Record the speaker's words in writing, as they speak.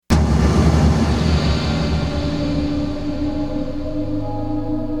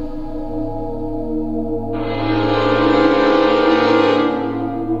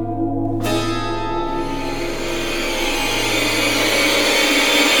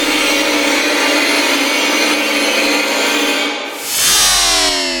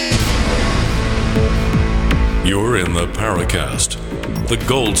the Paracast, the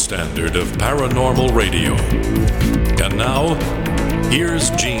gold standard of paranormal radio. And now,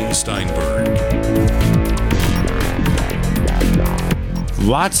 here's Gene Steinberg.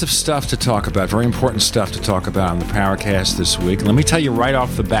 Lots of stuff to talk about, very important stuff to talk about on the Paracast this week. Let me tell you right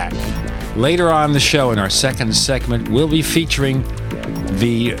off the bat, later on in the show, in our second segment, we'll be featuring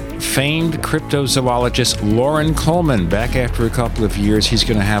the famed cryptozoologist Loren Coleman. Back after a couple of years, he's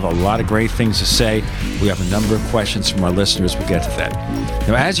going to have a lot of great things to say. We have a number of questions from our listeners. We'll get to that.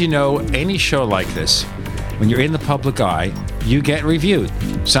 Now, as you know, any show like this, when you're in the public eye, you get reviewed.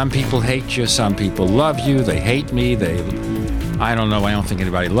 Some people hate you, some people love you, they hate me, I don't know, I don't think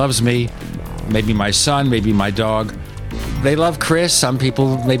anybody loves me. Maybe my son, maybe my dog. They love Chris. Some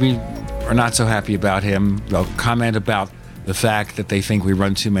people maybe are not so happy about him. They'll comment about the fact that they think we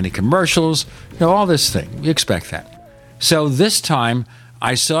run too many commercials. All this thing. We expect that. So this time,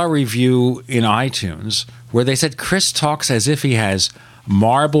 I saw a review in iTunes where they said Chris talks as if he has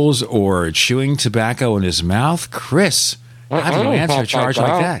marbles or chewing tobacco in his mouth. Chris, how do you answer a charge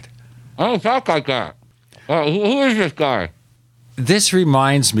like that? I don't talk like that. Who is this guy? This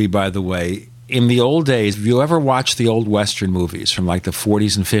reminds me, by the way, in the old days, if you ever watched the old Western movies from like the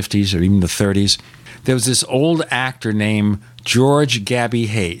 40s and 50s or even the 30s, there was this old actor named George Gabby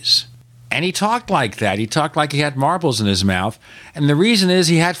Hayes. And he talked like that. He talked like he had marbles in his mouth. And the reason is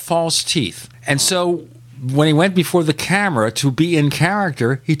he had false teeth. And so when he went before the camera to be in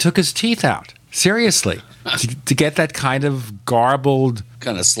character, he took his teeth out. Seriously. to get that kind of garbled...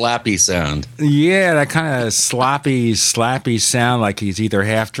 kind of slappy sound. Yeah, that kind of sloppy sound like he's either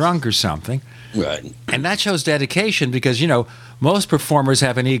half drunk or something. Right. And that shows dedication because, most performers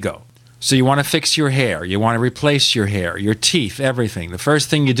have an ego. So you want to fix your hair. You want to replace your hair, your teeth, everything. The first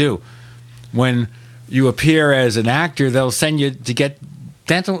thing you do when you appear as an actor, they'll send you to get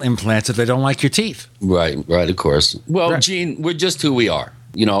dental implants if they don't like your teeth. Right, of course. Well, right. Gene, we're just who we are.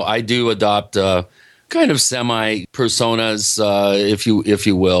 I do adopt kind of semi-personas, if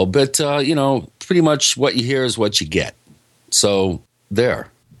you will. But, pretty much what you hear is what you get. So, there.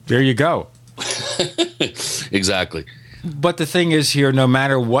 There you go. Exactly. But the thing is here, no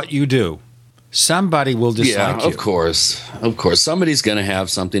matter what you do, somebody will dislike you. Yeah, of course. Somebody's going to have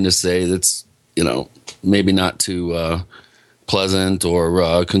something to say that's, maybe not too pleasant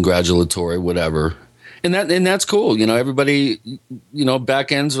or congratulatory, whatever. And that's cool. Everybody,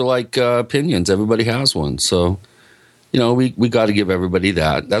 back ends are like opinions. Everybody has one. So, we got to give everybody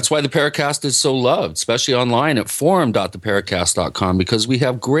that. That's why the Paracast is so loved, especially online at forum.theparacast.com, because we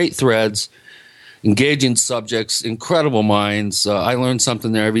have great threads, engaging subjects, incredible minds. I learn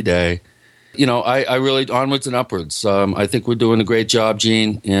something there every day. I really, onwards and upwards. I think we're doing a great job,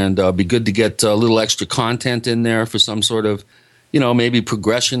 Gene, and be good to get a little extra content in there for some sort of, maybe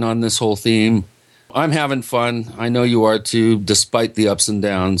progression on this whole theme. I'm having fun. I know you are too, despite the ups and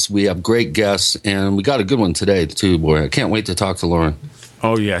downs. We have great guests, and we got a good one today, too, boy. I can't wait to talk to Loren.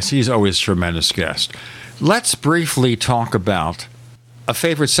 Oh, yes. He's always a tremendous guest. Let's briefly talk about a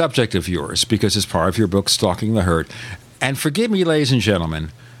favorite subject of yours, because it's part of your book, Stalking the Herd. And forgive me, ladies and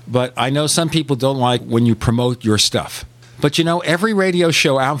gentlemen, but I know some people don't like when you promote your stuff. But every radio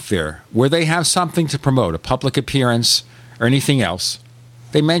show out there where they have something to promote, a public appearance or anything else,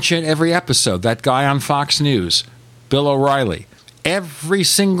 they mention every episode. That guy on Fox News, Bill O'Reilly, every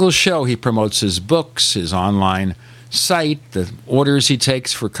single show he promotes his books, his online site, the orders he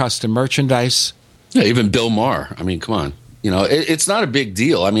takes for custom merchandise. Yeah, even Bill Maher. I mean, come on. It's not a big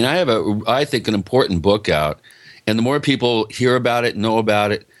deal. I mean, I think, an important book out. And the more people hear about it, know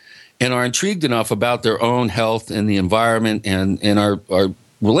about it, and are intrigued enough about their own health and the environment and our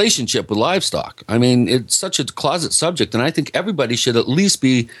relationship with livestock. I mean, it's such a closet subject, and I think everybody should at least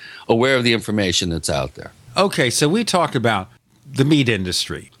be aware of the information that's out there. Okay, so we talked about the meat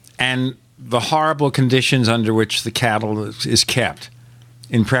industry and the horrible conditions under which the cattle is kept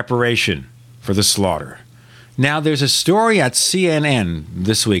in preparation for the slaughter. Now, there's a story at CNN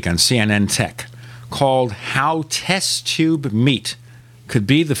this week on CNN Tech called How Test Tube Meat Could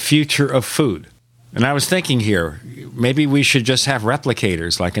Be the Future of Food. And I was thinking here, maybe we should just have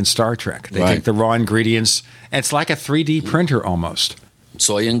replicators like in Star Trek. They take the raw ingredients, and it's like a 3D printer almost.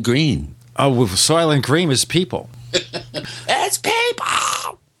 Soy and green. Oh, Soil and Green is people. It's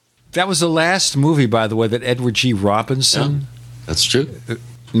people! That was the last movie, by the way, that Edward G. Robinson that's true.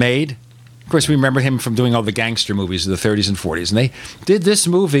 made. Of course, we remember him from doing all the gangster movies of the 30s and 40s. And they did this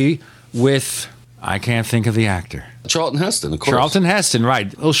movie with, I can't think of the actor. Charlton Heston, of course. Charlton Heston,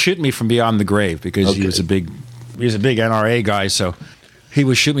 right. He'll shoot me from beyond the grave because he was a big NRA guy, so he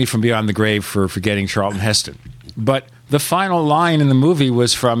would shoot me from beyond the grave for forgetting Charlton Heston. But The final line in the movie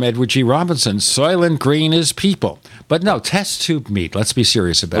was from Edward G. Robinson, Soylent Green is people. But no, test tube meat. Let's be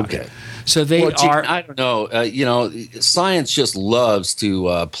serious about it. So they are... I don't know. Science just loves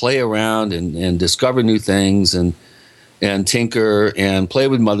to play around and discover new things and tinker and play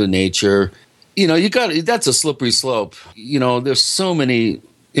with Mother Nature. That's a slippery slope. There's so many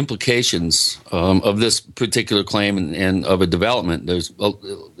implications of this particular claim and of a development. There's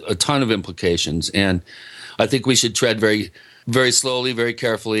a ton of implications, and I think we should tread very, very slowly, very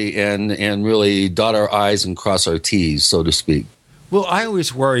carefully, and really dot our I's and cross our T's, so to speak. Well, I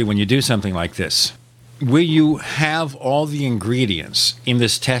always worry when you do something like this. Will you have all the ingredients in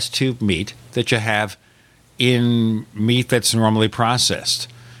this test tube meat that you have in meat that's normally processed?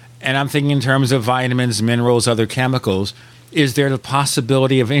 And I'm thinking in terms of vitamins, minerals, other chemicals. Is there the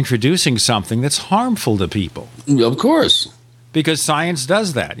possibility of introducing something that's harmful to people? Of course. Because science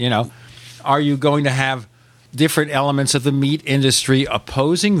does that, Are you going to have different elements of the meat industry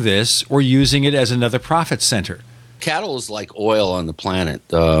opposing this or using it as another profit center? Cattle is like oil on the planet.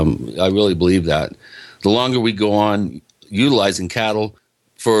 I really believe that. The longer we go on utilizing cattle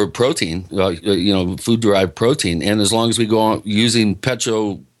for protein, food-derived protein, and as long as we go on using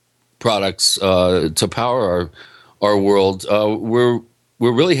petro products to power our world, we're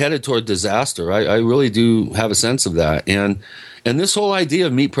really headed toward disaster. I really do have a sense of that. And this whole idea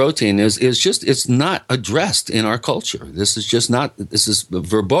of meat protein is just, it's not addressed in our culture. This is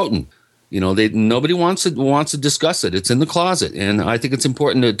verboten. Nobody wants to discuss it. It's in the closet. And I think it's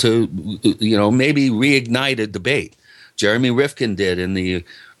important to maybe reignite a debate. Jeremy Rifkin did in the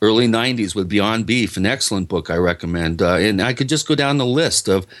early 90s with Beyond Beef, an excellent book I recommend. And I could just go down the list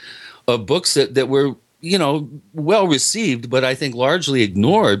of books that were, well received, but I think largely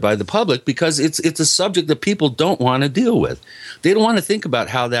ignored by the public because it's a subject that people don't want to deal with. They don't want to think about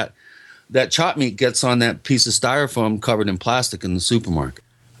how that chop meat gets on that piece of styrofoam covered in plastic in the supermarket.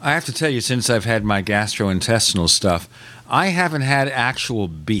 I have to tell you, since I've had my gastrointestinal stuff, I haven't had actual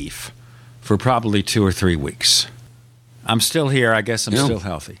beef for probably 2 or 3 weeks. I'm still here. I guess I'm still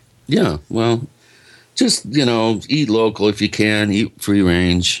healthy. Yeah, well, just, eat local if you can, eat free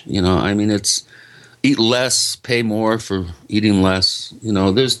range. It's eat less, pay more for eating less.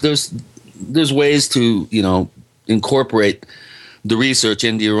 There's ways to, incorporate the research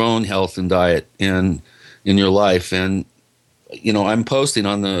into your own health and diet and in your life. And, I'm posting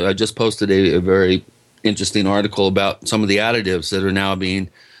I just posted a very interesting article about some of the additives that are now being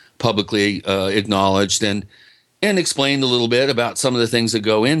publicly acknowledged and explained a little bit about some of the things that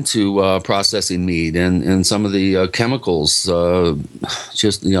go into processing meat and some of the chemicals.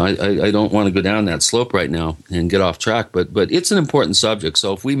 I don't want to go down that slope right now and get off track, but it's an important subject.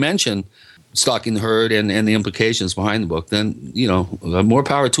 So if we mention stalking the herd and the implications behind the book, then, more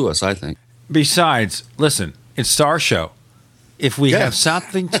power to us, I think. Besides, listen, it's our show. If we have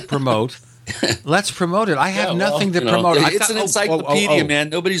something to promote, let's promote it. I have nothing to promote. It's an encyclopedia, man.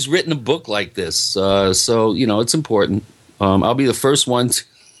 Nobody's written a book like this. So, it's important. I'll be the first one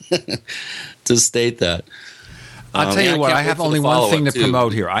to state that. I'll tell you what, I have only one thing to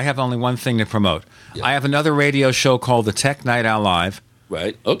promote here. I have only one thing to promote. Yeah. I have another radio show called The Tech Night Owl Live.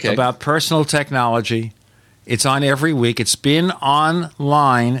 Right, okay. About personal technology. It's on every week. It's been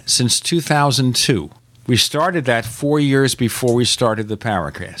online since 2002. We started that 4 years before we started the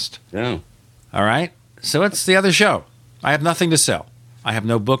Paracast. Yeah. All right? So it's the other show. I have nothing to sell. I have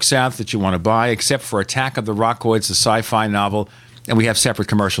no books out that you want to buy except for Attack of the Rockoids, the sci-fi novel, and we have separate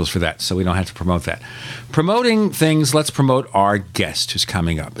commercials for that, so we don't have to promote that. Promoting things, let's promote our guest who's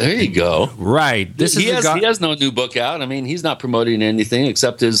coming up. There you go. Right. He has no new book out. I mean, he's not promoting anything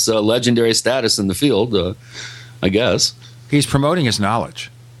except his legendary status in the field, I guess. He's promoting his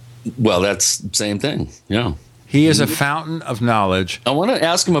knowledge. Well, that's the same thing, yeah. He is a fountain of knowledge. I want to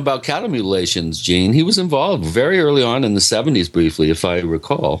ask him about cattle mutilations, Gene. He was involved very early on in the 70s briefly, if I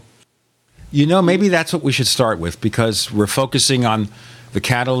recall. Maybe that's what we should start with because we're focusing on the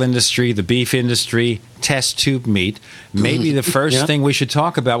cattle industry, the beef industry, test tube meat. Maybe the first thing we should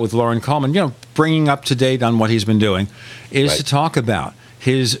talk about with Loren Coleman, bringing up to date on what he's been doing, is to talk about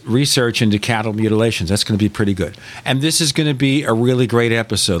his research into cattle mutilations. That's going to be pretty good. And this is going to be a really great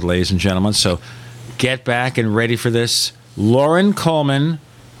episode, ladies and gentlemen. So get back and ready for this. Loren Coleman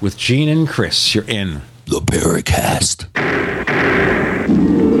with Gene and Chris. You're in the Paracast.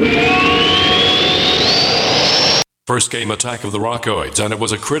 First came Attack of the Rockoids, and it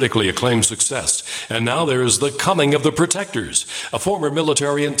was a critically acclaimed success. And now there's The Coming of the Protectors. A former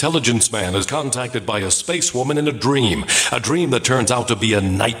military intelligence man is contacted by a space woman in a dream that turns out to be a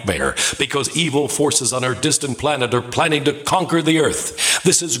nightmare because evil forces on her distant planet are planning to conquer the Earth.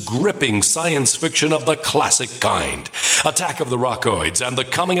 This is gripping science fiction of the classic kind. Attack of the Rockoids and the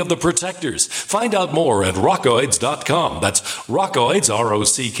Coming of the Protectors. Find out more at rockoids.com. That's Rockoids,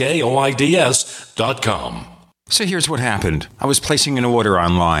 ROCKOIDS.com. So here's what happened. I was placing an order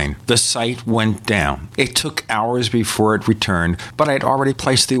online. The site went down. It took hours before it returned, but I had already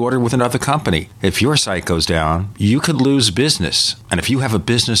placed the order with another company. If your site goes down, you could lose business. And if you have a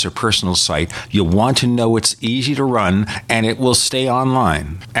business or personal site, you'll want to know it's easy to run and it will stay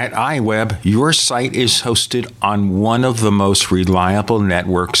online. At iWeb, your site is hosted on one of the most reliable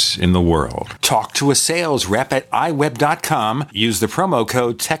networks in the world. Talk to a sales rep at iWeb.com. Use the promo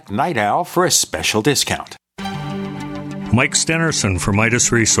code TechNightOwl for a special discount. Mike Stenerson for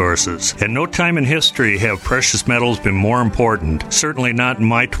Midas Resources. At no time in history have precious metals been more important, certainly not in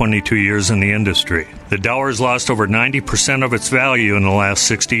my 22 years in the industry. The dollar has lost over 90% of its value in the last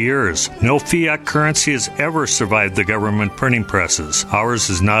 60 years. No fiat currency has ever survived the government printing presses. Ours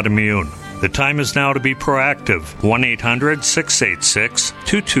is not immune. The time is now to be proactive.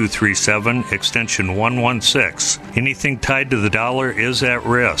 1-800-686-2237, extension 116. Anything tied to the dollar is at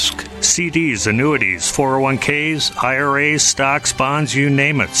risk. CDs, annuities, 401ks, IRAs, stocks, bonds, you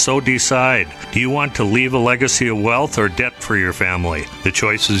name it, so decide. Do you want to leave a legacy of wealth or debt for your family? The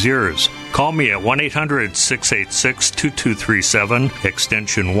choice is yours. Call me at 1-800-686-2237,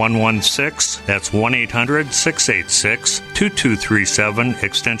 extension 116. That's 1-800-686-2237,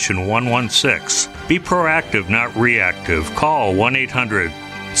 extension 116. Be proactive, not reactive. Call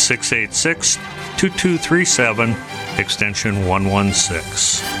 1-800-686-2237, extension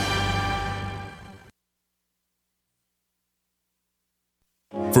 116.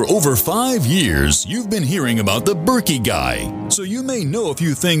 For over 5 years, you've been hearing about the Berkey Guy, so you may know a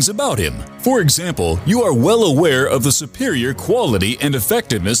few things about him. For example, you are well aware of the superior quality and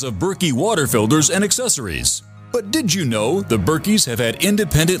effectiveness of Berkey water filters and accessories. But did you know the Berkeys have had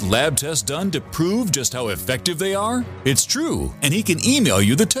independent lab tests done to prove just how effective they are? It's true, and he can email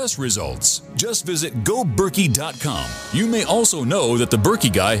you the test results. Just visit goberkey.com. You may also know that the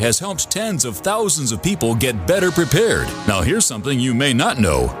Berkey Guy has helped tens of thousands of people get better prepared. Now here's something you may not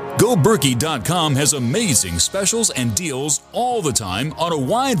know. GoBerkey.com has amazing specials and deals all the time on a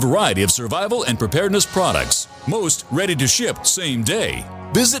wide variety of survival and preparedness products, most ready to ship same day.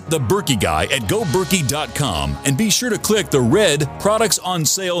 Visit the Berkey Guy at GoBerkey.com and be sure to click the red Products on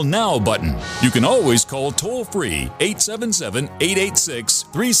Sale Now button. You can always call toll-free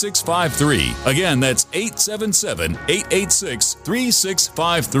 877-886-3653. Again, that's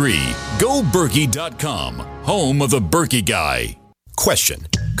 877-886-3653. GoBerkey.com, home of the Berkey Guy. Question: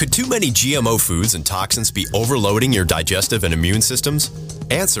 could too many GMO foods and toxins be overloading your digestive and immune systems?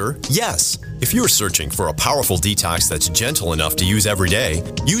 Answer: yes. If you're searching for a powerful detox that's gentle enough to use every day,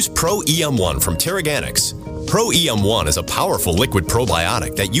 use Pro-EM1 from Terraganics. Pro-EM1 is a powerful liquid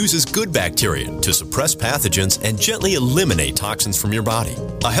probiotic that uses good bacteria to suppress pathogens and gently eliminate toxins from your body.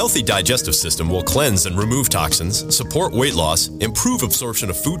 A healthy digestive system will cleanse and remove toxins, support weight loss, improve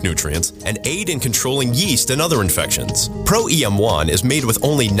absorption of food nutrients, and aid in controlling yeast and other infections. Pro-EM1 is made with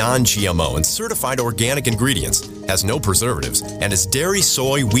only non-GMO and certified organic ingredients, has no preservatives, and is dairy,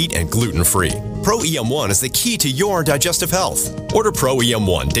 soy, wheat, and gluten-free. Pro-EM1 is the key to your digestive health. Order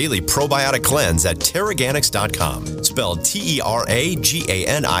Pro-EM1 Daily Probiotic Cleanse at Terraganics.com, spelled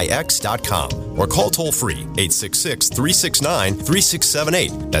Terraganix.com, or call toll-free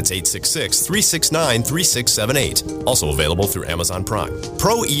 866-369-3678. That's 866-369-3678. Also available through Amazon Prime.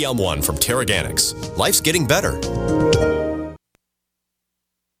 Pro-EM1 from Terraganics. Life's getting better.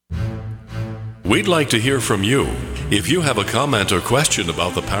 We'd like to hear from you. If you have a comment or question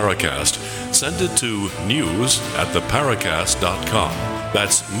about the Paracast, send it to news@theparacast.com.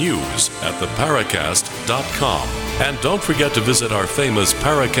 That's news@theparacast.com. And don't forget to visit our famous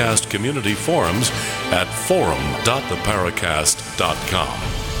Paracast community forums at forum.theparacast.com.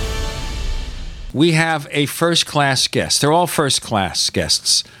 We have a first-class guest. They're all first-class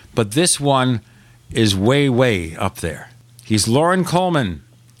guests, but this one is way, way up there. He's Loren Coleman.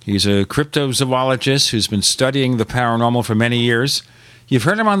 He's a cryptozoologist who's been studying the paranormal for many years. You've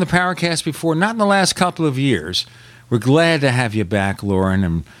heard him on the Paracast before, not in the last couple of years. We're glad to have you back, Loren,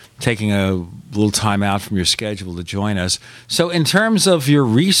 and taking a little time out from your schedule to join us. So in terms of your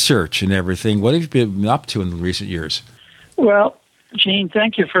research and everything, what have you been up to in recent years? Well, Gene,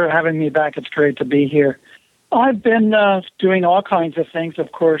 thank you for having me back. It's great to be here. I've been doing all kinds of things,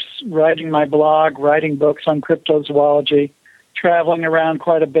 of course, writing my blog, writing books on cryptozoology, traveling around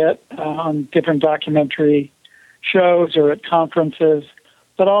quite a bit on different documentary shows or at conferences.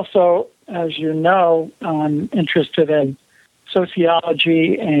 But also, as you know, I'm interested in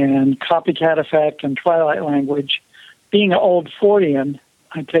sociology and copycat effect and twilight language. Being an old Fortean,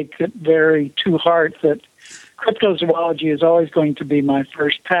 I take it very to heart that cryptozoology is always going to be my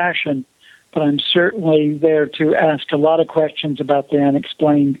first passion, but I'm certainly there to ask a lot of questions about the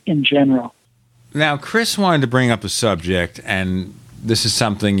unexplained in general. Now, Chris wanted to bring up a subject, and this is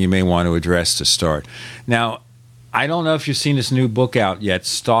something you may want to address to start. Now, I don't know if you've seen this new book out yet,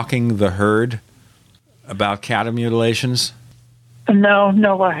 Stalking the Herd, about cattle mutilations.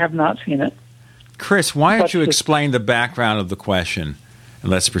 No, I have not seen it. Chris, why don't you explain the background of the question,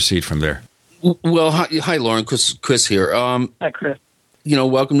 and let's proceed from there. Well, hi, Loren. Chris here. Hi, Chris.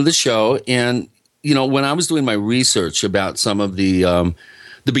 Welcome to the show. And, when I was doing my research about some of the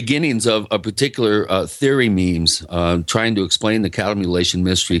beginnings of a particular theory memes, trying to explain the cattle mutilation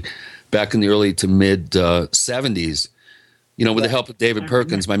mystery back in the early to mid 70s, with the help of David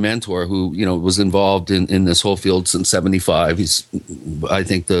Perkins, my mentor, who, was involved in this whole field since 75. He's, I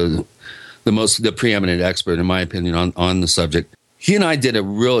think, the preeminent expert, in my opinion, on the subject. He and I did a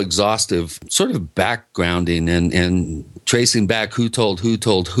real exhaustive sort of backgrounding and tracing back who told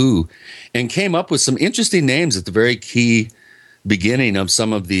who, and came up with some interesting names at the very key beginning of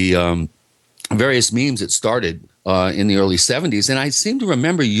some of the various memes that started in the early 70s. And I seem to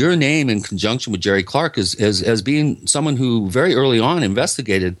remember your name in conjunction with Jerry Clark as being someone who very early on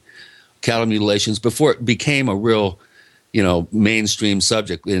investigated cattle mutilations before it became a real mainstream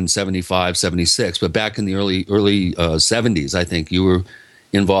subject in 75, 76. But back in the early 70s, I think you were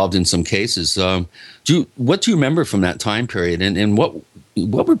involved in some cases. What do you remember from that time period? And what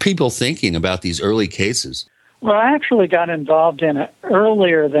were people thinking about these early cases? Well, I actually got involved in it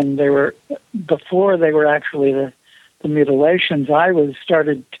earlier than before they were actually the mutilations. I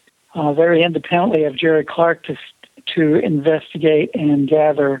started very independently of Jerry Clark to investigate and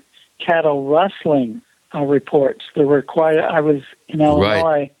gather cattle rustling reports. I was in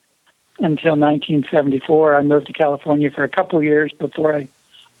Illinois until 1974. I moved to California for a couple of years before I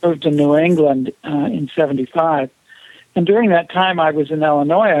moved to New England in 75. And during that time I was in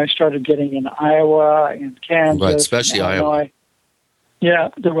Illinois, I started getting in Iowa and Kansas. Right, especially Iowa. Yeah,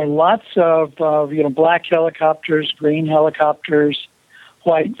 there were lots of black helicopters, green helicopters,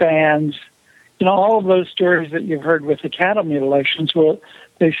 white vans. All of those stories that you've heard with the cattle mutilations,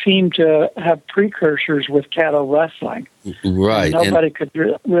 they seem to have precursors with cattle rustling. Right. And nobody could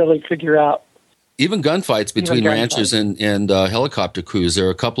really figure out. Even gunfights between ranchers and helicopter crews. There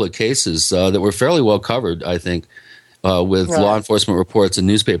are a couple of cases that were fairly well covered, I think, with law enforcement reports and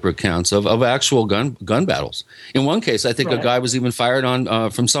newspaper accounts of actual gun battles. In one case, I think a guy was even fired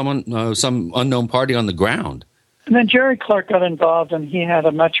on from some unknown party on the ground. And then Jerry Clark got involved, and he had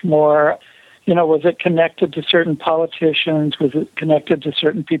a much more, was it connected to certain politicians? Was it connected to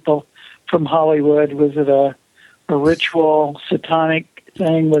certain people from Hollywood? Was it a ritual, satanic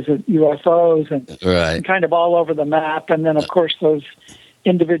thing? Was it UFOs? And kind of all over the map. And then, of course, those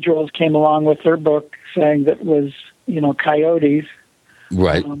individuals came along with their book saying that was, coyotes.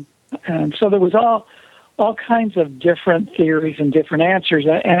 Right. And so there was all kinds of different theories and different answers.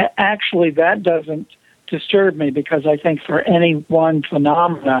 And actually, that doesn't disturb me, because I think for any one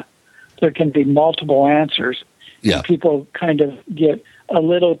phenomena, there can be multiple answers. Yeah. And people kind of get a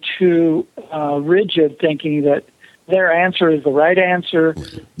little too rigid, thinking that their answer is the right answer.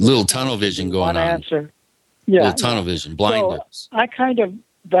 Little tunnel vision going on. Answer. Yeah. Little tunnel vision, blindness. So I kind of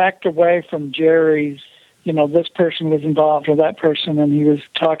backed away from Jerry's, this person was involved with that person, and he was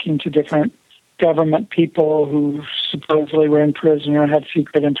talking to different government people who supposedly were in prison or had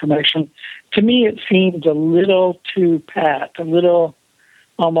secret information. To me, it seemed a little too pat, a little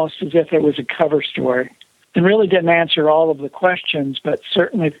almost as if it was a cover story, and really didn't answer all of the questions, but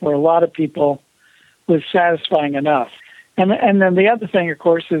certainly for a lot of people was satisfying enough. And then the other thing, of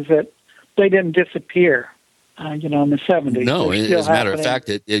course, is that they didn't disappear, in the 70s. No, as a matter of fact,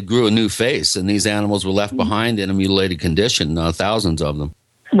 it grew a new face, and these animals were left behind in a mutilated condition, thousands of them.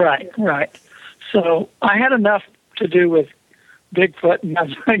 Right. So I had enough to do with Bigfoot and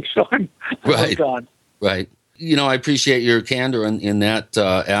everything, so I'm gone. Right. I appreciate your candor in that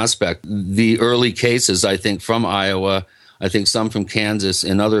aspect. The early cases, I think, from Iowa, I think some from Kansas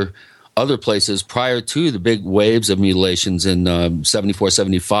and other places prior to the big waves of mutilations in 74,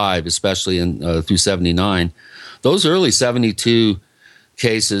 75, especially through 79, those early 72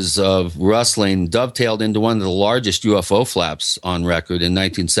 cases of rustling dovetailed into one of the largest UFO flaps on record in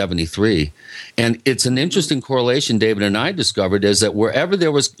 1973. And it's an interesting correlation David and I discovered, is that wherever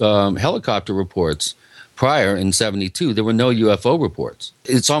there was helicopter reports prior in 72, there were no UFO reports.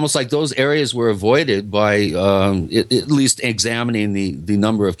 It's almost like those areas were avoided by at least examining the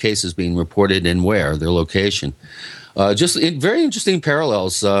number of cases being reported and their location. Very interesting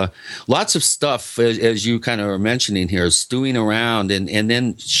parallels. Lots of stuff, as you kind of are mentioning here, stewing around and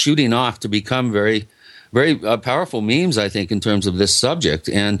then shooting off to become very, very powerful memes, I think, in terms of this subject.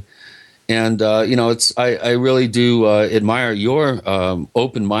 And I really do admire your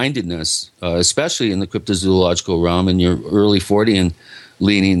open-mindedness, especially in the cryptozoological realm and your early Fortean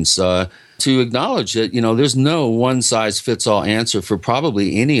leanings, to acknowledge that, there's no one-size-fits-all answer for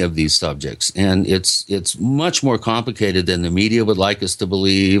probably any of these subjects. And it's much more complicated than the media would like us to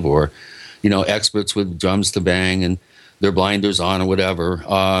believe, or, experts with drums to bang and their blinders on or whatever.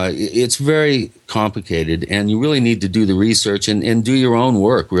 It's very complicated, and you really need to do the research and do your own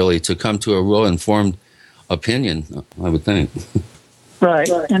work, really, to come to a real informed opinion, I would think. Right.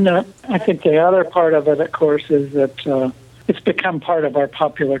 And I think the other part of it, of course, is that it's become part of our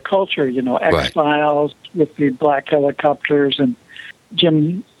popular culture, X-Files with the black helicopters and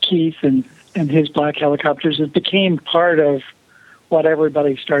Jim Keith and his black helicopters. It became part of what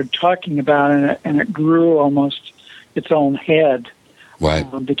everybody started talking about, and it grew almost its own head. Right.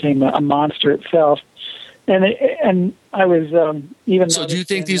 Became a monster itself. And I was even... So do you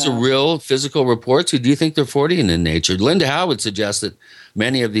think these are real physical reports, or do you think they're Fortean in nature? Linda Howe would suggest that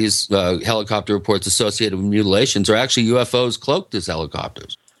many of these helicopter reports associated with mutilations are actually UFOs cloaked as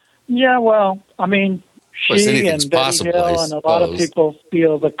helicopters. Yeah, well, I mean, she and Betty Hill and a lot of people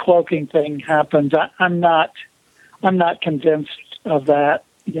feel the cloaking thing happens. I'm not convinced of that.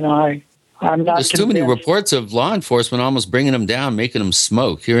 I'm not. There's too many reports of law enforcement almost bringing them down, making them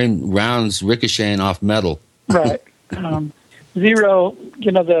smoke, hearing rounds ricocheting off metal. Right. Zero,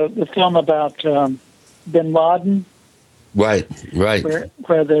 the film about bin Laden. Right.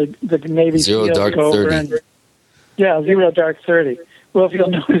 Where the Navy Zero SEALs Dark go 30. over Zero Dark 30. Well, if you'll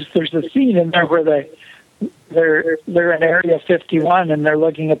notice, there's a scene in there where they're in Area 51 and they're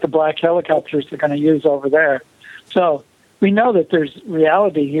looking at the black helicopters they're going to use over there. So we know that there's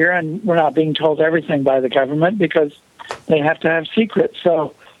reality here, and we're not being told everything by the government because they have to have secrets.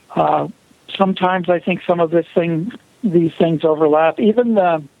 So sometimes I think some of these things overlap. Even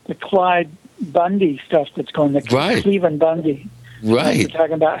the Clyde Bundy stuff that's going, the Cleveland Bundy. Right. We're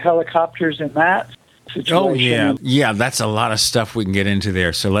talking about helicopters and that situation. Oh, yeah. Yeah, that's a lot of stuff we can get into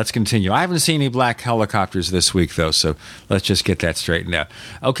there. So let's continue. I haven't seen any black helicopters this week, though, so let's just get that straightened out.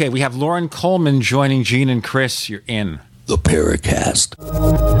 Okay, we have Loren Coleman joining Gene and Chris. You're in the Paracast.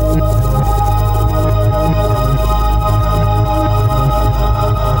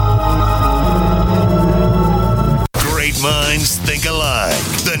 Great minds think alike.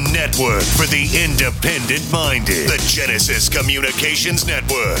 The network for the independent-minded. The Genesis Communications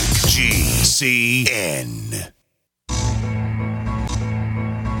Network. GCN.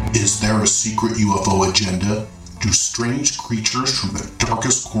 Is there a secret UFO agenda? Do strange creatures from the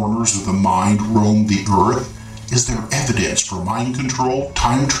darkest corners of the mind roam the earth? Is there evidence for mind control,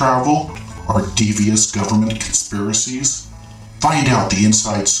 time travel, or devious government conspiracies? Find out the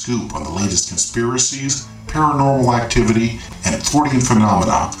inside scoop on the latest conspiracies, paranormal activity, and Fortean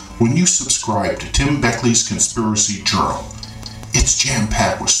phenomena when you subscribe to Tim Beckley's Conspiracy Journal. It's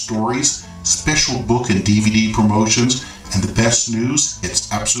jam-packed with stories, special book and DVD promotions, and the best news, it's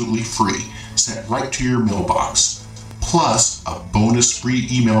absolutely free, sent right to your mailbox. Plus, a bonus free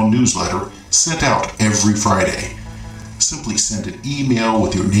email newsletter sent out every Friday. Simply send an email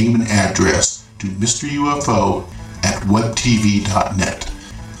with your name and address to Mr. UFO at webtv.net.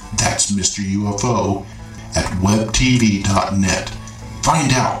 That's Mr. UFO at webtv.net.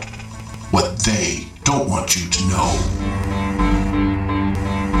 Find out what they don't want you to know.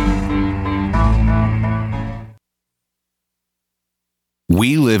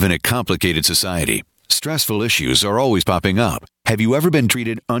 We live in a complicated society. Stressful issues are always popping up. Have you ever been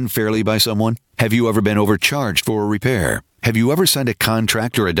treated unfairly by someone? Have you ever been overcharged for a repair? Have you ever signed a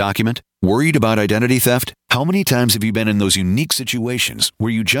contract or a document? Worried about identity theft? How many times have you been in those unique situations where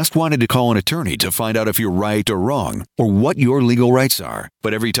you just wanted to call an attorney to find out if you're right or wrong, or what your legal rights are?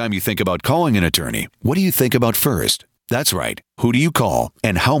 But every time you think about calling an attorney, what do you think about first? That's right. Who do you call,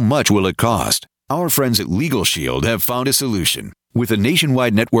 and how much will it cost? Our friends at Legal Shield have found a solution. With a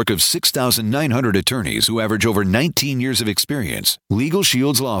nationwide network of 6,900 attorneys who average over 19 years of experience, Legal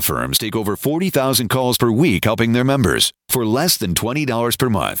Shield's law firms take over 40,000 calls per week helping their members. For less than $20 per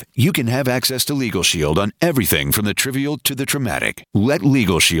month, you can have access to Legal Shield on everything from the trivial to the traumatic. Let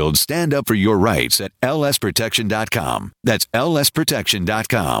Legal Shield stand up for your rights at lsprotection.com. That's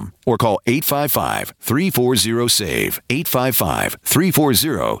lsprotection.com. Or call 855-340-SAVE,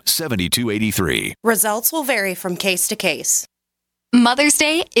 855-340-7283. Results will vary from case to case. Mother's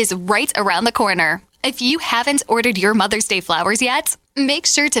Day is right around the corner. If you haven't ordered your Mother's Day flowers yet, make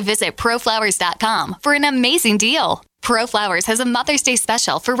sure to visit proflowers.com for an amazing deal. ProFlowers has a Mother's Day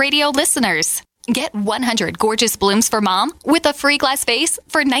special for radio listeners. Get 100 gorgeous blooms for Mom with a free glass vase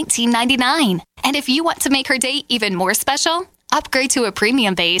for $19.99. And if you want to make her day even more special, upgrade to a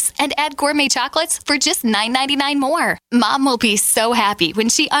premium vase and add gourmet chocolates for just $9.99 more. Mom will be so happy when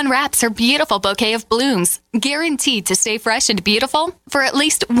she unwraps her beautiful bouquet of blooms, guaranteed to stay fresh and beautiful for at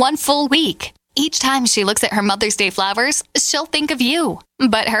least one full week. Each time she looks at her Mother's Day flowers, she'll think of you.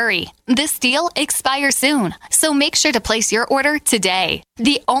 But hurry, this deal expires soon, so make sure to place your order today.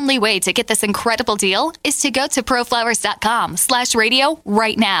 The only way to get this incredible deal is to go to proflowers.com/radio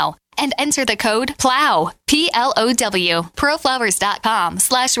right now and enter the code PLOW, P-L-O-W,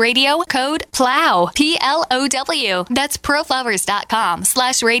 proflowers.com/radio, code PLOW, P-L-O-W. That's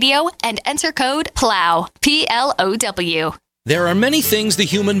proflowers.com/radio and enter code PLOW, P-L-O-W. There are many things the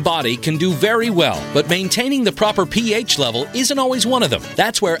human body can do very well, but maintaining the proper pH level isn't always one of them.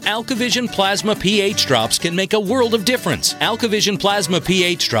 That's where AlkaVision Plasma pH Drops can make a world of difference. AlkaVision Plasma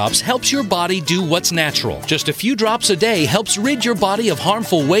pH Drops helps your body do what's natural. Just a few drops a day helps rid your body of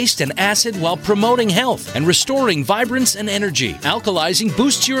harmful waste and acid while promoting health and restoring vibrance and energy. Alkalizing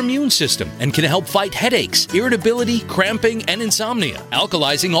boosts your immune system and can help fight headaches, irritability, cramping, and insomnia.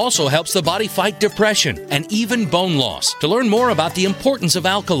 Alkalizing also helps the body fight depression and even bone loss. To learn more about the importance of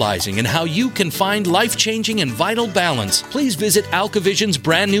alkalizing and how you can find life-changing and vital balance, please visit AlkaVision's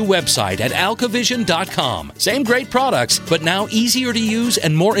brand new website at alkavision.com. Same great products, but now easier to use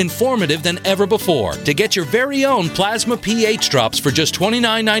and more informative than ever before. To get your very own Plasma pH Drops for just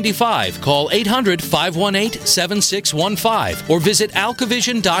 $29.95, call 800-518-7615 or visit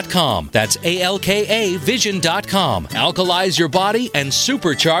alkavision.com. That's ALKA vision.com. Alkalize your body and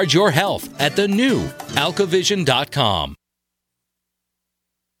supercharge your health at the new alkavision.com.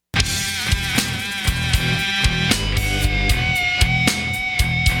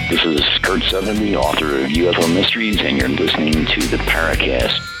 This is Kurt Sutherland, the author of UFO Mysteries, and you're listening to the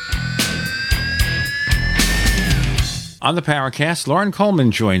Paracast. On the Paracast, Loren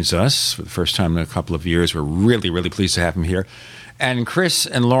Coleman joins us for the first time in a couple of years. We're really, really pleased to have him here. And Chris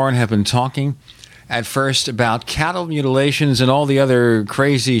and Loren have been talking at first about cattle mutilations and all the other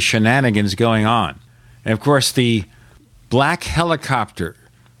crazy shenanigans going on. And, of course, the black helicopter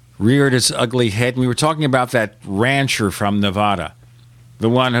reared its ugly head. And we were talking about that rancher from Nevada, the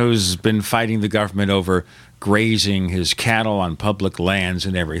one who's been fighting the government over grazing his cattle on public lands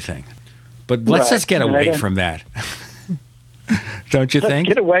and everything. But let's just get away from that. Don't you think?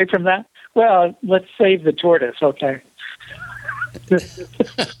 Get away from that? Well, let's save the tortoise, okay?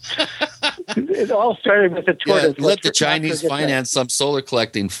 It all started with the tortoise. Yeah, let the Chinese finance some solar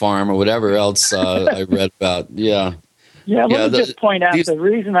collecting farm or whatever else I read about. Yeah. Yeah, let me just point out the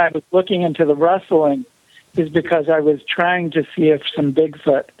reason I was looking into the rustling is because I was trying to see if some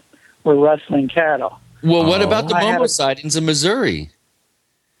Bigfoot were rustling cattle. Well, what about the Momo sightings in Missouri?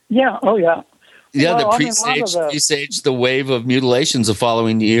 Yeah, yeah. Yeah, well, the presaged the wave of mutilations the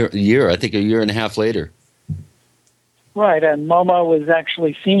following year, I think a year and a half later. Right, and Momo was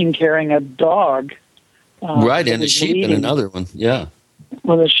actually seen carrying a dog. Right, and a sheep in another one, yeah.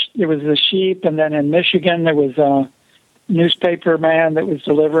 Well, there was a sheep, and then in Michigan there was a newspaper man that was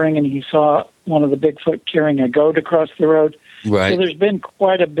delivering, and he saw one of the Bigfoot carrying a goat across the road. Right. So there's been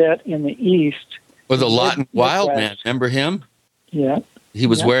quite a bit in the East. Or the Lawton Wild Man, remember him? Yeah. He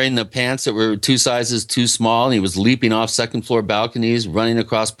was wearing the pants that were 2 sizes too small, and he was leaping off second-floor balconies, running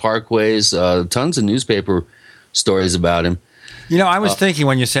across parkways. Tons of newspaper stories about him. You know, I was thinking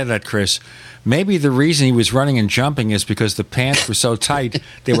when you said that, Chris, maybe the reason he was running and jumping is because the pants were so tight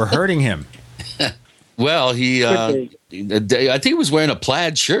they were hurting him. Well, I think he was wearing a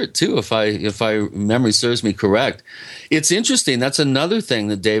plaid shirt too, if I memory serves me correct. It's interesting. That's another thing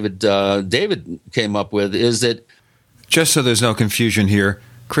that David came up with is that. Just so there's no confusion here,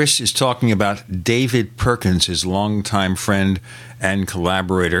 Chris is talking about David Perkins, his longtime friend and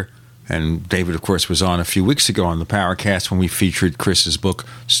collaborator. And David, of course, was on a few weeks ago on the Paracast when we featured Chris's book,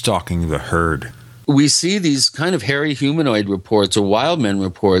 Stalking the Herd. We see these kind of hairy humanoid reports or wildmen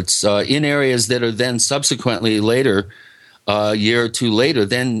reports in areas that are then subsequently later, a year or two later,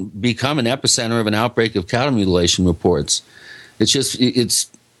 then become an epicenter of an outbreak of cattle mutilation reports.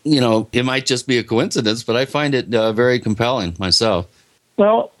 It might just be a coincidence, but I find it very compelling myself.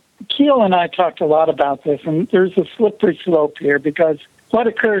 Well, Keel and I talked a lot about this, and there's a slippery slope here because what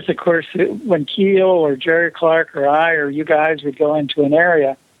occurs, of course, when Keel or Jerry Clark or I or you guys would go into an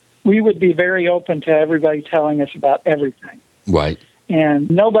area, we would be very open to everybody telling us about everything. Right. And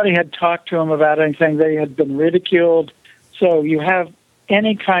nobody had talked to them about anything. They had been ridiculed. So you have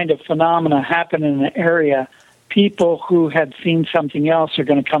any kind of phenomena happen in an area, people who had seen something else are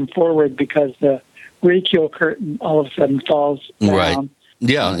going to come forward because the ridicule curtain all of a sudden falls down. Right.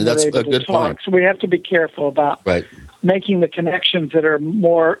 Yeah, that's a good point. So we have to be careful about making the connections that are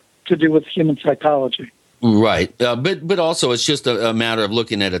more to do with human psychology. Right, but also it's just a matter of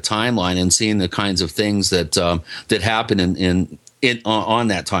looking at a timeline and seeing the kinds of things that that happen on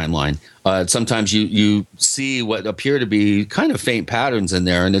that timeline. Sometimes you see what appear to be kind of faint patterns in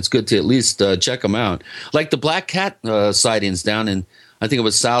there, and it's good to at least check them out. Like the black cat sightings down in, I think it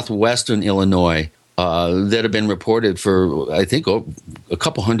was southwestern Illinois, that have been reported for, I think, a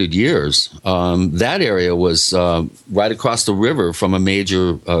couple hundred years. That area was right across the river from a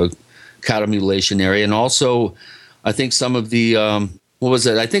major cattle mutilation area, and also I think some of the what was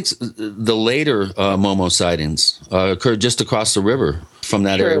it? I think the later Momo sightings occurred just across the river from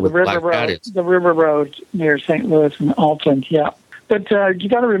that area. The river road near St. Louis and Alton. Yeah, but you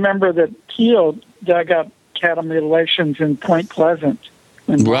got to remember that Keel dug up cattle mutilations in Point Pleasant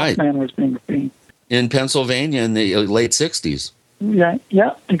when Mothman was being seen in Pennsylvania in the late '60s. Yeah,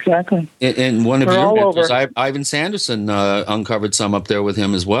 exactly. And one of your mentors, Ivan Sanderson, uncovered some up there with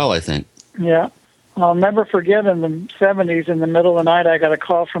him as well, I think. Yeah. I'll never forget in the 70s, in the middle of the night, I got a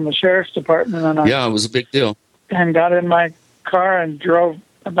call from the sheriff's department. And it was a big deal. And got in my car and drove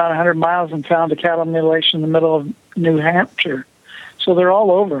about 100 miles and found a cattle mutilation in the middle of New Hampshire. So they're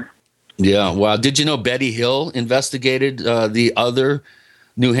all over. Yeah, wow. Did you know Betty Hill investigated the other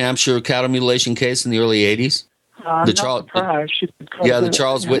New Hampshire cattle mutilation case in the early 80s? The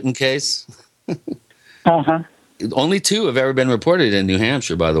Charles Whitten case. Uh-huh. Only 2 have ever been reported in New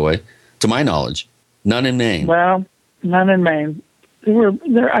Hampshire, by the way, to my knowledge. None in Maine. Well, none in Maine.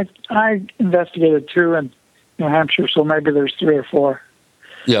 I investigated 2 in New Hampshire, so maybe there's 3 or 4.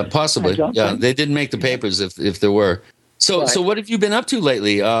 Yeah, possibly. Yeah, they didn't make the papers if there were. So what have you been up to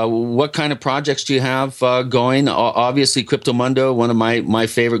lately? What kind of projects do you have going? Obviously, Cryptomundo, one of my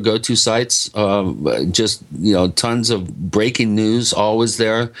favorite go-to sites. Just tons of breaking news always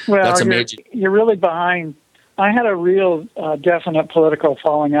there. Well, that's a major. You're really behind. I had a real definite political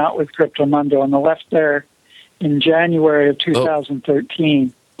falling out with Cryptomundo, and I left there in January of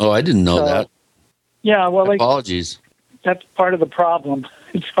 2013. Oh, I didn't know that. Yeah, well, apologies. That's part of the problem.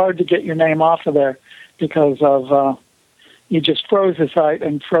 It's hard to get your name off of there because of. He just froze the site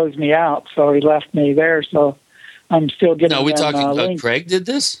and froze me out, so he left me there. So I'm still getting. Now, are we talking Craig did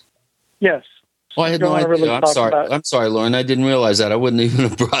this? Yes. Oh, I had no idea. Really I'm sorry, Loren. I didn't realize that. I wouldn't even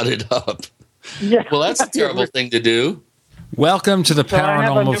have brought it up. Yeah. Well, that's a terrible thing to do. Welcome to the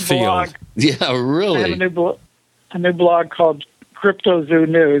paranormal field. Blog. Yeah, really. I have a new blog called Cryptozoo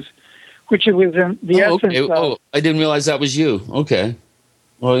News, which it was in the essence of. I didn't realize that was you. Okay.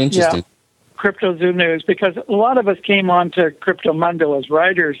 Well, interesting. Yeah. Cryptozoo News, because a lot of us came on to Cryptomundo as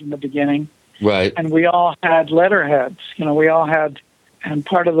writers in the beginning. Right. And we all had letterheads. We all had, and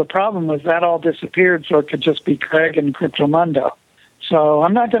part of the problem was that all disappeared, so it could just be Craig and Cryptomundo. So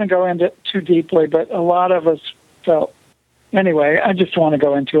I'm not going to go into it too deeply, but a lot of us felt, anyway, I just want to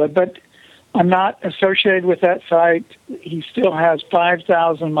go into it. But I'm not associated with that site. He still has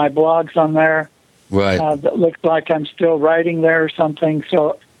 5,000 of my blogs on there. Right. That looks like I'm still writing there or something.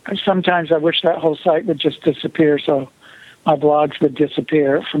 So sometimes I wish that whole site would just disappear, so my blogs would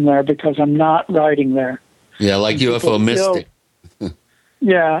disappear from there because I'm not writing there. Yeah, like UFO Mystic.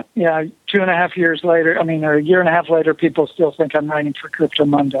 Yeah. 2.5 years later, or a year and a half later, people still think I'm writing for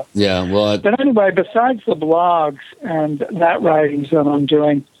Cryptomundo. Yeah, well. But anyway, besides the blogs and that writings that I'm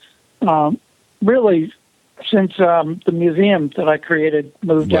doing, really, since the museum that I created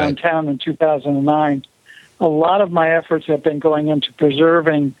moved downtown in 2009, a lot of my efforts have been going into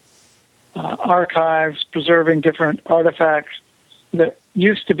preserving archives, preserving different artifacts that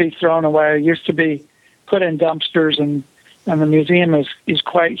used to be thrown away, used to be put in dumpsters, and the museum is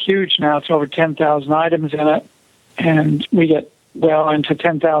quite huge now. It's over 10,000 items in it, and we get well into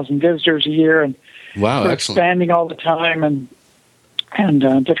 10,000 visitors a year, and wow, we're excellent. Expanding all the time,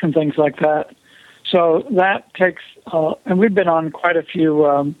 and different things like that. So that takes, and we've been on quite a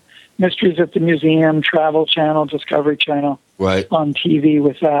few Mysteries at the Museum, Travel Channel, Discovery Channel, on TV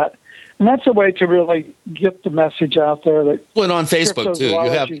with that. And that's a way to really get the message out there. That and on Facebook, too.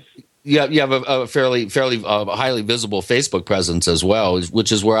 You have a fairly highly visible Facebook presence as well,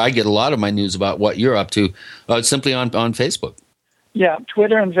 which is where I get a lot of my news about what you're up to, simply on Facebook. Yeah,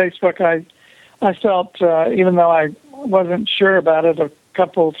 Twitter and Facebook. I felt, even though I wasn't sure about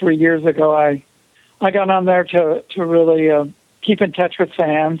it 3 years ago, I got on there to really keep in touch with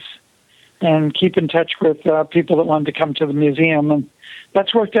fans and keep in touch with people that wanted to come to the museum. And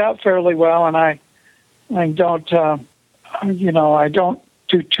that's worked out fairly well, and I don't I don't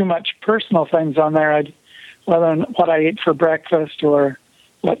do too much personal things on there. Whether what I ate for breakfast or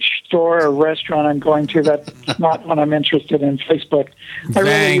what store or restaurant I'm going to, that's not what I'm interested in. Facebook.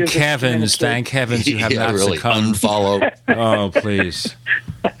 Thank heavens you have not really succumbed. Unfollow. Oh, please.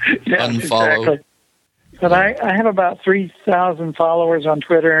 Yeah, Unfollow. exactly. But I have about 3,000 followers on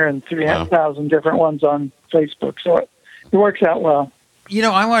Twitter and 3,000 different ones on Facebook, so it works out well.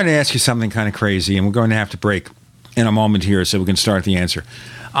 I wanted to ask you something kind of crazy, and we're going to have to break in a moment here so we can start the answer.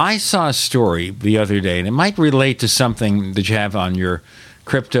 I saw a story the other day, and it might relate to something that you have on your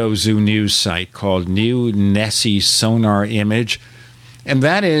CryptoZoo news site called New Nessie Sonar Image, and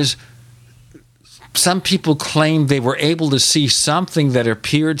that is some people claimed they were able to see something that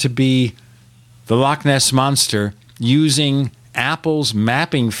appeared to be the Loch Ness Monster using Apple's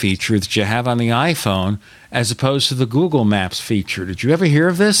mapping feature that you have on the iPhone as opposed to the Google Maps feature. Did you ever hear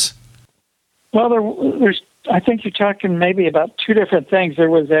of this? Well, there's. I think you're talking maybe about two different things. There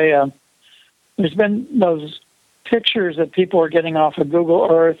was there's been those pictures that people are getting off of Google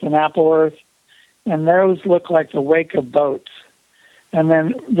Earth and Apple Earth, and those look like the wake of boats. And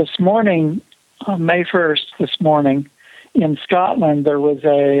then this morning, on May 1st, this morning, in Scotland, there was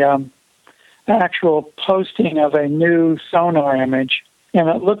an actual posting of a new sonar image, and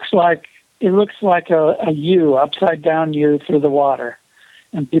it looks like a U, upside down U through the water.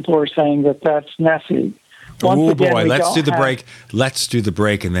 And people are saying that that's Nessie. Oh boy, let's do the break. Let's do the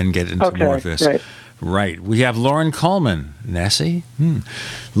break and then get into more of this. Right. We have Loren Coleman. Nessie?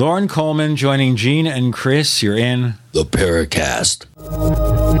 Loren Coleman joining Gene and Chris. You're in the Paracast.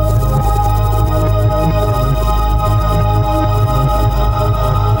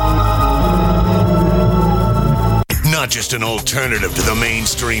 Not just an alternative to the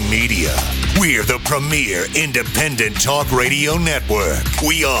mainstream media. We're the premier independent talk radio network.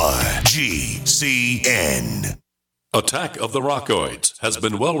 We are GCN. Attack of the Rockoids has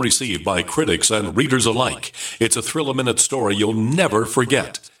been well received by critics and readers alike. It's a thrill-a-minute story you'll never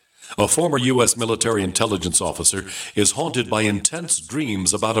forget. A former U.S. military intelligence officer is haunted by intense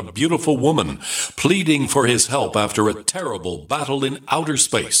dreams about a beautiful woman pleading for his help after a terrible battle in outer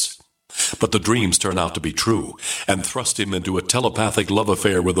space. But the dreams turn out to be true and thrust him into a telepathic love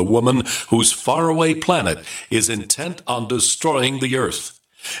affair with a woman whose faraway planet is intent on destroying the Earth.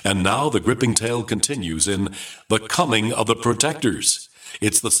 And now the gripping tale continues in The Coming of the Protectors.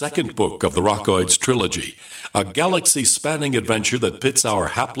 It's the second book of the Rockoids trilogy, a galaxy-spanning adventure that pits our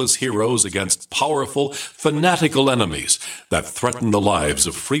hapless heroes against powerful, fanatical enemies that threaten the lives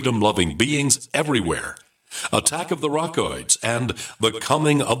of freedom-loving beings everywhere. Attack of the Rockoids and The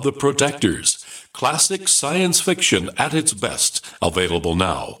Coming of the Protectors. Classic science fiction at its best. Available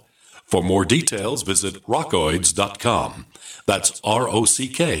now. For more details, visit rockoids.com. That's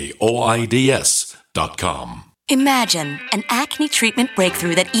ROCKOIDS.com. Imagine an acne treatment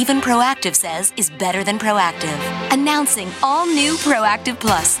breakthrough that even Proactive says is better than Proactive. Announcing all new Proactive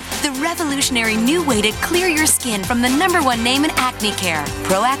Plus, the revolutionary new way to clear your skin from the #1 name in acne care.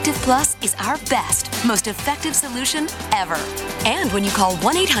 Proactive Plus is our best, most effective solution ever. And when you call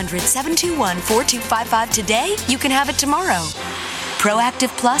 1-800-721-4255 today, you can have it tomorrow.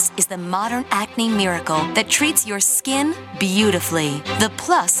 Proactive Plus is the modern acne miracle that treats your skin beautifully. The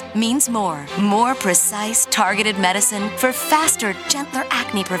plus means more. More precise, targeted medicine for faster, gentler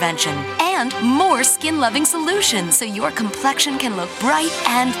acne prevention. And more skin-loving solutions so your complexion can look bright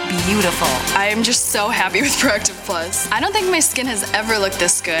and beautiful. I am just so happy with Proactive Plus. I don't think my skin has ever looked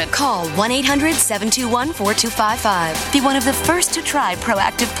this good. Call 1-800-721-4255. Be one of the first to try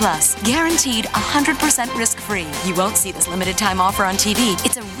Proactive Plus. Guaranteed 100% risk-free. You won't see this limited time offer on TV.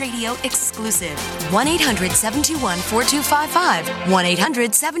 It's a radio exclusive. 1-800-721-4255.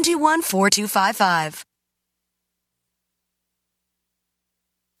 1-800-721-4255.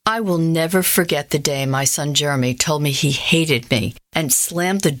 I will never forget the day my son Jeremy told me he hated me and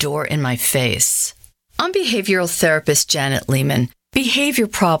slammed the door in my face. I'm behavioral therapist Janet Lehman. Behavior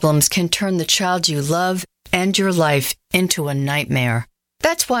problems can turn the child you love and your life into a nightmare.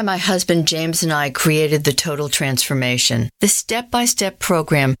 That's why my husband James and I created the Total Transformation, the step-by-step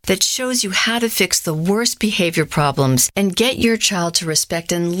program that shows you how to fix the worst behavior problems and get your child to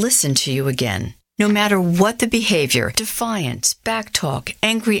respect and listen to you again. No matter what the behavior, defiance, backtalk,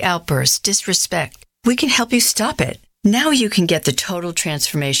 angry outbursts, disrespect, we can help you stop it. Now you can get the Total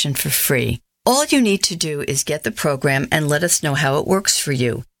Transformation for free. All you need to do is get the program and let us know how it works for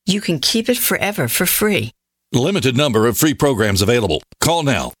you. You can keep it forever for free. Limited number of free programs available. Call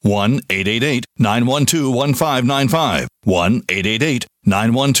now. 1-888-912-1595.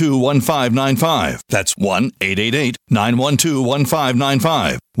 1-888-912-1595. That's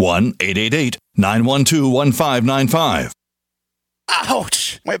 1-888-912-1595. 1-888-912-1595.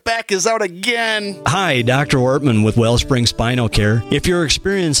 Ouch! My back is out again. Hi, Dr. Ortman with Wellspring Spinal Care. If you're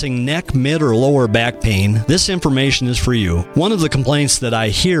experiencing neck, mid, or lower back pain, this information is for you. One of the complaints that I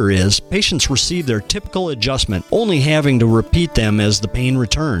hear is patients receive their typical adjustment, only having to repeat them as the pain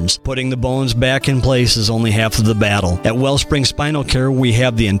returns. Putting the bones back in place is only half of the battle. At Wellspring Spinal Care, we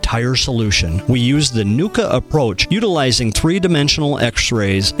have the entire solution. We use the NUCA approach, utilizing three-dimensional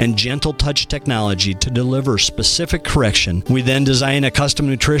x-rays and gentle touch technology to deliver specific correction. We then design a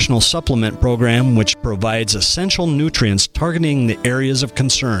custom nutritional supplement program which provides essential nutrients targeting the areas of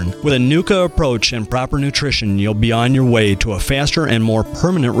concern. With a NUCA approach and proper nutrition, you'll be on your way to a faster and more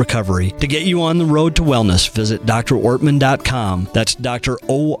permanent recovery. To get you on the road to wellness, visit drortman.com. That's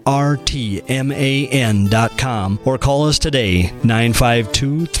drortman.com, or call us today,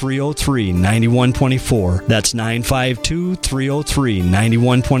 952-303-9124. That's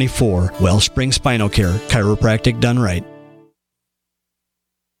 952-303-9124. Wellspring Spinal Care, chiropractic done right.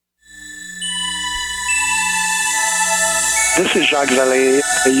 This is Jacques Vallée.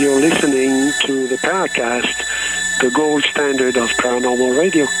 You're listening to the Paracast, the gold standard of paranormal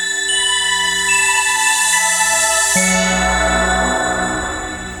radio.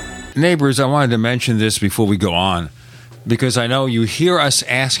 Neighbors, I wanted to mention this before we go on, because I know you hear us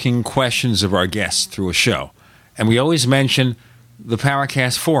asking questions of our guests through a show, and we always mention the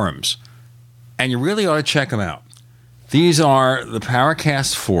Paracast forums, and you really ought to check them out. These are the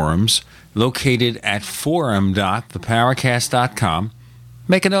Paracast forums located at forum.theparacast.com.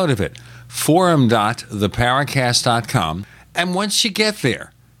 Make a note of it, forum.theparacast.com. And once you get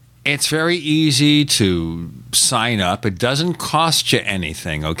there, it's very easy to sign up. It doesn't cost you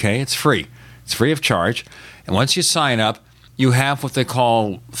anything, okay? It's free. It's free of charge. And once you sign up, you have what they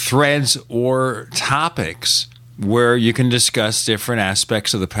call threads or topics where you can discuss different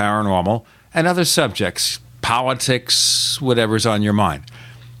aspects of the paranormal and other subjects, politics, whatever's on your mind.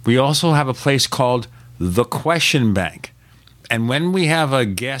 We also have a place called the Question Bank. And when we have a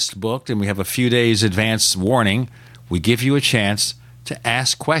guest booked and we have a few days advance warning, we give you a chance to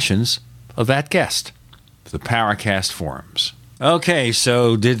ask questions of that guest. The Paracast forums. Okay,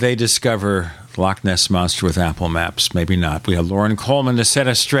 so did they discover Loch Ness Monster with Apple Maps? Maybe not. We have Loren Coleman to set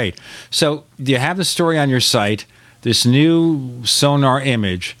us straight. So you have the story on your site, this new sonar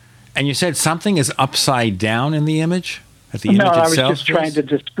image, and you said something is upside down in the image? At the image I was itself, just trying to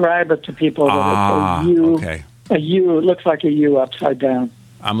describe it to people that it's a U. Okay. A U. It looks like a U upside down.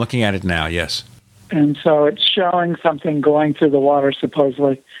 I'm looking at it now, yes. And so it's showing something going through the water,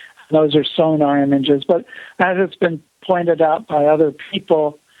 supposedly. Those are sonar images. But as it's been pointed out by other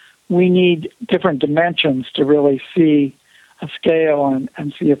people, we need different dimensions to really see a scale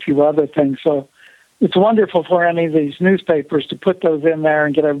and see a few other things. So it's wonderful for any of these newspapers to put those in there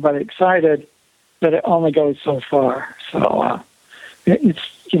and get everybody excited, but it only goes so far. So it's,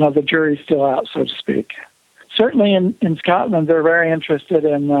 the jury's still out, so to speak. Certainly in Scotland, they're very interested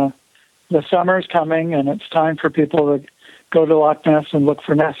in the summer's coming, and it's time for people to go to Loch Ness and look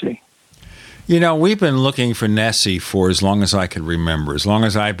for Nessie. We've been looking for Nessie for as long as I can remember, as long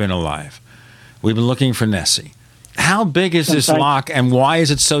as I've been alive. We've been looking for Nessie. How big is this loch, and why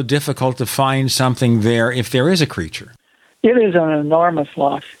is it so difficult to find something there if there is a creature? It is an enormous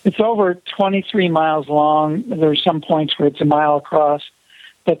loch. It's over 23 miles long. There's some points where it's a mile across,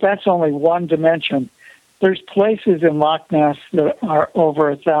 but that's only one dimension. There's places in Loch Ness that are over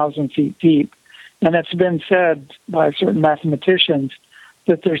 1,000 feet deep, and it's been said by certain mathematicians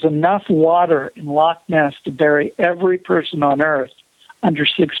that there's enough water in Loch Ness to bury every person on Earth under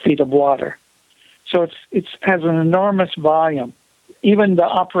 6 feet of water. So it has an enormous volume. Even the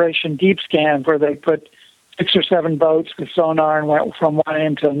Operation Deep Scan, where they put 6 or 7 boats with sonar and went from one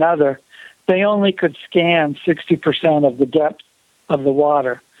end to another, they only could scan 60% of the depth of the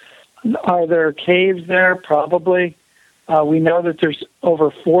water. Are there caves there? Probably. We know that there's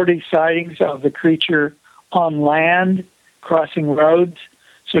over 40 sightings of the creature on land, crossing roads.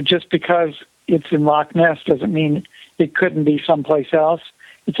 So just because it's in Loch Ness doesn't mean it couldn't be someplace else.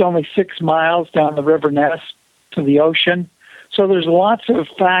 It's only 6 miles down the River Ness to the ocean. So there's lots of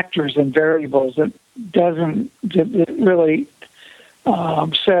factors and variables that really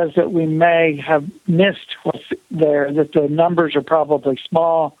says that we may have missed what's there, that the numbers are probably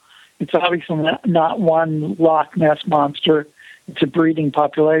small. It's obviously not one Loch Ness monster. It's a breeding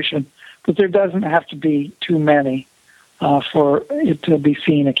population. But there doesn't have to be too many for it to be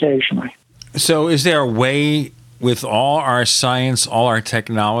seen occasionally. So is there a way with all our science, all our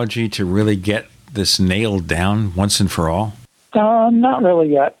technology, to really get this nailed down once and for all? Not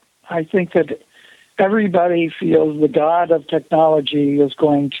really yet. I think that everybody feels the god of technology is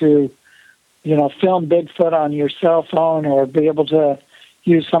going to film Bigfoot on your cell phone or be able to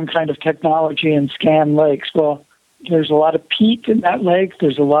use some kind of technology and scan lakes. Well, there's a lot of peat in that lake.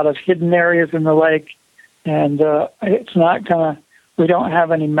 There's a lot of hidden areas in the lake. And it's not we don't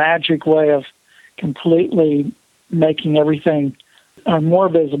have any magic way of completely making everything more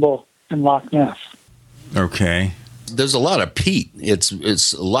visible in Loch Ness. Okay. There's a lot of peat.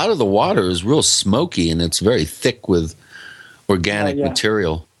 It's a lot of the water is real smoky, and it's very thick with organic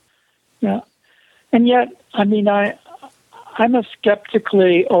material. Yeah. And yet, I mean, I'm a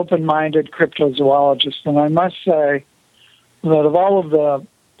skeptically open-minded cryptozoologist, and I must say that of all of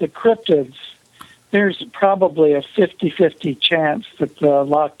the cryptids, there's probably a 50-50 chance that the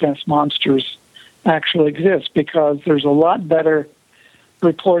Loch Ness monsters actually exist, because there's a lot better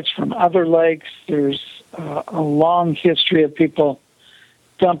reports from other lakes. There's a long history of people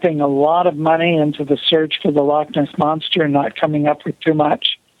dumping a lot of money into the search for the Loch Ness monster and not coming up with too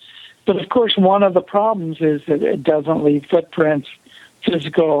much. But of course, one of the problems is that it doesn't leave footprints.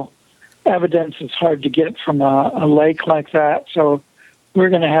 Physical evidence is hard to get from a lake like that. So we're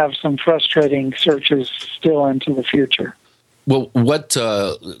going to have some frustrating searches still into the future. Well, what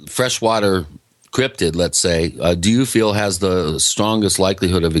freshwater cryptid, let's say, do you feel has the strongest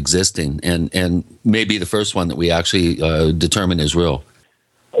likelihood of existing, and maybe the first one that we actually determine is real?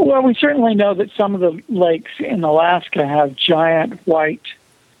 Well, we certainly know that some of the lakes in Alaska have giant white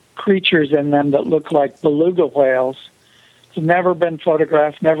creatures in them that look like beluga whales. It's never been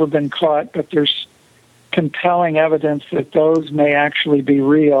photographed, never been caught, but there's compelling evidence that those may actually be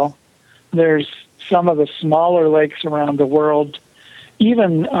real. There's some of the smaller lakes around the world.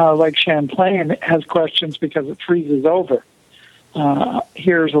 Even Lake Champlain has questions because it freezes over.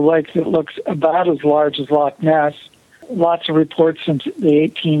 Here's a lake that looks about as large as Loch Ness. Lots of reports since the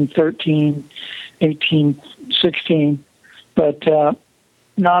 1813, 1816, but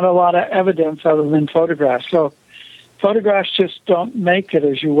not a lot of evidence other than photographs. So photographs just don't make it,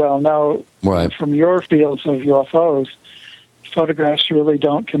 as you well know, right, from your fields of UFOs. Photographs really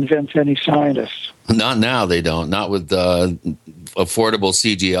don't convince any scientists. Not now, they don't. Not with affordable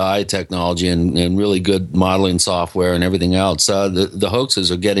CGI technology and really good modeling software and everything else. The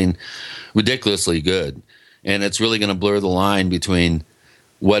hoaxes are getting ridiculously good, and it's really going to blur the line between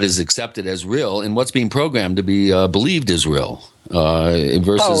what is accepted as real and what's being programmed to be believed as real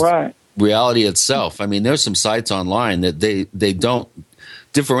versus reality itself. I mean, there's some sites online that they don't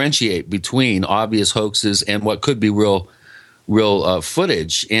differentiate between obvious hoaxes and what could be real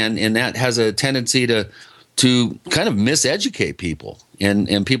footage, and that has a tendency to kind of miseducate people,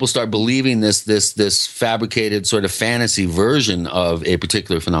 and people start believing this fabricated sort of fantasy version of a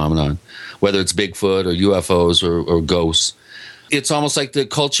particular phenomenon, whether it's Bigfoot or UFOs or ghosts. It's almost like the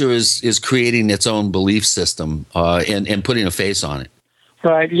culture is creating its own belief system and putting a face on it.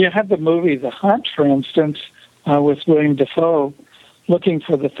 Right. You have the movie The Hunt, for instance, with William Dafoe, looking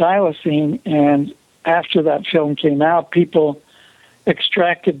for the thylacine, and after that film came out, people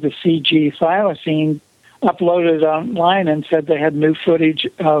extracted the CG thylacine, uploaded it online, and said they had new footage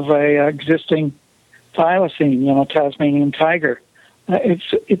of a existing thylacine, Tasmanian tiger.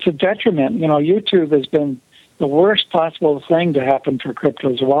 It's a detriment. YouTube has been the worst possible thing to happen for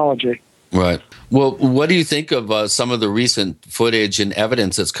cryptozoology. Right. Well, what do you think of some of the recent footage and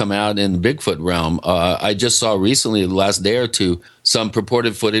evidence that's come out in the Bigfoot realm? I just saw recently, the last day or two, some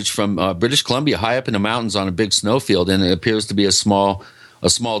purported footage from British Columbia, high up in the mountains on a big snowfield, and it appears to be a small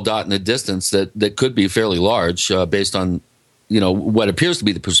dot in the distance that could be fairly large based on what appears to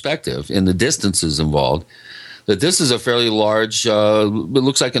be the perspective and the distances involved. That this is a fairly large, it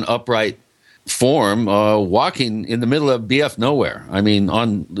looks like an upright form walking in the middle of BF nowhere. I mean,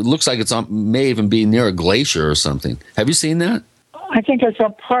 it looks like it's may even be near a glacier or something. Have you seen that? I think I saw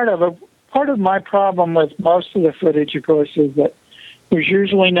part of it. Part of my problem with most of the footage, of course, is that there's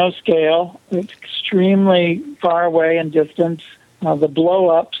usually no scale. It's extremely far away in distance. The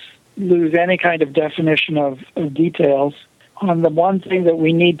blow-ups lose any kind of definition of details. The one thing that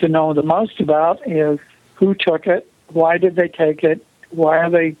we need to know the most about is who took it, why did they take it, why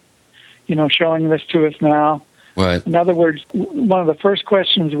are they showing this to us now. Right. In other words, one of the first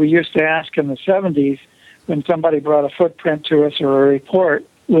questions we used to ask in the 70s when somebody brought a footprint to us or a report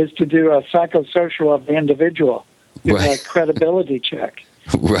was to do a psychosocial of the individual, a credibility check.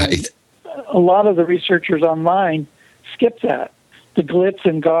 Right. And a lot of the researchers online skip that. The glitz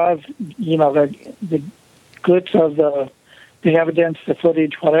and gauze, the glitz of the evidence, the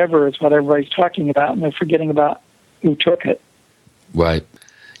footage, whatever, is what everybody's talking about, and they're forgetting about who took it. Right.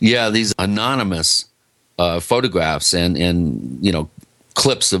 Yeah, these anonymous photographs and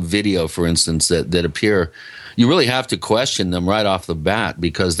clips of video, for instance, that appear you really have to question them right off the bat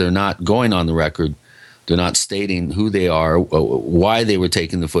because they're not going on the record. They're not stating who they are, why they were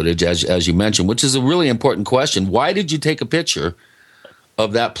taking the footage, as you mentioned, which is a really important question. Why did you take a picture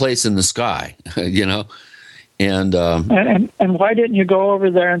of that place in the sky? You know, and why didn't you go over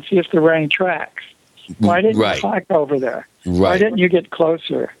there and see if there were any tracks? Why didn't you hike over there? Why didn't you get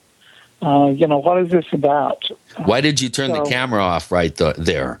closer? You know, what is this about? Why did you turn the camera off right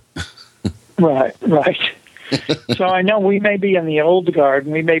there? Right. So I know we may be in the old guard,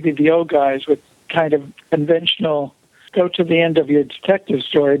 and we may be the old guys with kind of conventional, go to the end of your detective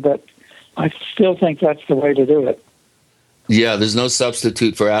story, but I still think that's the way to do it. Yeah, there's no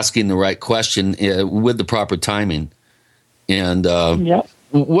substitute for asking the right question with the proper timing. And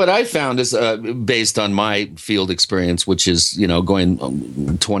what I found is based on my field experience, which is, you know,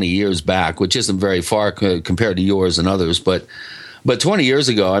 going 20 years back, which isn't very far compared to yours and others, but 20 years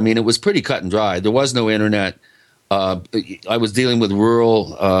ago, I mean, it was pretty cut and dry. There was no internet. I was dealing with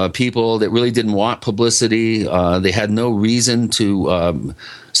rural people that really didn't want publicity. They had no reason to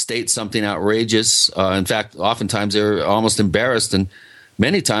state something outrageous. In fact, oftentimes they're almost embarrassed. And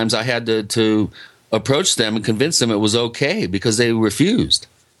many times I had to approach them and convince them it was okay because they refused.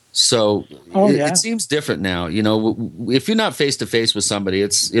 So it seems different now. You know, if you're not face to face with somebody,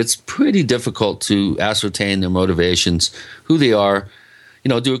 it's pretty difficult to ascertain their motivations, who they are. You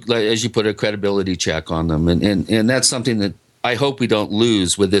know, do, as you put, a credibility check on them. And that's something that I hope we don't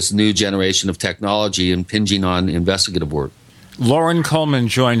lose with this new generation of technology impinging on investigative work. Loren Coleman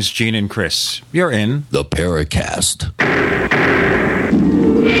joins Gene and Chris. You're in the Paracast.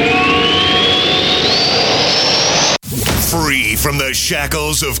 Free from the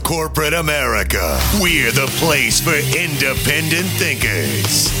shackles of corporate America, we're the place for independent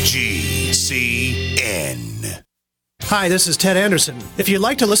thinkers. GCN. Hi, this is Ted Anderson. If you'd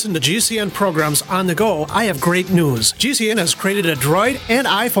like to listen to GCN programs on the go, I have great news. GCN has created a Droid and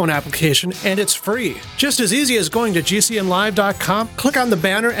iPhone application, and it's free. Just as easy as going to GCNlive.com, click on the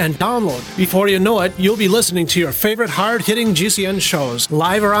banner, and download. Before you know it, you'll be listening to your favorite hard-hitting GCN shows,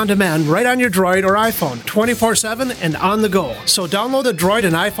 live or on demand, right on your Droid or iPhone, 24/7 and on the go. So download the Droid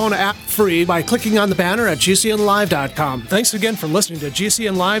and iPhone app free by clicking on the banner at GCNlive.com. Thanks again for listening to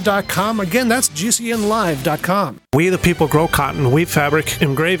GCNlive.com. Again, that's GCNlive.com. We the people grow cotton, weave fabric,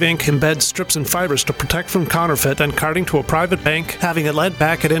 engrave ink, embed strips and fibers to protect from counterfeit and carting to a private bank, having it lent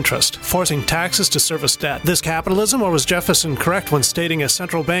back at interest, forcing taxes to service debt. This capitalism, or was Jefferson correct when stating a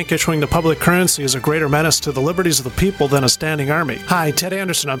central bank issuing the public currency is a greater menace to the liberties of the people than a standing army? Hi, Ted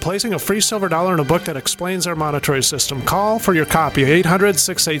Anderson. I'm placing a free silver dollar in a book that explains our monetary system. Call for your copy,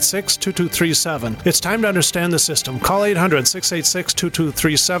 800-686-2237. It's time to understand the system. Call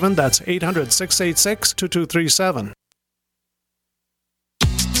 800-686-2237. That's 800-686-2237.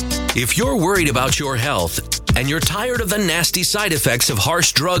 If you're worried about your health and you're tired of the nasty side effects of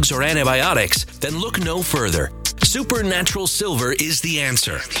harsh drugs or antibiotics, then look no further. Supernatural Silver is the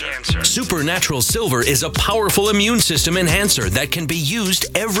answer. Supernatural Silver is a powerful immune system enhancer that can be used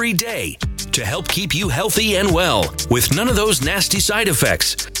every day to help keep you healthy and well with none of those nasty side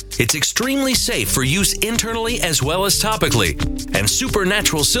effects. It's extremely safe for use internally as well as topically, and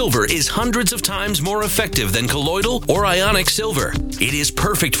Supernatural Silver is hundreds of times more effective than colloidal or ionic silver. It is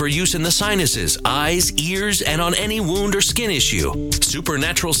perfect for use in the sinuses, eyes, ears, and on any wound or skin issue.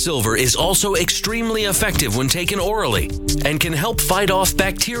 Supernatural Silver is also extremely effective when taken orally and can help fight off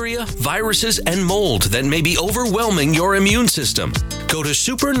bacteria, viruses, and mold that may be overwhelming your immune system. Go to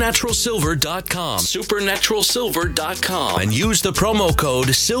supernaturalsilver.com, supernaturalsilver.com, and use the promo code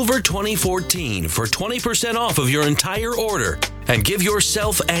SILVER2014 for 20% off of your entire order and give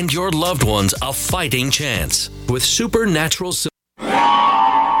yourself and your loved ones a fighting chance with Supernatural Silver.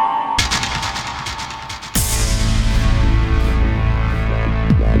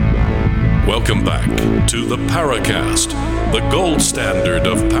 Welcome back to the Paracast, the gold standard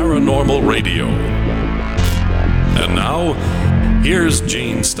of paranormal radio. And now, here's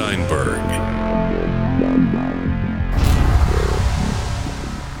Gene Steinberg.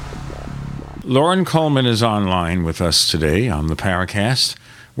 Loren Coleman is online with us today on the Paracast.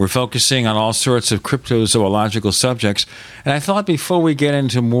 We're focusing on all sorts of cryptozoological subjects. And I thought before we get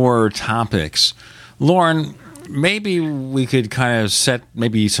into more topics, Loren, maybe we could kind of set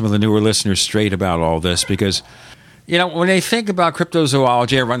maybe some of the newer listeners straight about all this, because, you know, when they think about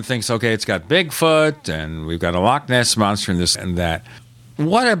cryptozoology, everyone thinks, okay, it's got Bigfoot and we've got a Loch Ness monster and this and that.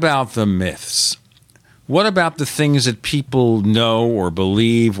 What about the myths? What about the things that people know or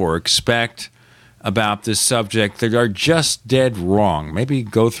believe or expect about this subject that are just dead wrong? Maybe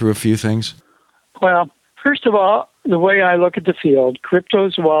go through a few things. Well, first of all, the way I look at the field,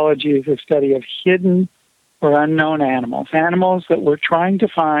 cryptozoology is a study of hidden or unknown animals, animals that we're trying to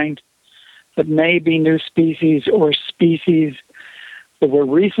find that may be new species or species that were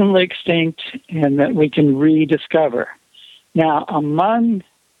recently extinct and that we can rediscover. Now, among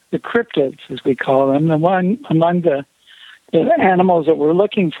the cryptids, as we call them, among the animals that we're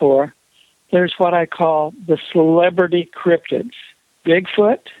looking for, there's what I call the celebrity cryptids.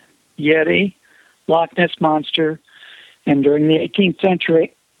 Bigfoot, Yeti, Loch Ness Monster, and during the 18th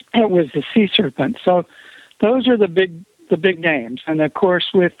century, it was the sea serpent. So those are the big names. And of course,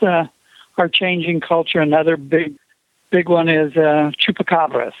 with our changing culture, another big one is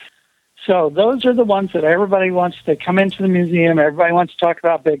chupacabras. So those are the ones that everybody wants to come into the museum. Everybody wants to talk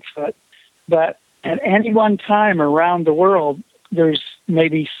about Bigfoot. But at any one time around the world, there's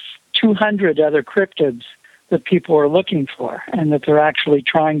maybe 200 other cryptids that people are looking for and that they're actually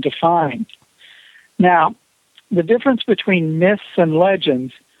trying to find. Now, the difference between myths and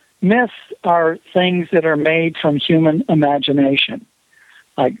legends, myths are things that are made from human imagination,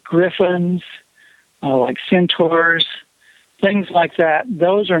 like griffins, like centaurs, things like that.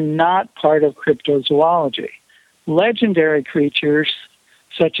 Those are not part of cryptozoology. Legendary creatures,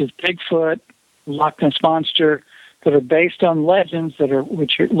 such as Bigfoot, Loch Ness Monster, that are based on legends,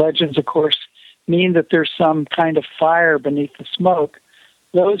 legends, of course, mean that there's some kind of fire beneath the smoke.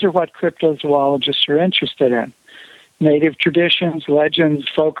 Those are what cryptozoologists are interested in. Native traditions, legends,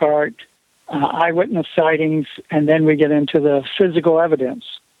 folk art, eyewitness sightings, and then we get into the physical evidence,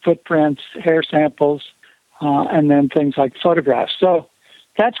 footprints, hair samples, and then things like photographs. So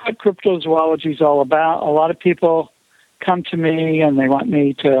that's what cryptozoology is all about. A lot of people come to me and they want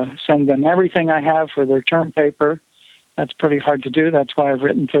me to send them everything I have for their term paper. That's pretty hard to do. That's why I've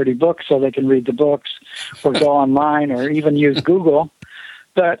written 30 books, so they can read the books or go online or even use Google.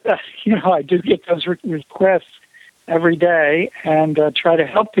 But, I do get those requests every day and try to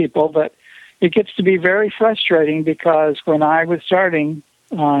help people. But it gets to be very frustrating because when I was starting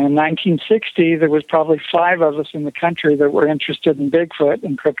in 1960, there was probably 5 of us in the country that were interested in Bigfoot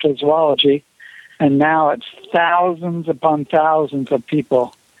and cryptozoology. And now it's thousands upon thousands of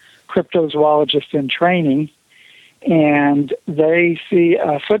people, cryptozoologists in training, and they see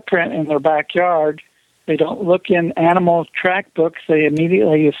a footprint in their backyard. They don't look in animal track books. They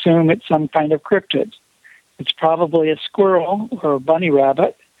immediately assume it's some kind of cryptid. It's probably a squirrel or a bunny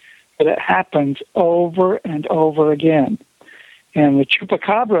rabbit, but it happens over and over again. And the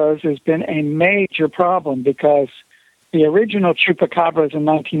chupacabras has been a major problem because the original chupacabras in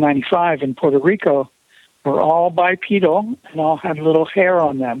 1995 in Puerto Rico were all bipedal and all had little hair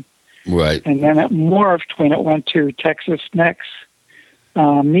on them. Right. And then it morphed when it went to Texas Next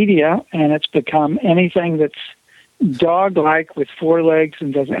media, and it's become anything that's dog-like with 4 legs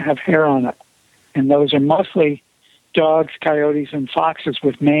and doesn't have hair on it. And those are mostly dogs, coyotes, and foxes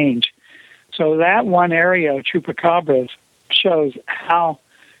with mange. So that one area of chupacabras shows how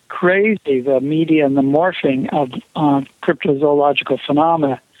crazy the media and the morphing of cryptozoological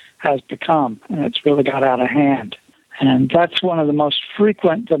phenomena has become, and it's really got out of hand. And that's one of the most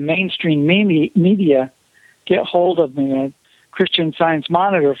frequent, the mainstream media get hold of me. Christian Science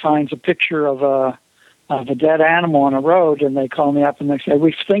Monitor finds a picture of a dead animal on a road, and they call me up and they say,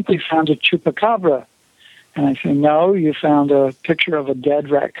 "We think we found a chupacabra." And I say, "No, you found a picture of a dead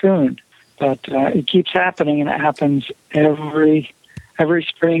raccoon." But it keeps happening, and it happens every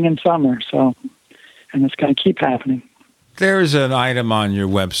spring and summer. So, and it's going to keep happening. There's an item on your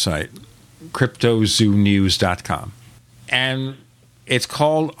website, cryptozoonews.com, and it's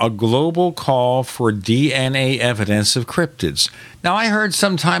called A Global Call for DNA Evidence of Cryptids. Now, I heard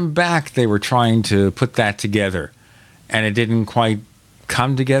some time back they were trying to put that together, and it didn't quite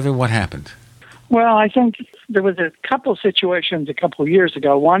come together. What happened? Well, I think there was a couple situations a couple of years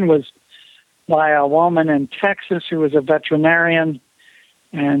ago. One was by a woman in Texas who was a veterinarian,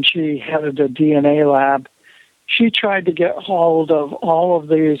 and she headed a DNA lab. She tried to get hold of all of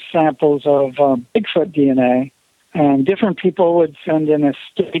these samples of Bigfoot DNA, and different people would send in a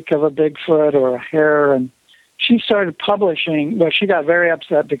steak of a Bigfoot or a hair, and she started publishing. Well, she got very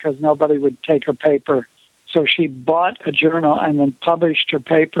upset because nobody would take her paper, so she bought a journal and then published her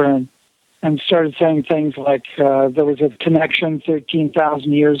paper and started saying things like there was a connection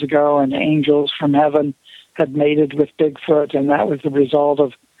 13,000 years ago and angels from heaven had mated with Bigfoot, and that was the result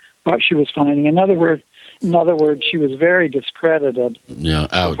of what she was finding. In other words, she was very discredited. Yeah,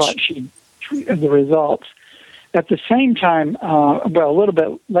 ouch. The results. At the same time, a little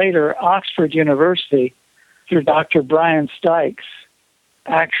bit later, Oxford University, through Dr. Brian Stykes,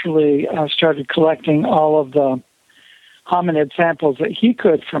 actually started collecting all of the hominid samples that he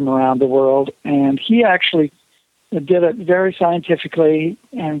could from around the world, and he actually that did it very scientifically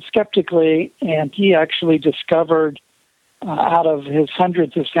and skeptically, and he actually discovered out of his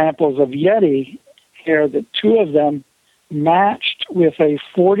hundreds of samples of Yeti hair that 2 of them matched with a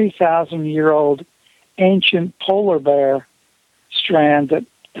 40,000-year-old ancient polar bear strand that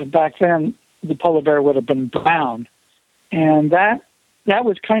back then the polar bear would have been brown. And that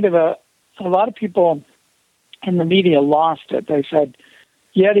was kind of a lot of people in the media lost it. They said,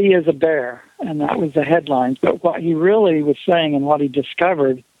 Yeti is a bear, and that was the headlines. But what he really was saying and what he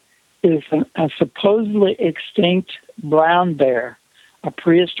discovered is a supposedly extinct brown bear, a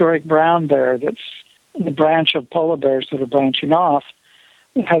prehistoric brown bear that's the branch of polar bears that are branching off,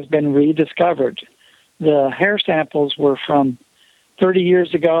 has been rediscovered. The hair samples were from 30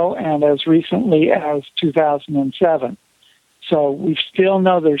 years ago and as recently as 2007. So we still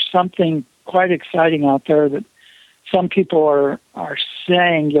know there's something quite exciting out there that some people are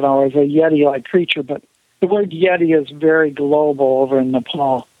saying, as a Yeti-like creature, but the word Yeti is very global over in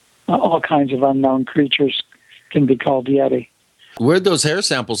Nepal. All kinds of unknown creatures can be called Yeti. Where'd those hair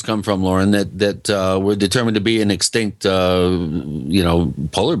samples come from, Loren, that were determined to be an extinct,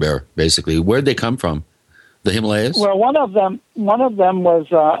 polar bear, basically? Where'd they come from? The Himalayas? Well, one of them was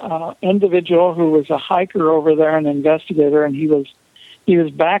an individual who was a hiker over there, an investigator, and he was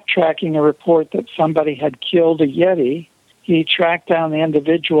backtracking a report that somebody had killed a Yeti. He tracked down the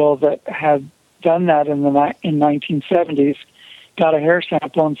individual that had done that in the 1970s, got a hair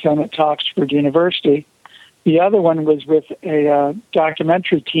sample and sent it to Oxford University. The other one was with a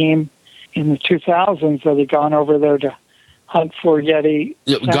documentary team in the 2000s that had gone over there to hunt for Yeti.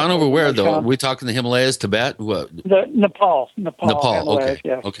 Gone over where, though? Are we talking the Himalayas, Tibet? What? Nepal. Himalayas, okay.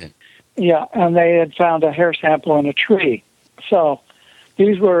 Yes. Okay. Yeah, and they had found a hair sample in a tree. So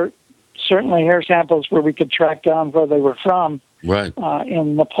these were certainly hair samples where we could track down where they were from, right?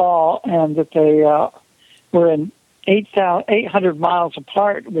 In Nepal, and that they were in 800 miles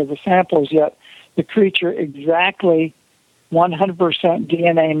apart with the samples, yet the creature exactly 100%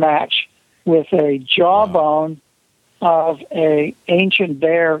 DNA match with a jawbone of a ancient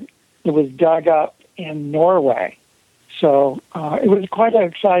bear that was dug up in Norway. So it was quite an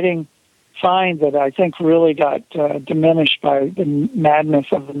exciting find that I think really got diminished by the madness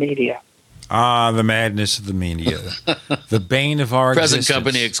of the media. The madness of the media. The bane of our Present existence.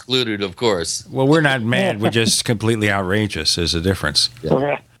 company excluded, of course. Well, we're not mad. We're just completely outrageous. There's a difference. Yeah.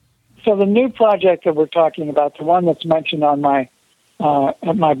 Correct. So the new project that we're talking about, the one that's mentioned on my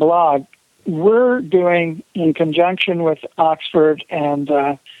at my blog, we're doing in conjunction with Oxford and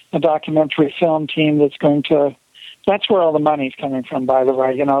a documentary film team that's where all the money's coming from, by the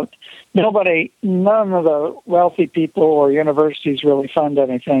way. None of the wealthy people or universities really fund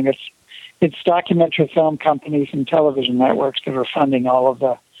anything. It's documentary film companies and television networks that are funding all of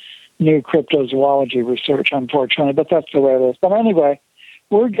the new cryptozoology research, unfortunately, but that's the way it is. But anyway,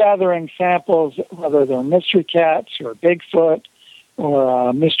 we're gathering samples, whether they're mystery cats or Bigfoot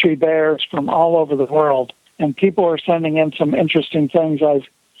or mystery bears from all over the world, and people are sending in some interesting things.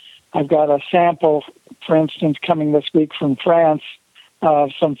 I've got a sample, for instance, coming this week from France,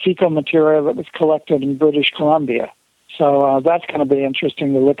 of some fecal material that was collected in British Columbia. So that's going to be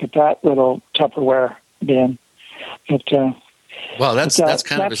interesting to look at that little Tupperware bin. Well, that's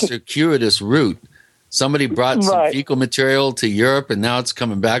kind of a circuitous route. Somebody brought some fecal material to Europe, and now it's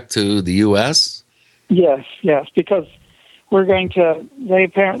coming back to the U.S.? Yes, because they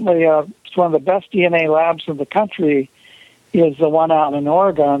apparently, it's one of the best DNA labs in the country is the one out in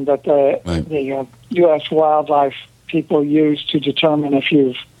Oregon that the U.S. wildlife people use to determine if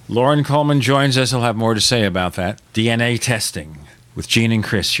you've... Loren Coleman joins us. He'll have more to say about that. DNA testing with Gene and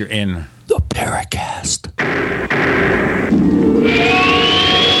Chris. You're in the Paracast.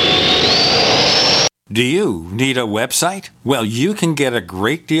 Do you need a website? Well, you can get a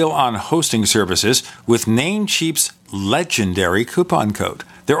great deal on hosting services with Namecheap's legendary coupon code.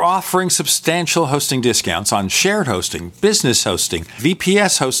 They're offering substantial hosting discounts on shared hosting, business hosting,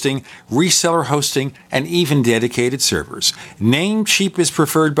 VPS hosting, reseller hosting, and even dedicated servers. Namecheap is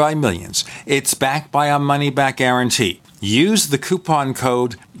preferred by millions. It's backed by a money-back guarantee. Use the coupon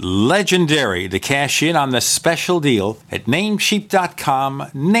code LEGENDARY to cash in on the special deal at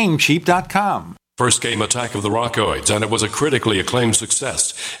Namecheap.com, Namecheap.com. First came Attack of the Rockoids, and it was a critically acclaimed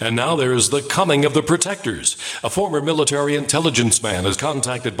success. And now there is The Coming of the Protectors. A former military intelligence man is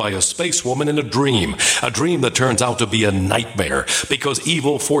contacted by a space woman in a dream that turns out to be a nightmare because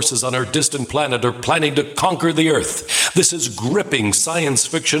evil forces on her distant planet are planning to conquer the Earth. This is gripping science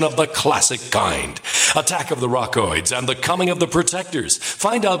fiction of the classic kind. Attack of the Rockoids and The Coming of the Protectors.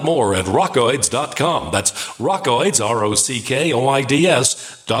 Find out more at rockoids.com. That's rockoids,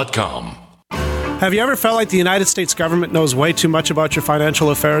 ROCKOIDS.com. Have you ever felt like the United States government knows way too much about your financial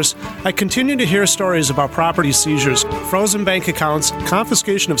affairs? I continue to hear stories about property seizures, frozen bank accounts,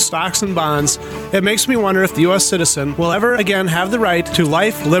 confiscation of stocks and bonds. It makes me wonder if the U.S. citizen will ever again have the right to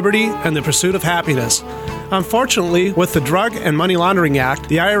life, liberty, and the pursuit of happiness. Unfortunately, with the Drug and Money Laundering Act,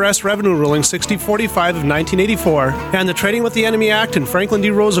 the IRS Revenue Ruling 6045 of 1984, and the Trading with the Enemy Act and Franklin D.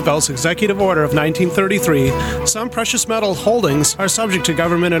 Roosevelt's Executive Order of 1933, some precious metal holdings are subject to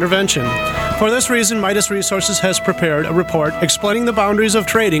government intervention. For this reason, Midas Resources has prepared a report explaining the boundaries of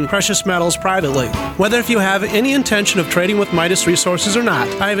trading precious metals privately. Whether if you have any intention of trading with Midas Resources or not,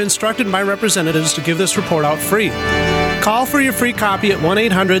 I have instructed my representatives to give this report out free. Call for your free copy at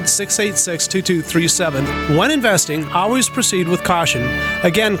 1-800-686-2237. When investing, always proceed with caution.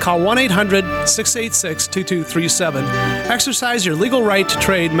 Again, call 1-800-686-2237. Exercise your legal right to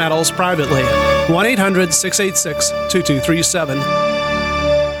trade metals privately. 1-800-686-2237.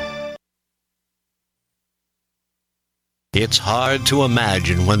 It's hard to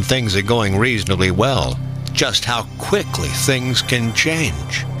imagine when things are going reasonably well, just how quickly things can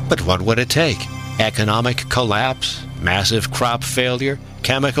change. But what would it take? Economic collapse? Massive crop failure?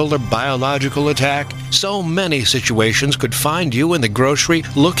 Chemical or biological attack? So many situations could find you in the grocery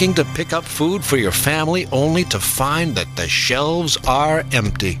looking to pick up food for your family only to find that the shelves are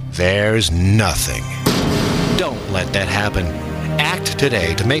empty. There's nothing. Don't let that happen. Act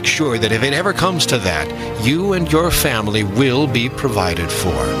today to make sure that if it ever comes to that, you and your family will be provided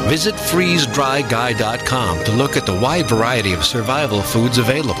for. Visit freezedryguy.com to look at the wide variety of survival foods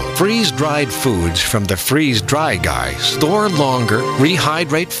available. Freeze-dried foods from the Freeze Dry Guy store longer,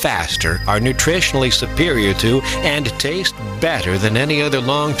 rehydrate faster, are nutritionally superior to, and taste better than any other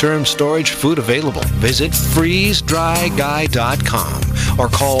long-term storage food available. Visit freezedryguy.com or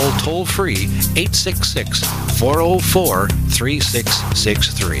call toll-free 866-404-3663.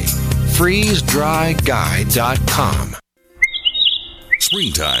 freezedryguy.com.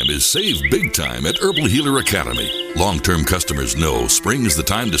 Springtime is save big time at Herbal Healer Academy. Long-term customers know spring is the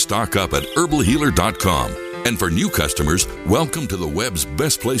time to stock up at herbalhealer.com. And for new customers, welcome to the web's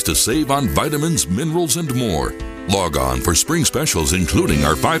best place to save on vitamins, minerals, and more. Log on for spring specials, including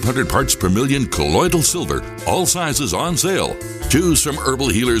our 500 parts per million colloidal silver, all sizes on sale. Choose from Herbal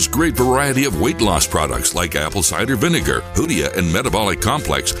Healer's great variety of weight loss products like apple cider vinegar, Hoodia and Metabolic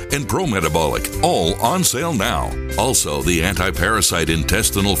Complex, and Pro Metabolic, all on sale now. Also, the Anti-Parasite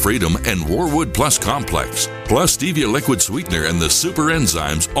Intestinal Freedom and Warwood Plus Complex, plus Stevia Liquid Sweetener and the Super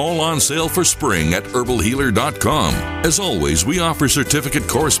Enzymes, all on sale for spring at herbalhealer.com. As always, we offer certificate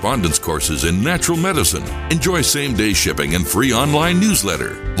correspondence courses in natural medicine. Enjoy same-day shipping and free online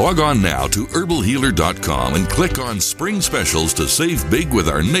newsletter. Log on now to herbalhealer.com and click on Spring Specials to save big with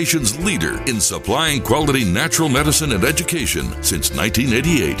our nation's leader in supplying quality natural medicine and education since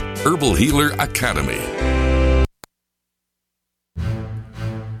 1988, Herbal Healer Academy.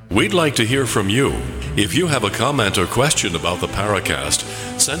 We'd like to hear from you. If you have a comment or question about the Paracast,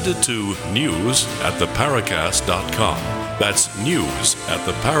 send it to news@theparacast.com. That's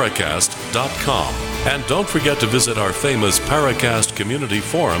news@theparacast.com. And don't forget to visit our famous Paracast community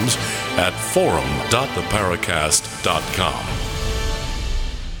forums at forum.theparacast.com.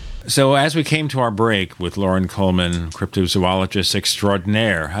 So as we came to our break with Loren Coleman, cryptozoologist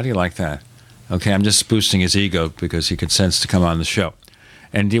extraordinaire, how do you like that? Okay, I'm just boosting his ego because he consents to come on the show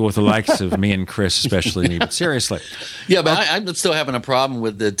and deal with the likes of me and Chris, especially me, but seriously. Yeah, but I'm still having a problem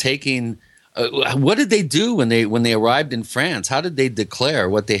with the taking. What did they do when they arrived in France? How did they declare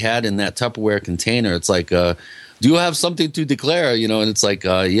what they had in that Tupperware container? It's like, do you have something to declare? You know, and it's like,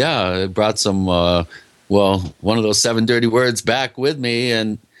 yeah, I brought some, one of those 7 dirty words back with me,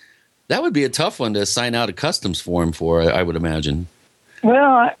 and that would be a tough one to sign out a customs form for, I would imagine.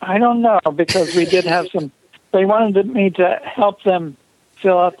 Well, I don't know, because we did have some. They wanted me to help them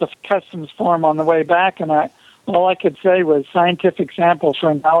fill out the customs form on the way back, and all I could say was scientific sample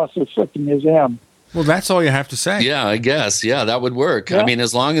for analysis at the museum. Well, that's all you have to say. Yeah, I guess. Yeah, that would work. Yeah. I mean,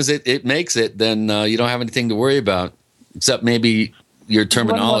 as long as it makes it, then you don't have anything to worry about, except maybe your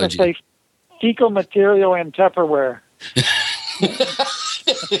terminology. I want to say fecal material in Tupperware.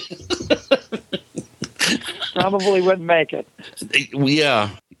 Probably wouldn't make it. Yeah.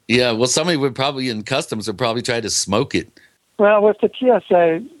 Well, somebody would probably in customs would probably try to smoke it. Well, with the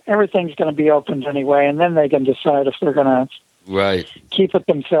TSA, everything's going to be opened anyway, and then they can decide if they're going to keep it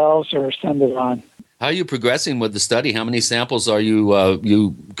themselves or send it on. How are you progressing with the study? How many samples are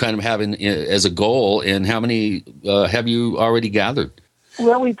you kind of having as a goal, and how many have you already gathered?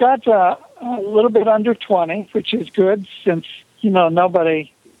 Well, we've got a little bit under 20, which is good since,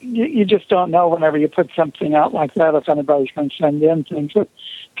 nobody you just don't know whenever you put something out like that if anybody's going to send in things. But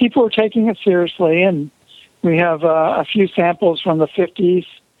people are taking it seriously, and we have a few samples from the 50s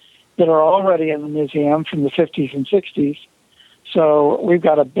that are already in the museum from the 50s and 60s. So we've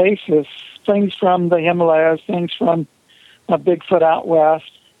got a basis, things from the Himalayas, things from Bigfoot out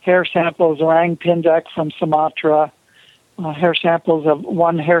west, hair samples, orang pendek from Sumatra, hair sample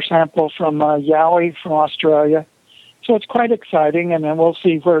from Yowie from Australia. So it's quite exciting, and then we'll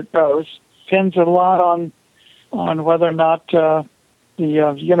see where it goes. Depends a lot on whether or not the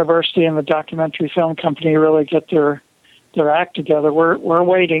university and the documentary film company really get their act together. We're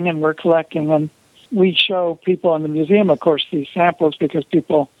waiting and we're collecting, and we show people in the museum, of course, these samples because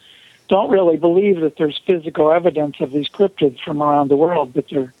people don't really believe that there's physical evidence of these cryptids from around the world, but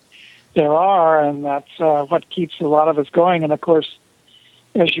there are, and that's what keeps a lot of us going. And of course,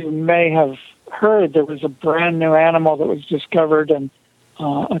 as you may have heard, there was a brand new animal that was discovered, and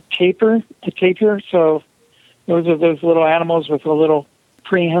a tapir. So those are those little animals with a little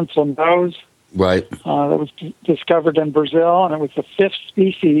prehensile nose. Right. That was discovered in Brazil, and it was the 5th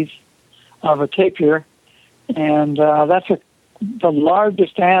species of a tapir, and that's the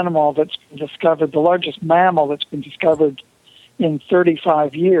largest animal that's been discovered, the largest mammal that's been discovered in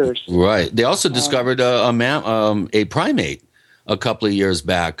 35 years. Right. They also discovered a primate a couple of years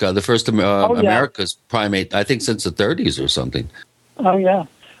back, the first America's primate, I think since the 30s or something. Oh, yeah.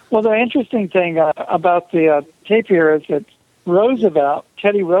 Well, the interesting thing about the tapir is that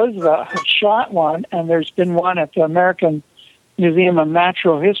Teddy Roosevelt had shot one, and there's been one at the American Museum of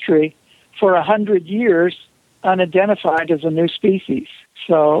Natural History for 100 years, unidentified as a new species.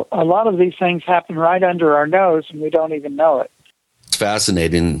 So a lot of these things happen right under our nose, and we don't even know it. It's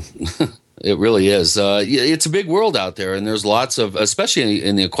fascinating. It really is. It's a big world out there, and there's lots of, especially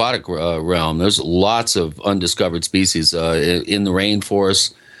in the aquatic realm, there's lots of undiscovered species in the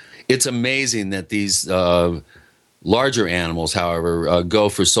rainforest. It's amazing that these larger animals, however, go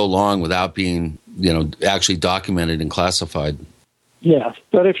for so long without being, actually documented and classified. Yes,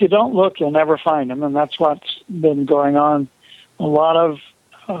 but if you don't look, you'll never find them, and that's what's been going on. A lot of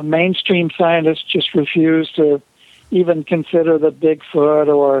mainstream scientists just refuse to even consider that Bigfoot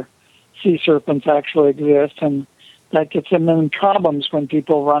or sea serpents actually exist, and that gets them in problems when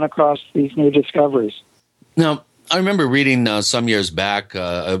people run across these new discoveries. Now, I remember reading some years back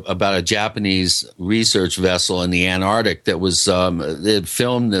about a Japanese research vessel in the Antarctic that was they had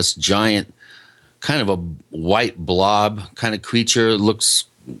filmed this giant kind of a white blob kind of creature. It looks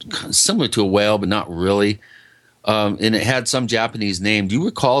similar to a whale, but not really. And it had some Japanese name. Do you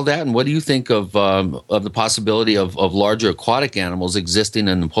recall that? And what do you think of the possibility of larger aquatic animals existing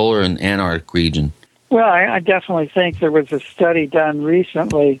in the polar and Antarctic region? Well, I definitely think there was a study done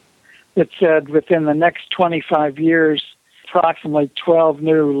recently that said within the next 25 years, approximately 12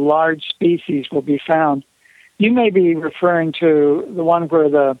 new large species will be found. You may be referring to the one where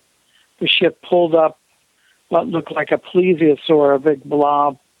the ship pulled up what looked like a plesiosaur, a big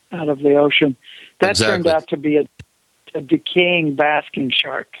blob out of the ocean. That turned out to be a decaying basking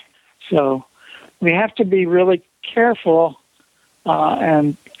shark. So we have to be really careful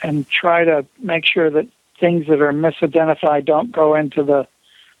and try to make sure that things that are misidentified don't go into the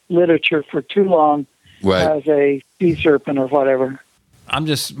literature for too long as a sea serpent or whatever. I'm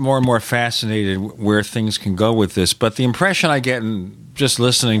just more and more fascinated where things can go with this, but the impression I get in just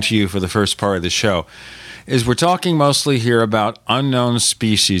listening to you for the first part of the show is we're talking mostly here about unknown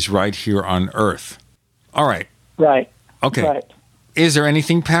species right here on Earth. All right. Right. Okay. Right. Is there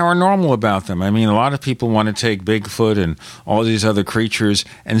anything paranormal about them? I mean, a lot of people want to take Bigfoot and all these other creatures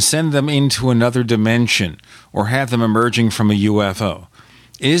and send them into another dimension or have them emerging from a UFO.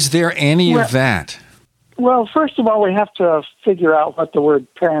 Is there any of that? Well, first of all, we have to figure out what the word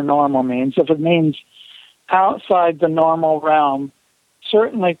paranormal means. If it means outside the normal realm,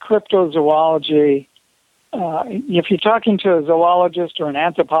 certainly cryptozoology, if you're talking to a zoologist or an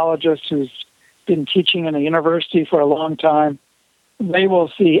anthropologist who's been teaching in a university for a long time, they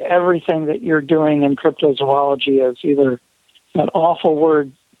will see everything that you're doing in cryptozoology as either that awful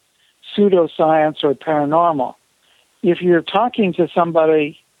word pseudoscience or paranormal. If you're talking to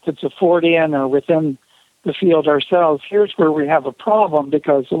somebody that's a Fortean or within the field ourselves, here's where we have a problem,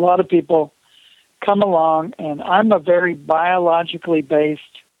 because a lot of people come along, and I'm a very biologically based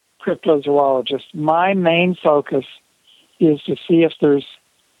cryptozoologist. My main focus is to see if there's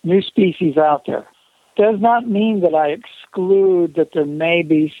new species out there. Does not mean that I exclude that there may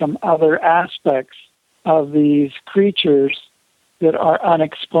be some other aspects of these creatures that are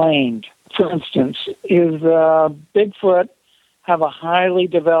unexplained. For instance, is Bigfoot have a highly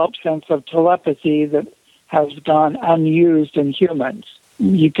developed sense of telepathy that has gone unused in humans?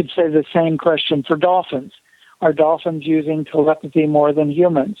 you could say the same question for dolphins. Are dolphins using telepathy more than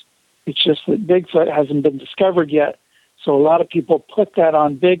humans? It's just that Bigfoot hasn't been discovered yet. So a lot of people put that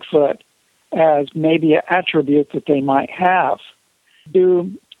on Bigfoot as maybe an attribute that they might have.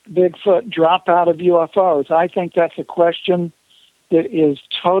 Do Bigfoot drop out of UFOs? I think that's a question that is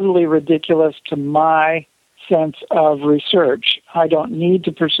totally ridiculous to my sense of research. I don't need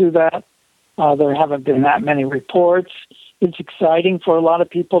to pursue that. There haven't been that many reports. It's exciting for a lot of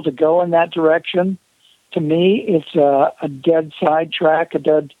people to go in that direction. To me, it's a dead sidetrack, a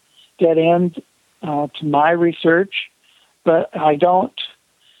dead end to my research. But I don't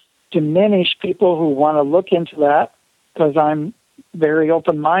diminish people who want to look into that, because I'm very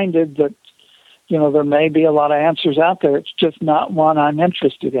open-minded that, there may be a lot of answers out there. It's just not one I'm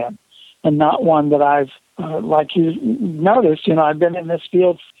interested in, and not one that I've, like you noticed, I've been in this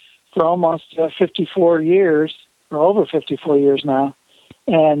field for almost 54 years, or over 54 years now.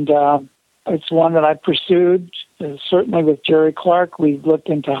 And it's one that I pursued, certainly with Jerry Clark. We looked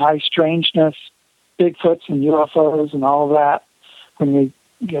into high strangeness, Bigfoots and UFOs and all of that when we,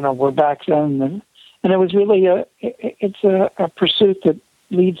 were back then. And it was really a pursuit that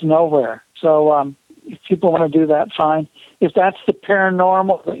leads nowhere. So if people want to do that, fine. If that's the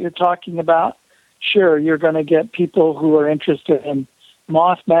paranormal that you're talking about, sure, you're going to get people who are interested in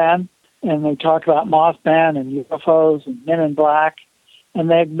Mothman, and they talk about Mothman and UFOs and Men in Black,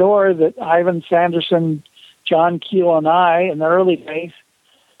 and they ignore that Ivan Sanderson, John Keel, and I, in the early days,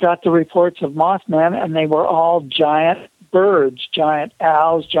 got the reports of Mothman, and they were all giant birds, giant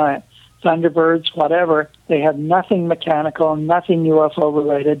owls, giant thunderbirds, whatever. They had nothing mechanical, nothing UFO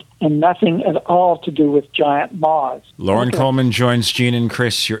related, and nothing at all to do with giant moths. Loren Coleman joins Gene and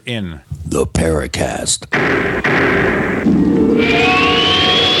Chris. You're in the Paracast.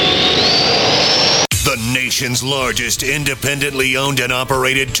 The nation's largest independently owned and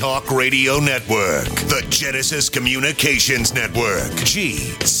operated talk radio network. The Genesis Communications Network.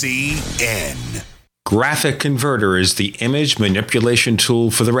 GCN. Graphic Converter is the image manipulation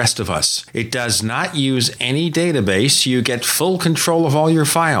tool for the rest of us. It does not use any database. You get full control of all your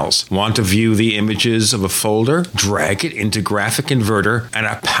files. Want to view the images of a folder? Drag it into Graphic Converter, and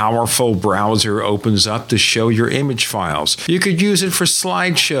a powerful browser opens up to show your image files. You could use it for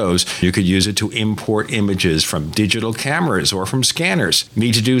slideshows. You could use it to import images from digital cameras or from scanners.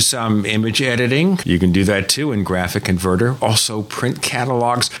 Need to do some image editing? You can do that too in Graphic Converter. Also print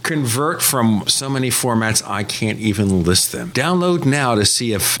catalogs. Convert from so many formats I can't even list them. Download now to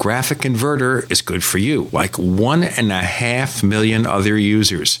see if Graphic Converter is good for you, like 1.5 million other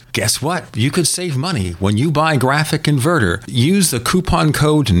users. Guess what? You could save money when you buy Graphic Converter. Use the coupon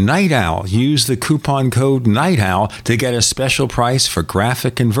code Night Owl. Use the coupon code Night Owl to get a special price for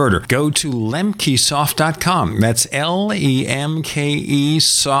Graphic Converter. Go to lemkesoft.com. That's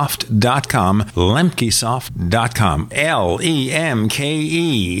LEMKEsoft.com. Lemkesoft.com.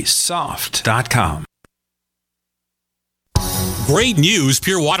 LEMKEsoft.com. Great news,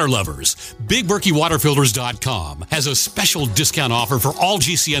 pure water lovers. BigBerkeyWaterFilters.com has a special discount offer for all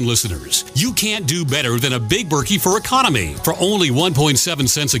GCN listeners. You can't do better than a Big Berkey for economy. For only 1.7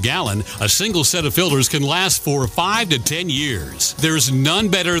 cents a gallon, a single set of filters can last for 5 to 10 years. There's none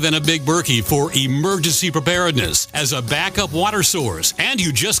better than a Big Berkey for emergency preparedness as a backup water source. And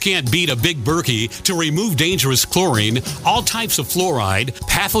you just can't beat a Big Berkey to remove dangerous chlorine, all types of fluoride,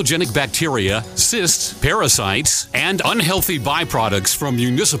 pathogenic bacteria, cysts, parasites, and unhealthy byproducts from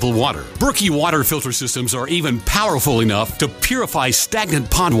municipal water. Berkey water filter systems are even powerful enough to purify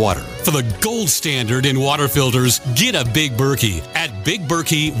stagnant pond water. For the gold standard in water filters, get a Big Berkey at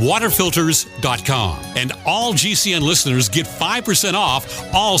BigBerkeyWaterFilters.com. And all GCN listeners get 5%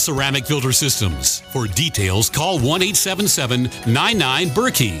 off all ceramic filter systems. For details, call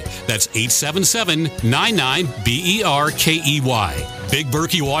 1-877-99-BERKEY. That's 877-99-BERKEY. Big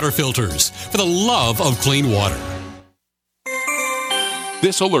Berkey Water Filters, for the love of clean water.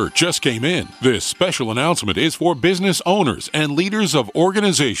 This alert just came in. This special announcement is for business owners and leaders of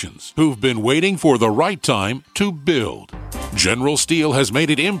organizations who've been waiting for the right time to build. General Steel has made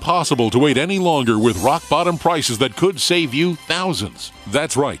it impossible to wait any longer with rock-bottom prices that could save you thousands.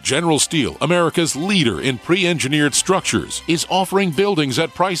 That's right, General Steel, America's leader in pre-engineered structures, is offering buildings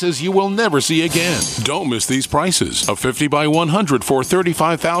at prices you will never see again. Don't miss these prices. A 50 by 100 for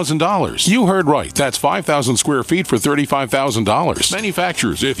 $35,000. You heard right. That's 5,000 square feet for $35,000.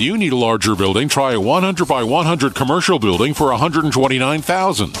 Manufacturers, if you need a larger building, try a 100 by 100 commercial building for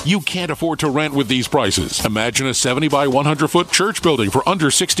 $129,000. You can't afford to rent with these prices. Imagine a 70 by 100-foot church building for under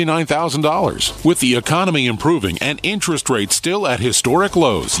 $69,000. With the economy improving and interest rates still at historic historic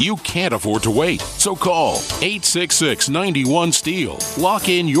lows. You can't afford to wait. So call 866-91-STEEL. Lock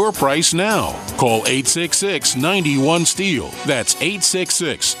in your price now. Call 866-91-STEEL. That's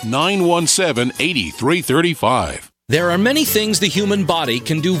 866-917-8335. There are many things the human body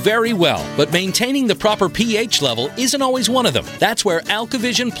can do very well, but maintaining the proper pH level isn't always one of them. That's where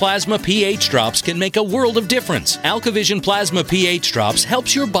AlkaVision Plasma pH Drops can make a world of difference. AlkaVision Plasma pH Drops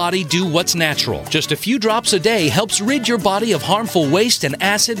helps your body do what's natural. Just a few drops a day helps rid your body of harmful waste and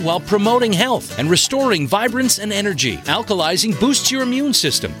acid while promoting health and restoring vibrance and energy. Alkalizing boosts your immune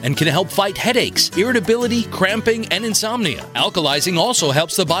system and can help fight headaches, irritability, cramping, and insomnia. Alkalizing also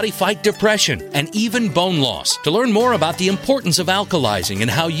helps the body fight depression and even bone loss. To learn more about the importance of alkalizing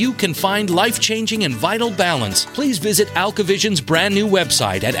and how you can find life-changing and vital balance, please visit AlkaVision's brand new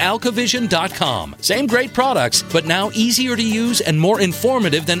website at alkavision.com. Same great products, but now easier to use and more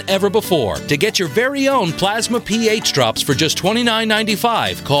informative than ever before. To get your very own plasma pH drops for just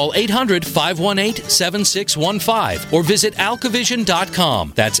 $29.95, call 800-518-7615 or visit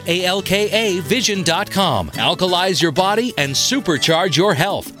alkavision.com. That's ALKA vision.com. Alkalize your body and supercharge your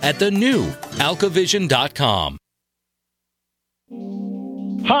health at the new alkavision.com.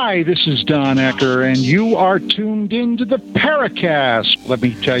 Hi, this is Don Ecker, and you are tuned into the Paracast. Let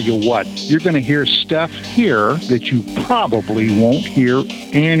me tell you what, you're going to hear stuff here that you probably won't hear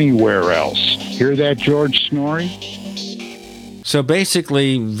anywhere else. Hear that, George Snorri? So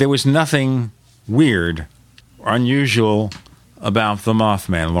basically, there was nothing weird or unusual about the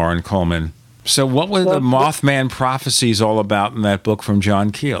Mothman, Loren Coleman. So what were the Mothman prophecies all about in that book from John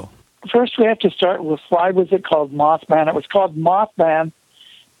Keel? First, we have to start with why was it called Mothman? It was called Mothman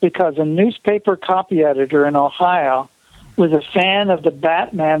because a newspaper copy editor in Ohio was a fan of the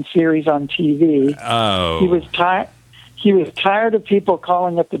Batman series on TV. Oh. He was tired of people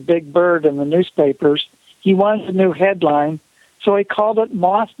calling it the Big Bird in the newspapers. He wanted a new headline, so he called it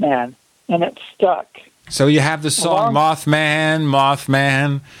Mothman, and it stuck. So you have the song Mothman,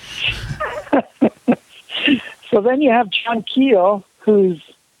 Mothman. So then you have John Keel, who's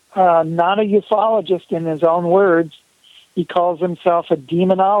not a ufologist in his own words. He calls himself a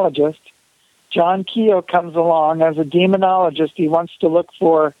demonologist. John Keel comes along as a demonologist. He wants to look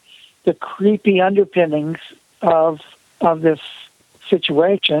for the creepy underpinnings of this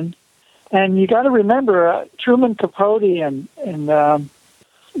situation. And you got to remember Truman Capote and the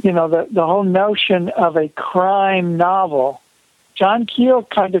whole notion of a crime novel. John Keel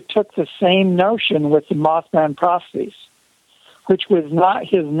kind of took the same notion with the Mothman prophecies, which was not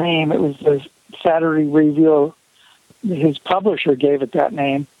his name. It was the Saturday Review. His publisher gave it that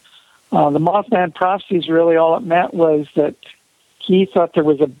name. The Mothman prophecies, really all it meant was that he thought there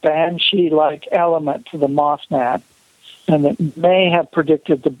was a banshee-like element to the Mothman, and that may have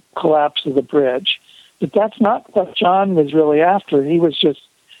predicted the collapse of the bridge. But that's not what John was really after. He was just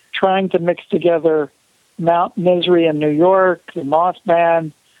trying to mix together Mount Misery in New York, the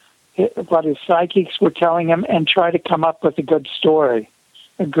Mothman, what his psychics were telling him, and try to come up with a good story,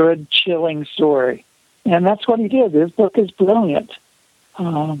 a good, chilling story. And that's what he did. His book is brilliant.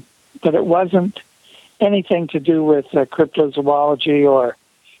 But it wasn't anything to do with cryptozoology or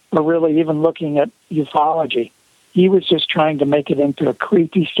really even looking at ufology. He was just trying to make it into a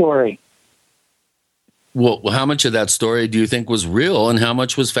creepy story. Well, how much of that story do you think was real, and how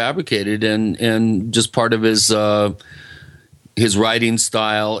much was fabricated and just part of his writing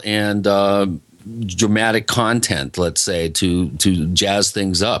style and dramatic content, let's say, to jazz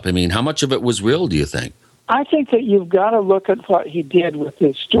things up? I mean, how much of it was real, do you think? I think that you've got to look at what he did with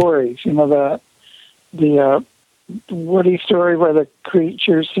his stories. You know, the Woody story where the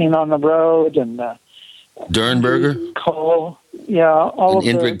creature's seen on the road, and Dernberger, Cole, all of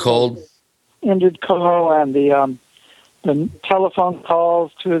Indrid Cold. Indrid Cole, and the telephone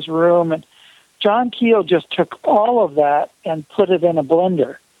calls to his room. And John Keel just took all of that and put it in a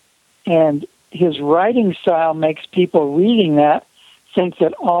blender. And his writing style makes people reading that think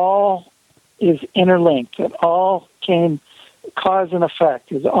that all is interlinked, that all cause and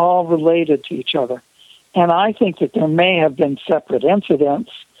effect, is all related to each other. And I think that there may have been separate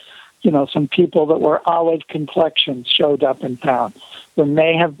incidents. You know, some people that were olive complexions showed up in town. There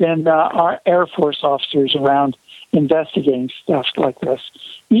may have been our Air Force officers around investigating stuff like this.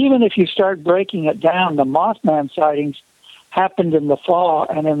 Even if you start breaking it down, the Mothman sightings happened in the fall,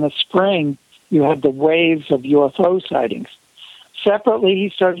 and in the spring, you had the waves of UFO sightings. Separately, he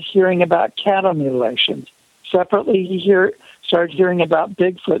started hearing about cattle mutilations. Separately, he started hearing about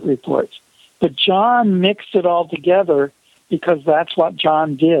Bigfoot reports. But John mixed it all together because that's what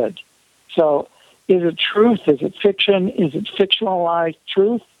John did. So is it truth? Is it fiction? Is it fictionalized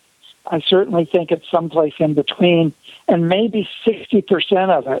truth? I certainly think it's someplace in between, and maybe 60%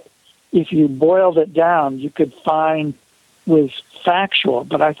 of it, if you boiled it down, you could find was factual.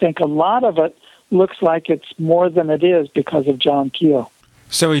 But I think a lot of it looks like it's more than it is because of John Keel.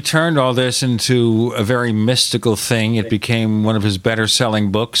 So he turned all this into a very mystical thing. It became one of his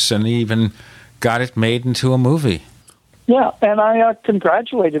better-selling books, and he even got it made into a movie. Yeah, and I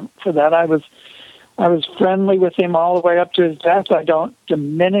congratulate him for that. I was friendly with him all the way up to his death. I don't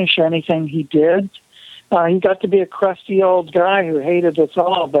diminish anything he did. He got to be a crusty old guy who hated us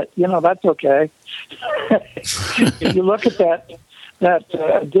all, but, that's okay. If you look at that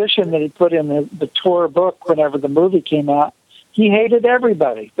edition that he put in the tour book whenever the movie came out, he hated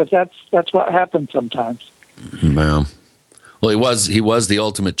everybody, but that's what happens sometimes. Well, he was the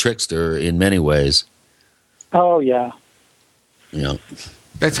ultimate trickster in many ways. Oh, yeah. Yeah.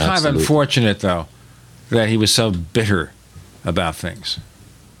 That's kind of unfortunate, though, that he was so bitter about things.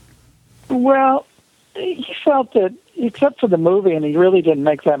 Well, he felt that, except for the movie, and he really didn't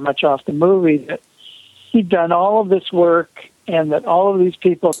make that much off the movie, that he'd done all of this work and that all of these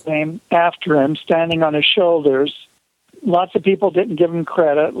people came after him, standing on his shoulders. Lots of people didn't give him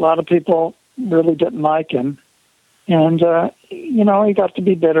credit. A lot of people really didn't like him. And, he got to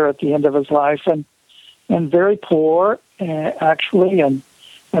be bitter at the end of his life and very poor, actually, and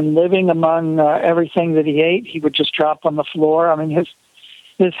living among everything that he ate. He would just drop on the floor. I mean,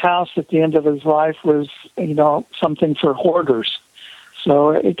 his house at the end of his life was, something for hoarders.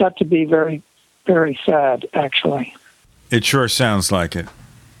 So it got to be very, very sad, actually. It sure sounds like it.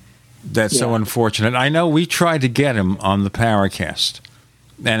 That's so unfortunate. I know we tried to get him on the Paracast,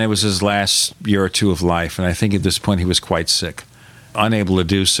 and it was his last year or two of life, and I think at this point he was quite sick, unable to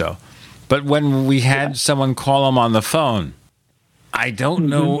do so. But when we had someone call him on the phone, I don't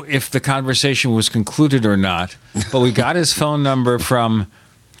know if the conversation was concluded or not, but we got his phone number from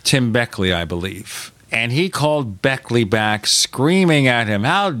Tim Beckley, I believe. And he called Beckley back, screaming at him,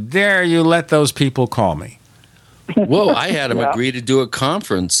 "How dare you let those people call me?" Whoa, I had him agree to do a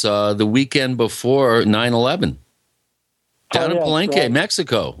conference the weekend before 9/11 down in Palenque,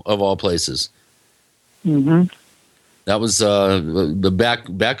 Mexico, of all places. Mm-hmm. That was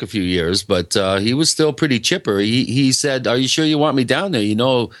back a few years, but he was still pretty chipper. He said, "Are you sure you want me down there?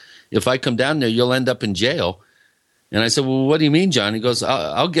 If I come down there, you'll end up in jail." And I said, "Well, what do you mean, John?" He goes,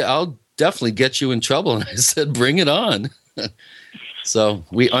 "I'll definitely get you in trouble." And I said, "Bring it on." So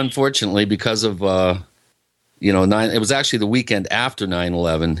we, unfortunately, because of it was actually the weekend after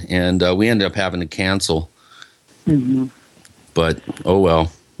 9/11, and we ended up having to cancel. Mm-hmm. But oh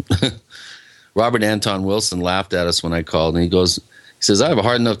well. Robert Anton Wilson laughed at us when I called, and he says, "I have a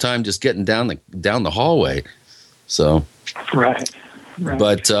hard enough time just getting down the hallway." So, right.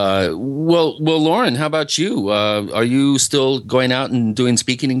 But well, Loren, how about you? Are you still going out and doing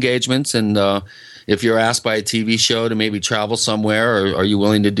speaking engagements? And if you're asked by a TV show to maybe travel somewhere, or are you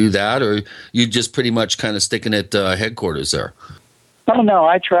willing to do that, or you just pretty much kind of sticking at headquarters there? Oh no,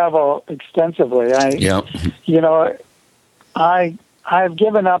 I travel extensively. I've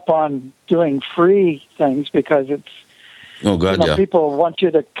given up on doing free things because it's people want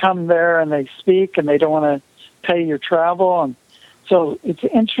you to come there and they speak and they don't want to pay your travel, and so it's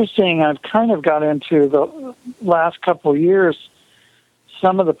interesting. I've kind of got into the last couple of years.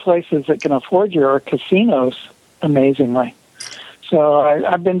 Some of the places that can afford you are casinos, amazingly. So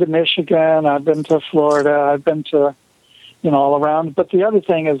I've been to Michigan, I've been to Florida, I've been to, all around. But the other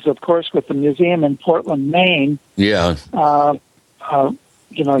thing is, of course, with the museum in Portland, Maine. Yeah.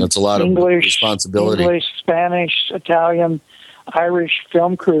 That's a lot of responsibility. English, Spanish, Italian, Irish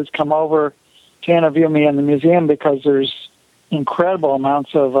film crews come over to interview me in the museum because there's incredible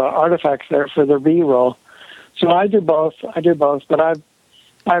amounts of artifacts there for their B-roll. So I do both, but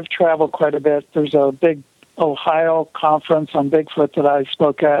I've traveled quite a bit. There's a big Ohio conference on Bigfoot that I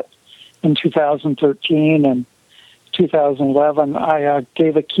spoke at in 2013 and 2011. I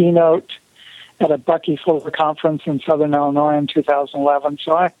gave a keynote at a Bucky Fuller conference in Southern Illinois in 2011.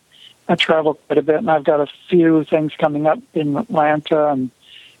 So I travel quite a bit, and I've got a few things coming up in Atlanta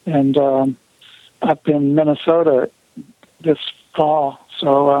and up in Minnesota this fall.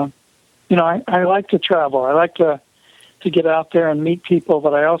 So, I like to travel. I like to get out there and meet people,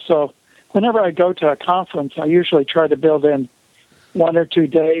 but I also, whenever I go to a conference, I usually try to build in 1 or 2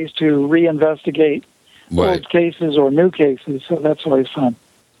 days to reinvestigate old cases or new cases. So that's always fun.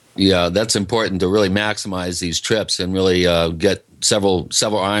 Yeah, that's important to really maximize these trips and really get several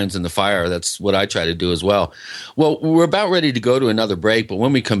irons in the fire. That's what I try to do as well. Well, we're about ready to go to another break, but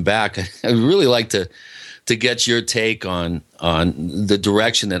when we come back, I'd really like to to get your take on the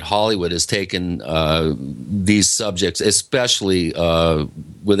direction that Hollywood has taken these subjects, especially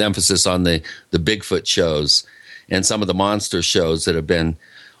with emphasis on the Bigfoot shows and some of the monster shows that have been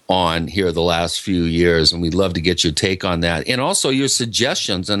on here the last few years. And we'd love to get your take on that. And also your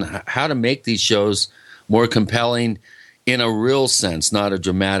suggestions on how to make these shows more compelling in a real sense, not a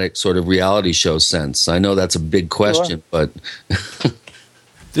dramatic sort of reality show sense. I know that's a big question, but...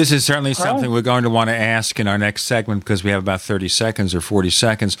 This is certainly something we're going to want to ask in our next segment because we have about 30 seconds or 40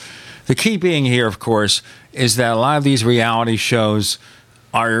 seconds. The key being here, of course, is that a lot of these reality shows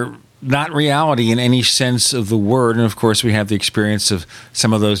are not reality in any sense of the word. And, of course, we have the experience of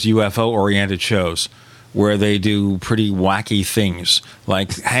some of those UFO-oriented shows where they do pretty wacky things,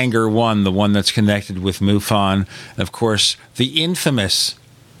 like Hangar 1, the one that's connected with MUFON. And, of course, the infamous,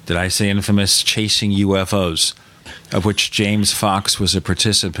 did I say infamous, Chasing UFOs, of which James Fox was a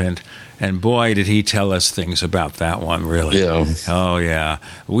participant. And boy, did he tell us things about that one, really. Yeah. Oh, yeah.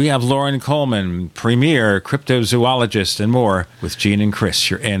 We have Loren Coleman, premier cryptozoologist, and more with Gene and Chris.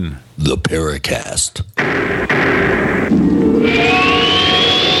 You're in the Paracast.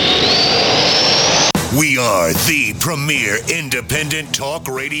 We are the premier independent talk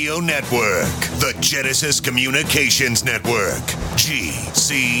radio network, the Genesis Communications Network,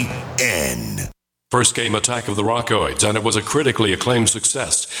 GCN. First came Attack of the Rockoids, and it was a critically acclaimed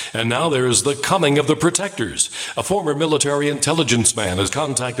success. And now there is The Coming of the Protectors. A former military intelligence man is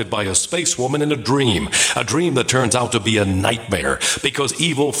contacted by a space woman in a dream that turns out to be a nightmare because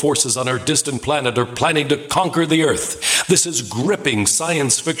evil forces on her distant planet are planning to conquer the Earth. This is gripping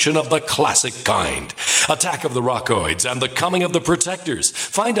science fiction of the classic kind. Attack of the Rockoids and The Coming of the Protectors.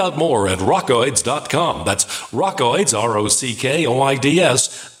 Find out more at rockoids.com. That's Rockoids,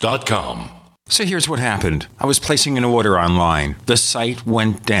 ROCKOIDS.com. So here's what happened. I was placing an order online. The site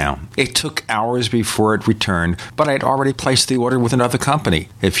went down. It took hours before it returned, but I'd already placed the order with another company.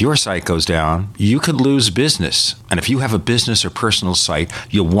 If your site goes down, you could lose business. And if you have a business or personal site,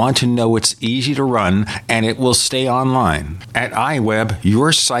 you'll want to know it's easy to run and it will stay online. At iWeb,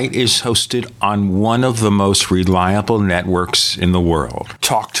 your site is hosted on one of the most reliable networks in the world.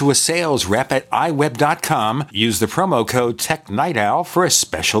 Talk to a sales rep at iWeb.com. Use the promo code TechNightOwl for a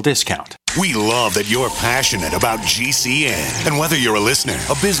special discount. We love that you're passionate about GCN. And whether you're a listener,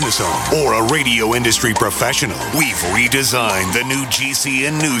 a business owner, or a radio industry professional, we've redesigned the new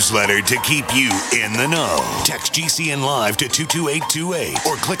GCN newsletter to keep you in the know. Text GCN Live to 22828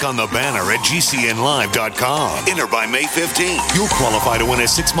 or click on the banner at GCNlive.com. Enter by May 15th. You'll qualify to win a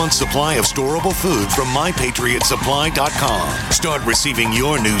 6-month supply of storable food from MyPatriotSupply.com. Start receiving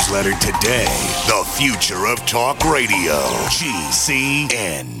your newsletter today. The future of talk radio.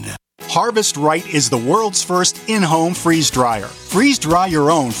 GCN. Harvest Right is the world's first in-home freeze dryer. Freeze dry your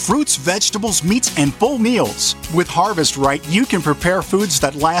own fruits, vegetables, meats, and full meals. With Harvest Right, you can prepare foods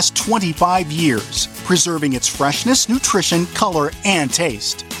that last 25 years, preserving its freshness, nutrition, color, and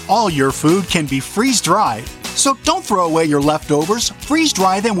taste. All your food can be freeze-dried. So don't throw away your leftovers. Freeze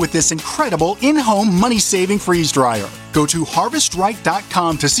dry them with this incredible in-home money-saving freeze dryer. Go to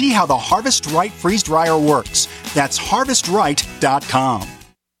harvestright.com to see how the Harvest Right freeze dryer works. That's harvestright.com.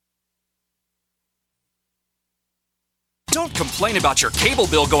 Don't complain about your cable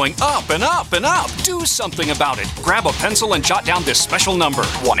bill going up and up and up. Do something about it. Grab a pencil and jot down this special number,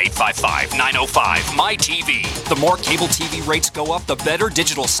 1-855-905-MyTV. The more cable TV rates go up, the better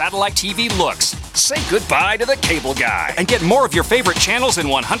digital satellite TV looks. Say goodbye to the cable guy and get more of your favorite channels in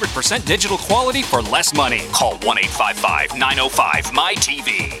 100% digital quality for less money. Call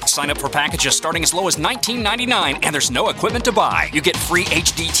 1-855-905-MyTV. Sign up for packages starting as low as $19.99 and there's no equipment to buy. You get free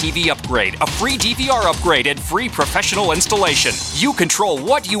HD TV upgrade, a free DVR upgrade, and free professional installation. You control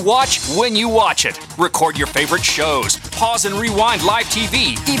what you watch when you watch it. Record your favorite shows, pause and rewind live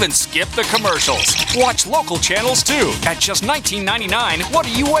TV, even skip the commercials. Watch local channels too. At just $19.99, what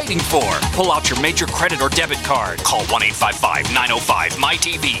are you waiting for? Pull out your major credit or debit card. Call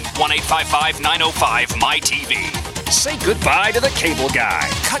 1-855-905-MyTV. 1-855-905-MyTV. Say goodbye to the cable guy.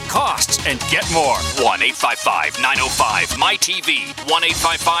 Cut costs and get more. 1-855-905-MyTV.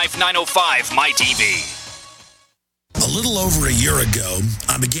 1-855-905-MyTV. A little over a year ago,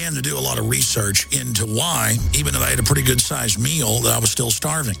 I began to do a lot of research into why, even though I had a pretty good-sized meal, that I was still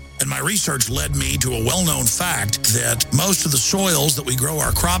starving. And my research led me to a well-known fact that most of the soils that we grow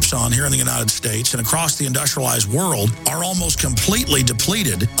our crops on here in the United States and across the industrialized world are almost completely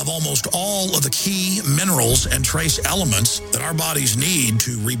depleted of almost all of the key minerals and trace elements that our bodies need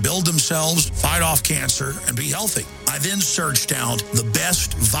to rebuild themselves, fight off cancer, and be healthy. I then searched out the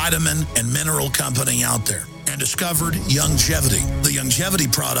best vitamin and mineral company out there. and discovered Youngevity. The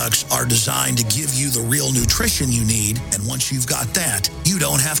Youngevity products are designed to give you the real nutrition you need, and once you've got that, you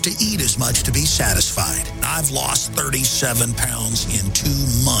don't have to eat as much to be satisfied. I've lost 37 pounds in 2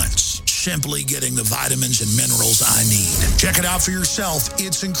 months, simply getting the vitamins and minerals I need. Check it out for yourself.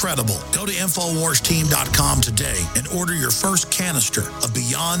 It's incredible. Go to InfoWarsTeam.com today and order your first canister of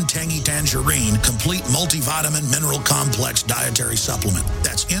Beyond Tangy Tangerine Complete Multivitamin Mineral Complex Dietary Supplement.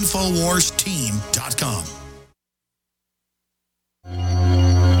 That's InfoWarsTeam.com.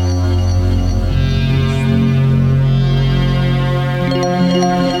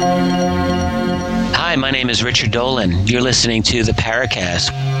 Hi, my name is Richard Dolan. You're listening to the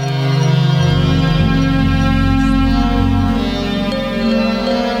Paracast.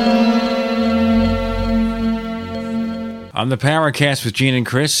 On the Paracast with Gene and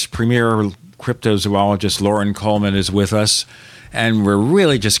Chris, premier cryptozoologist Loren Coleman is with us, and we're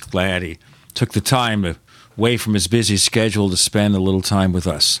really just glad he took the time away from his busy schedule to spend a little time with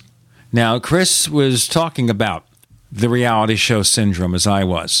us. Now, Chris was talking about the reality show syndrome, as I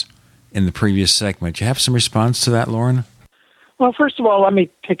was in the previous segment. Do you have some response to that, Loren? Well, first of all, let me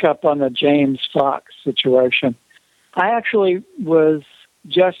pick up on the James Fox situation. I actually was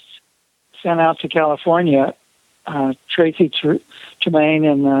just sent out to California. Tracy Tremaine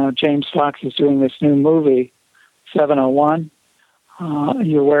and James Fox is doing this new movie, 701. Are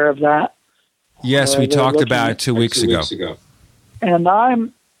you aware of that? Yes, we talked about it 2 weeks ago. And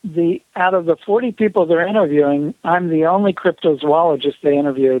I'm out of the 40 people they're interviewing, I'm the only cryptozoologist they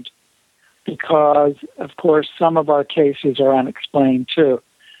interviewed because, of course, some of our cases are unexplained, too.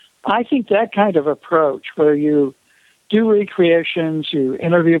 I think that kind of approach where you do recreations, you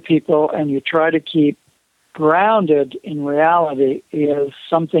interview people, and you try to keep grounded in reality is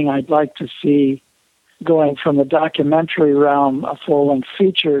something I'd like to see going from the documentary realm, a full-length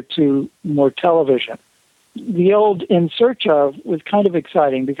feature, to more television. The old In Search Of was kind of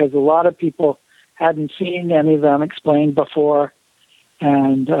exciting because a lot of people hadn't seen any of them explained before,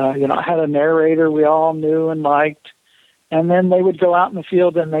 and had a narrator we all knew and liked, and then they would go out in the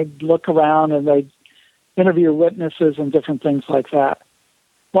field and they'd look around and they'd interview witnesses and different things like that.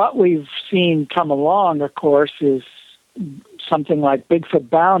 What we've seen come along, of course, is something like Bigfoot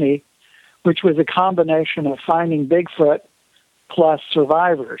Bounty, which was a combination of finding Bigfoot plus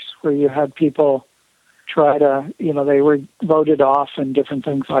survivors, where you had people try to, they were voted off and different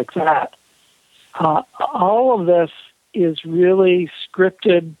things like that. All of this is really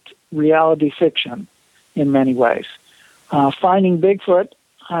scripted reality fiction in many ways. Finding Bigfoot,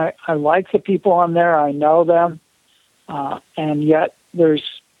 I like the people on there. I know them. And yet there's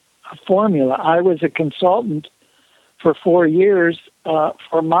a formula. I was a consultant for 4 years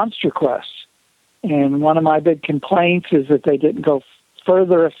for Monster Quest. And one of my big complaints is that they didn't go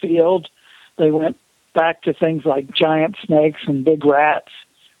further afield. They went back to things like giant snakes and big rats,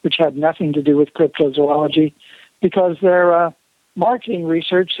 which had nothing to do with cryptozoology, because their marketing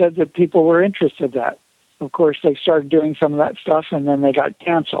research said that people were interested in that. Of course, they started doing some of that stuff, and then they got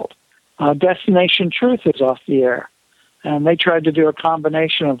canceled. Destination Truth is off the air, and they tried to do a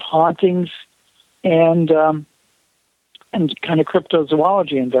combination of hauntings and kind of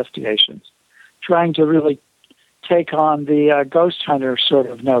cryptozoology investigations, trying to really take on the ghost hunter sort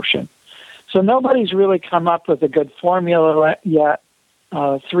of notion. So nobody's really come up with a good formula yet.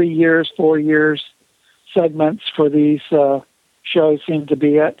 3 years, 4 years segments for these shows seem to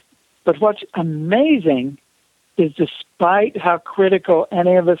be it. But what's amazing is despite how critical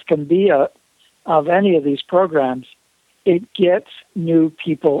any of us can be of any of these programs, it gets new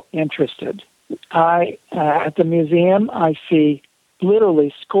people interested. At the museum, I see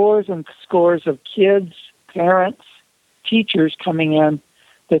literally scores and scores of kids, parents, teachers coming in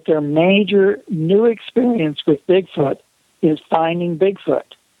that their major new experience with Bigfoot is finding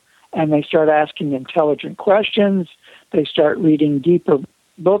Bigfoot. And they start asking intelligent questions. They start reading deeper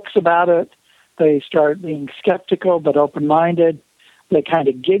books about it. They start being skeptical but open-minded. They kind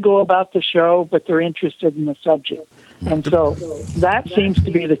of giggle about the show, but they're interested in the subject. And so that seems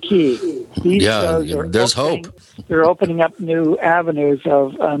to be the key. These shows are there's hope. They're opening up new avenues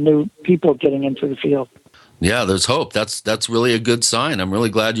of new people getting into the field. Yeah, there's hope. That's really a good sign. I'm really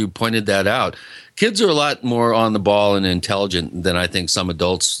glad you pointed that out. Kids are a lot more on the ball and intelligent than I think some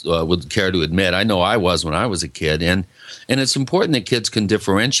adults would care to admit. I know I was when I was a kid, and it's important that kids can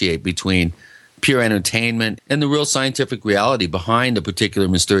differentiate between pure entertainment and the real scientific reality behind a particular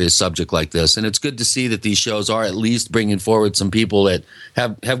mysterious subject like this. And it's good to see that these shows are at least bringing forward some people that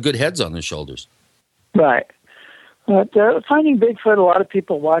have good heads on their shoulders. Right. But Finding Bigfoot, a lot of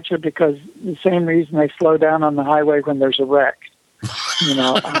people watch it because the same reason they slow down on the highway when there's a wreck.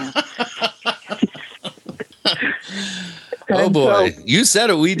 Oh, boy. You said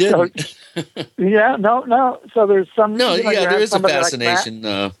it. We didn't. So, yeah, no. So there's some... No, you know, there is a fascination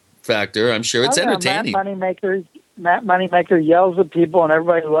fascination factor. I'm sure it's entertaining. Matt Moneymaker yells at people, and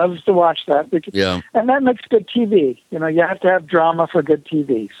everybody loves to watch that. Yeah. And that makes good TV. You know, you have to have drama for good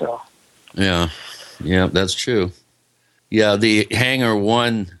TV, so... Yeah, that's true. Yeah, the Hangar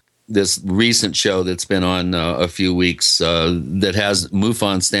 1, this recent show that's been on a few weeks that has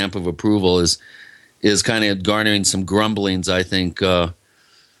MUFON stamp of approval is kind of garnering some grumblings, I think,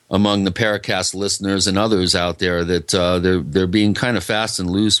 among the Paracast listeners and others out there that they're being kind of fast and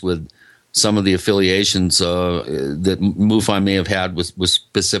loose with some of the affiliations that MUFON may have had with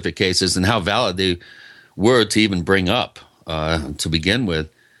specific cases and how valid they were to even bring up to begin with.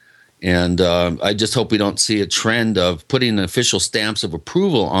 And I just hope we don't see a trend of putting official stamps of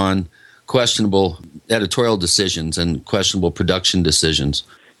approval on questionable editorial decisions and questionable production decisions.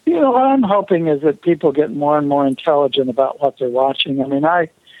 You know, what I'm hoping is that people get more and more intelligent about what they're watching. I mean,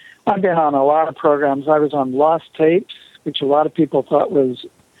 I've been on a lot of programs. I was on Lost Tapes, which a lot of people thought was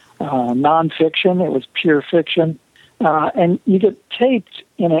nonfiction. It was pure fiction. And you get taped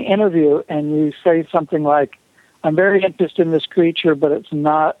in an interview and you say something like, I'm very interested in this creature, but it's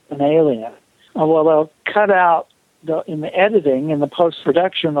not an alien. Well, they'll cut out, in the editing, in the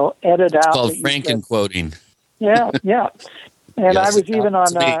post-production, they'll edit out. It's called Franken-quoting. Yeah. And yes, I was even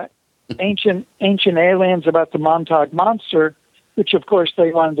on Ancient Aliens about the Montauk Monster, which, of course,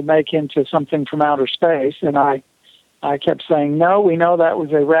 they wanted to make into something from outer space. And I kept saying, no, we know that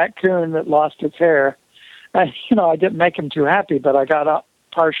was a raccoon that lost its hair. And, I didn't make him too happy, but I got up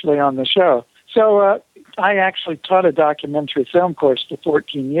partially on the show. So I actually taught a documentary film course for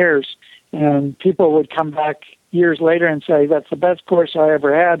 14 years, and people would come back years later and say, that's the best course I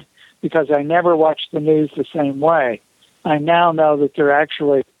ever had because I never watched the news the same way. I now know that they're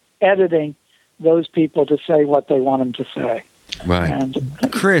actually editing those people to say what they want them to say. Right. And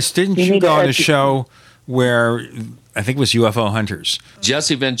Chris, didn't you go on a show where I think it was UFO Hunters?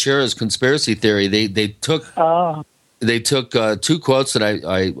 Jesse Ventura's conspiracy theory, they took two quotes that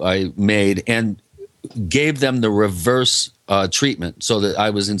I made and gave them the reverse treatment, so that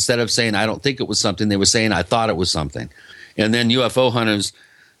I was, instead of saying I don't think it was something, they were saying I thought it was something. And then UFO Hunters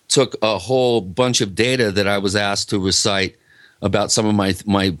took a whole bunch of data that I was asked to recite about some of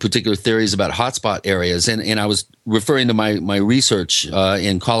my particular theories about hotspot areas, and I was referring to my research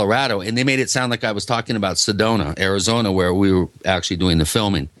in Colorado, and they made it sound like I was talking about Sedona, Arizona, where we were actually doing the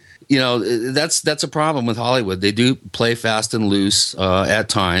filming. That's a problem with Hollywood. They do play fast and loose at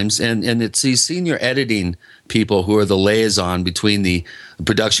times, and it's these senior editing people who are the liaison between the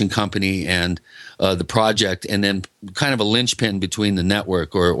production company and the project, and then kind of a linchpin between the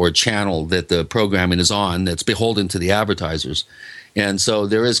network or channel that the programming is on that's beholden to the advertisers. And so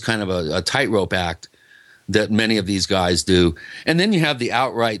there is kind of a tightrope act that many of these guys do. And then you have the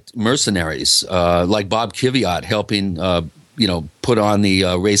outright mercenaries, like Bob Kiviat helping put on the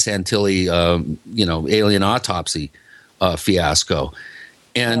Ray Santilli, alien autopsy fiasco.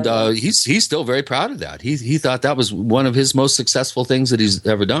 And he's still very proud of that. He thought that was one of his most successful things that he's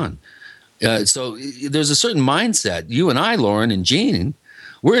ever done. So there's a certain mindset. You and I, Loren and Gene,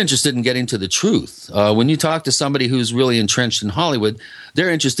 we're interested in getting to the truth. When you talk to somebody who's really entrenched in Hollywood, they're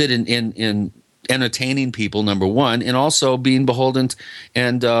interested in entertaining people, number one, and also being beholden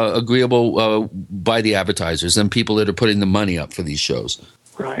and agreeable by the advertisers and people that are putting the money up for these shows.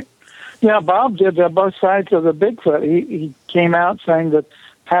 Right. Yeah, Bob did both sides of the Bigfoot. He came out saying that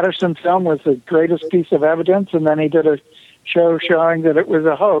Patterson film was the greatest piece of evidence, and then he did a show showing that it was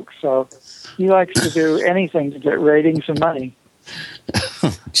a hoax. So he likes to do anything to get ratings and money.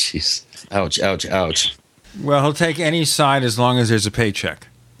 Jeez. Ouch, ouch, ouch. Well, he'll take any side as long as there's a paycheck.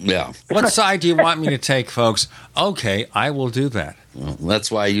 Yeah. What side do you want me to take, folks? Okay, I will do that. Well,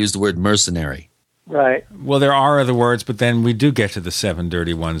 that's why I used the word mercenary. Right. Well, there are other words, but then we do get to the 7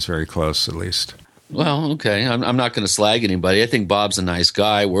 dirty ones very close, at least. Well, okay. I'm not going to slag anybody. I think Bob's a nice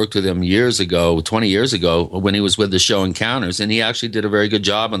guy. I worked with him 20 years ago, when he was with the show Encounters, and he actually did a very good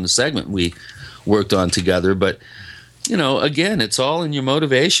job on the segment we worked on together. But, again, it's all in your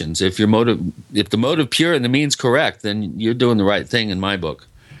motivations. If the motive pure and the means correct, then you're doing the right thing in my book.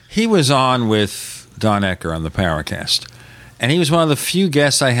 He was on with Don Ecker on the Paracast, and he was one of the few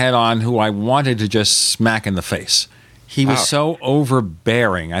guests I had on who I wanted to just smack in the face. He was so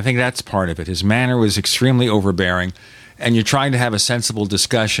overbearing. I think that's part of it. His manner was extremely overbearing, and you're trying to have a sensible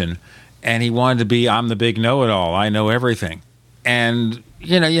discussion, and he wanted to be, I'm the big know-it-all. I know everything. And,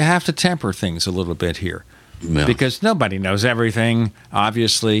 you have to temper things a little bit here, because nobody knows everything,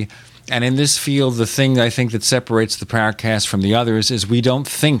 obviously. And in this field, the thing I think that separates the Paracast from the others is we don't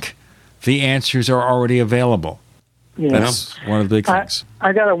think the answers are already available. Yeah. That's one of the big things.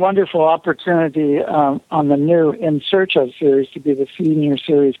 I got a wonderful opportunity on the new In Search Of series to be the senior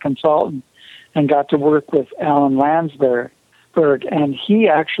series consultant, and got to work with Alan Landsberg. And he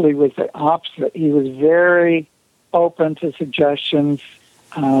actually was the opposite. He was very open to suggestions,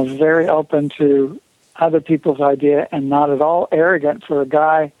 very open to other people's idea, and not at all arrogant for a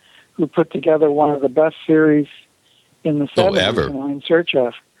guy who put together one of the best series in the 70s, ever. In Search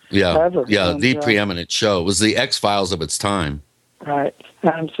Of. Yeah, ever. yeah, And, the preeminent show. It was the X-Files of its time. Right.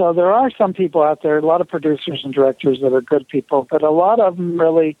 And so there are some people out there, a lot of producers and directors that are good people, but a lot of them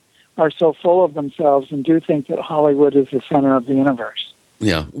really are so full of themselves and do think that Hollywood is the center of the universe.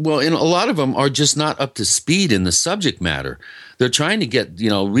 Yeah. Well, and a lot of them are just not up to speed in the subject matter. They're trying to get,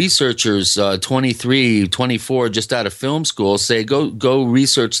 researchers 23, 24 just out of film school say, go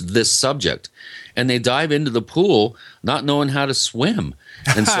research this subject. And they dive into the pool not knowing how to swim.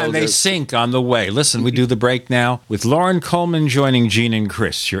 And so they sink on the way. Listen, we do the break now with Loren Coleman joining Gene and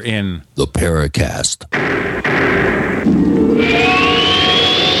Chris. You're in the Paracast.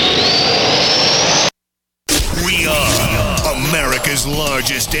 We are America's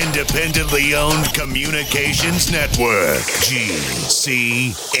largest independently owned communications network,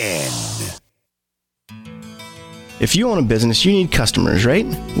 GCN. If you own a business, you need customers, right?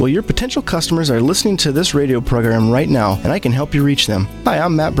 Well, your potential customers are listening to this radio program right now, and I can help you reach them. Hi,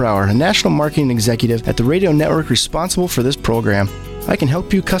 I'm Matt Brower, a national marketing executive at the radio network responsible for this program. I can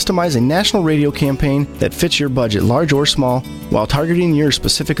help you customize a national radio campaign that fits your budget, large or small, while targeting your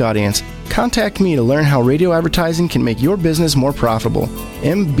specific audience. Contact me to learn how radio advertising can make your business more profitable.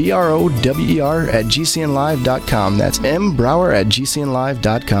 mbrower@gcnlive.com. That's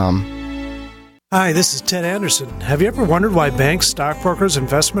mbrower@gcnlive.com. Hi, this is Ted Anderson. Have you ever wondered why banks, stockbrokers,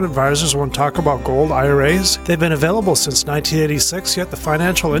 investment advisors won't talk about gold IRAs? They've been available since 1986, yet the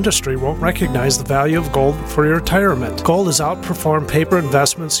financial industry won't recognize the value of gold for your retirement. Gold has outperformed paper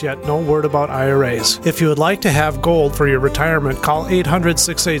investments, yet no word about IRAs. If you would like to have gold for your retirement, call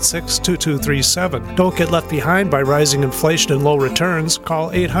 800-686-2237. Don't get left behind by rising inflation and low returns. Call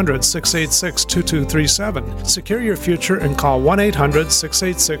 800-686-2237. Secure your future and call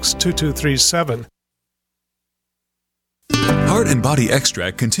 1-800-686-2237. Heart and Body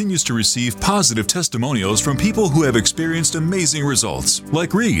Extract continues to receive positive testimonials from people who have experienced amazing results,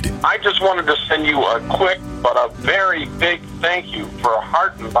 like Reed. I just wanted to send you a quick but a very big thank you for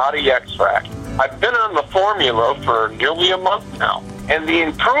Heart and Body Extract. I've been on the formula for nearly a month now, and the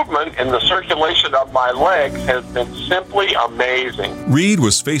improvement in the circulation of my legs has been simply amazing. Reed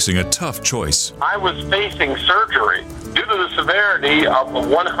was facing a tough choice. I was facing surgery due to the severity of the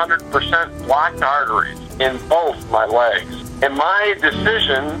 100% blocked arteries in both my legs. And my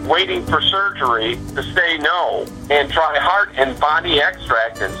decision, waiting for surgery, to say no and try Heart and Body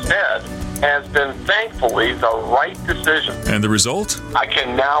Extract instead, has been thankfully the right decision. And the result? I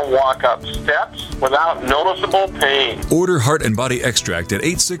can now walk up steps without noticeable pain. Order Heart and Body Extract at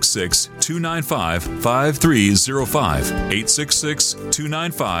 866-295-5305,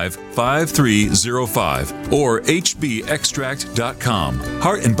 866-295-5305, or hbextract.com.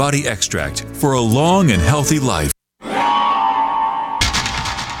 Heart and Body Extract for a long and healthy life.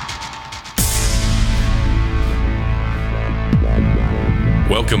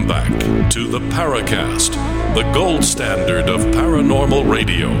 Welcome back to the Paracast, the gold standard of paranormal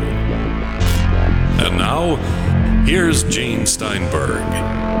radio. And now, here's Gene Steinberg.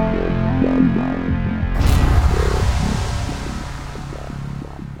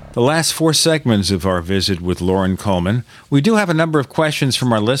 The last 4 segments of our visit with Loren Coleman, we do have a number of questions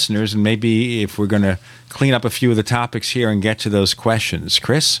from our listeners, and maybe if we're going to clean up a few of the topics here and get to those questions.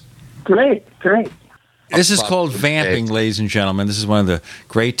 Chris? Great. This is called vamping, ladies and gentlemen. This is one of the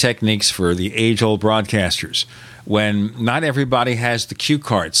great techniques for the age-old broadcasters, when not everybody has the cue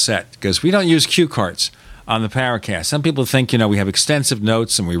card set, because we don't use cue cards on the Paracast. Some people think, we have extensive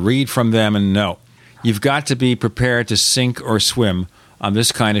notes and we read from them, and no. You've got to be prepared to sink or swim on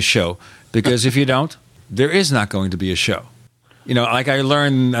this kind of show, because if you don't, there is not going to be a show. Like I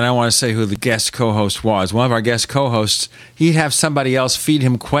learned, and I don't want to say who the guest co-host was. One of our guest co-hosts, he'd have somebody else feed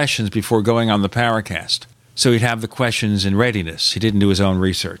him questions before going on the Paracast. So he'd have the questions in readiness. He didn't do his own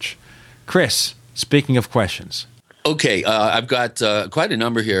research. Chris, speaking of questions. Okay, I've got quite a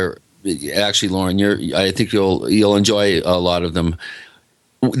number here. Actually, Loren, I think you'll enjoy a lot of them.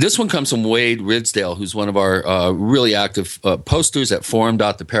 This one comes from Wade Ridsdale, who's one of our really active posters at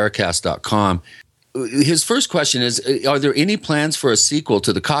forum.theparacast.com. His first question is, are there any plans for a sequel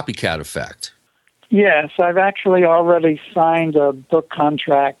to The Copycat Effect? Yes, I've actually already signed a book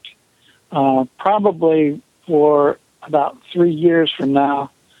contract, probably for about 3 years from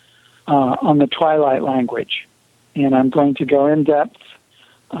now, on the Twilight language. and I'm going to go in depth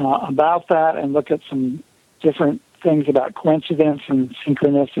about that and look at some different things about coincidence and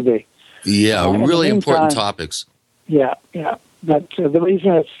synchronicity. Yeah, really important topics. Yeah. But the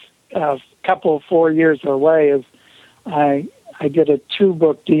reason it's a couple, 4 years away is I did a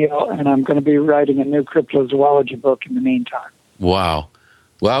 2-book deal, and I'm going to be writing a new cryptozoology book in the meantime. Wow.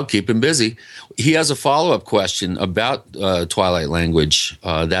 Well, keep him busy. He has a follow-up question about Twilight language,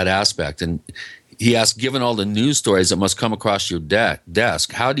 that aspect. And he asks, given all the news stories that must come across your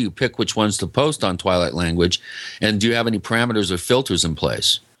desk, how do you pick which ones to post on Twilight language? And do you have any parameters or filters in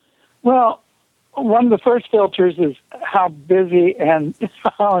place? Well, one of the first filters is how busy and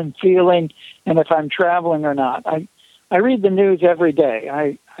how I'm feeling and if I'm traveling or not. I read the news every day.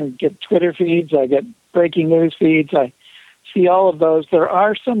 I get Twitter feeds. I get breaking news feeds. I see all of those. There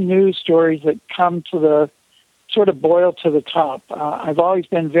are some news stories that come to the sort of boil to the top. I've always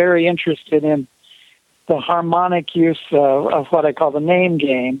been very interested in the harmonic use of what I call the name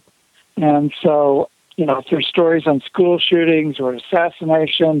game. And so, if there's stories on school shootings or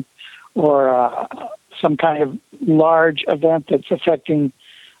assassination or some kind of large event that's affecting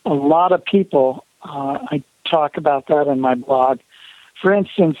a lot of people, I talk about that in my blog. For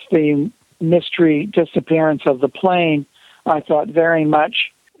instance, the mystery disappearance of the plane, I thought very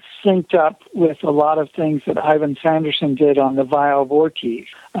much synced up with a lot of things that Ivan Sanderson did on the Weil Vortices,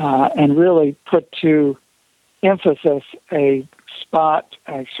 and really put to emphasis a spot,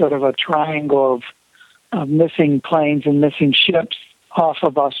 a sort of a triangle of missing planes and missing ships off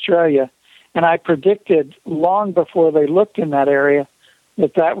of Australia. And I predicted long before they looked in that area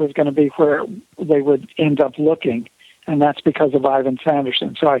that was going to be where they would end up looking. And that's because of Ivan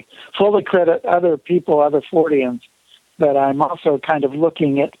Sanderson. So I fully credit other people, other Forteans, but I'm also kind of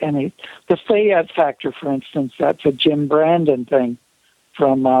looking at the Fayette factor, for instance. That's a Jim Brandon thing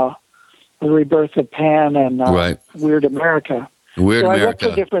from The Rebirth of Pan and Weird America. Weird America. I look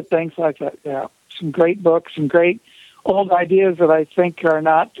for different things like that, yeah. Some great books, some great old ideas that I think are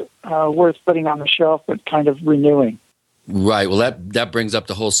not worth putting on the shelf, but kind of renewing. Right. Well, that brings up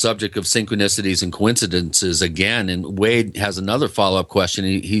the whole subject of synchronicities and coincidences again. And Wade has another follow-up question.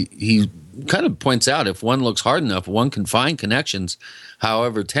 He kind of points out if one looks hard enough, one can find connections,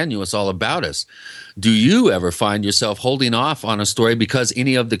 however tenuous, all about us. Do you ever find yourself holding off on a story because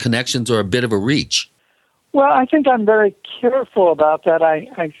any of the connections are a bit of a reach? Well, I think I'm very careful about that.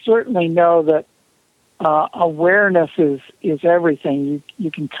 I certainly know that awareness is everything.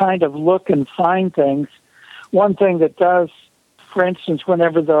 You can kind of look and find things. One thing that does, for instance,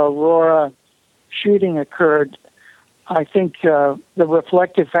 whenever the Aurora shooting occurred, I think the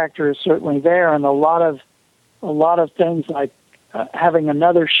reflective factor is certainly there, and a lot of things like having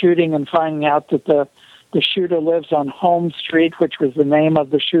another shooting and finding out that the shooter lives on Home Street, which was the name of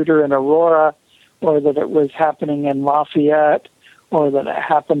the shooter in Aurora, or that it was happening in Lafayette, or that it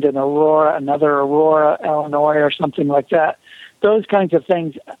happened in another Aurora, Illinois, or something like that. Those kinds of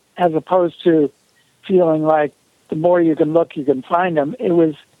things, as opposed to feeling like the more you can look, you can find them.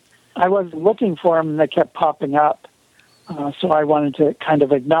 I was looking for them, and they kept popping up. So I wanted to kind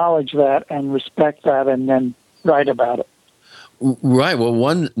of acknowledge that and respect that, and then write about it. Right. Well,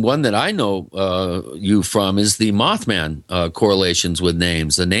 one that I know you from is the Mothman correlations with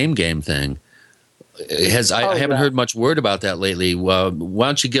names, the name game thing. I haven't heard much word about that lately. Why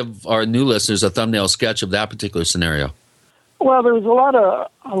don't you give our new listeners a thumbnail sketch of that particular scenario? Well, there was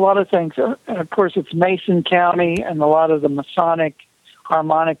a lot of things. Of course, it's Mason County and a lot of the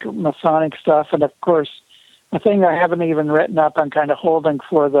harmonic Masonic stuff. And of course, the thing I haven't even written up, I'm kind of holding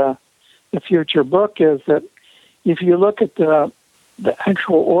for the future book, is that if you look at the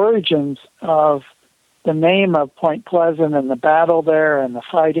actual origins of the name of Point Pleasant and the battle there and the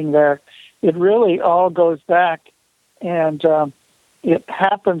fighting there, it really all goes back, and it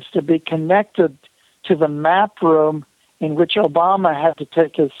happens to be connected to the map room in which Obama had to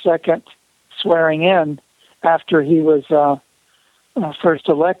take his second swearing in after he was first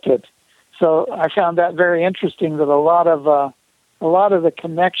elected. So I found that very interesting, that a lot of the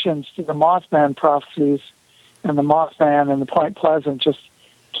connections to the Mothman prophecies and the Mothman and the Point Pleasant just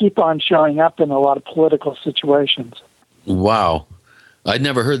keep on showing up in a lot of political situations. Wow. I'd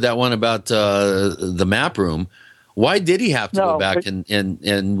never heard that one about the map room. Why did he have to go back and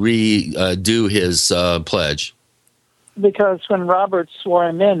redo his pledge? Because when Robert swore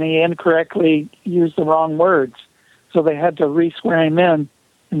him in, he incorrectly used the wrong words. So they had to re-swear him in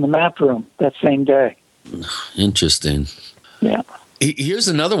the map room that same day. Interesting. Yeah. Here's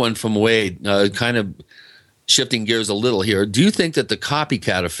another one from Wade, kind of shifting gears a little here. Do you think that the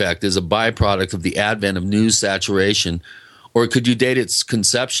copycat effect is a byproduct of the advent of news saturation, Or could you date its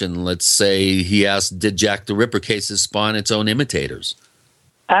conception? Let's say he asked, did Jack the Ripper cases spawn its own imitators?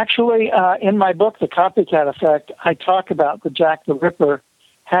 Actually, in my book, The Copycat Effect, I talk about the Jack the Ripper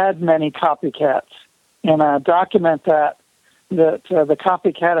had many copycats. And I document that the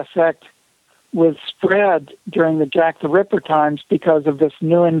copycat effect was spread during the Jack the Ripper times because of this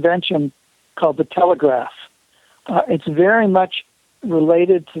new invention called the telegraph. It's very much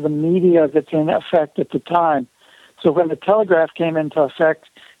related to the media that's in effect at the time. So when the telegraph came into effect,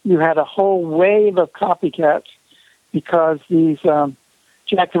 you had a whole wave of copycats because these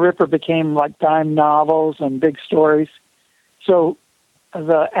Jack the Ripper became like dime novels and big stories. So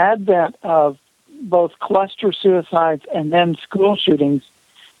the advent of both cluster suicides and then school shootings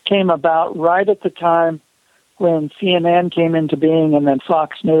came about right at the time when CNN came into being, and then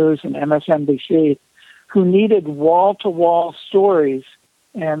Fox News and MSNBC, who needed wall-to-wall stories,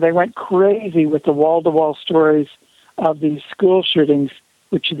 and they went crazy with the wall-to-wall stories of these school shootings,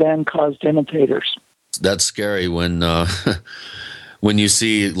 which then caused imitators. That's scary when when you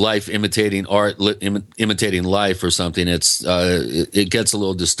see life imitating art, imitating life or something. It gets a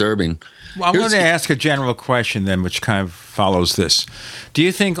little disturbing. Well, I'm going to ask a general question then, which kind of follows this. Do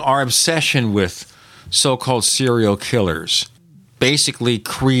you think our obsession with so-called serial killers basically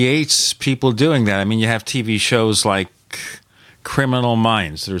creates people doing that? I mean, you have TV shows like Criminal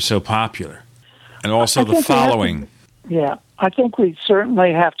Minds that are so popular, and also The Following. I think we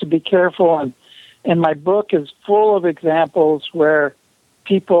certainly have to be careful, and my book is full of examples where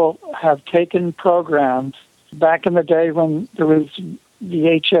people have taken programs back in the day when there was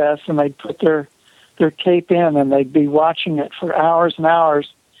VHS, and they'd put their tape in, and they'd be watching it for hours and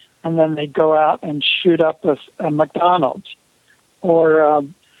hours, and then they'd go out and shoot up a McDonald's, or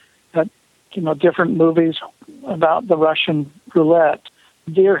different movies about the Russian roulette,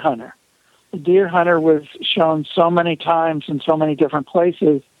 Deer Hunter. The Deer Hunter was shown so many times in so many different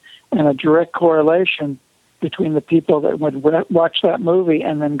places, and a direct correlation between the people that would watch that movie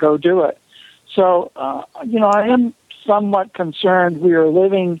and then go do it. So, I am somewhat concerned. We are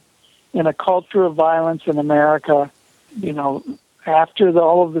living in a culture of violence in America. After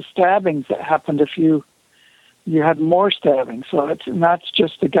all of the stabbings that happened, you had more stabbings. So it's not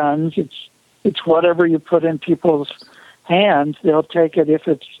just the guns. It's whatever you put in people's hands. They'll take it if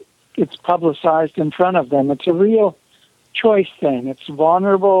it's publicized in front of them. It's a real choice thing. It's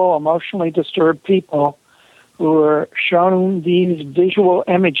vulnerable, emotionally disturbed people who are shown these visual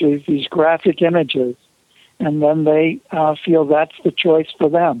images, these graphic images, and then they feel that's the choice for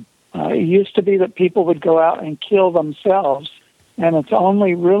them. It used to be that people would go out and kill themselves, and it's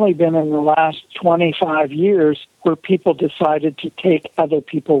only really been in the last 25 years where people decided to take other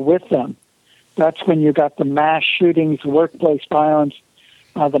people with them. That's when you got the mass shootings, the workplace violence,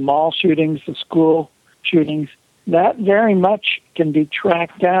 the mall shootings, the school shootings. That very much can be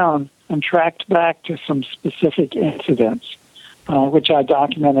tracked down and tracked back to some specific incidents, which I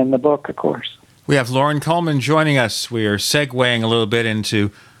document in the book, of course. We have Loren Coleman joining us. We are segueing a little bit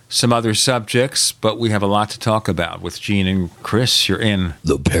into some other subjects, but we have a lot to talk about with Gene and Chris. You're in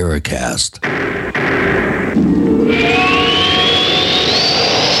the Paracast.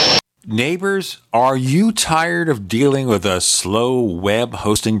 Neighbors, are you tired of dealing with a slow web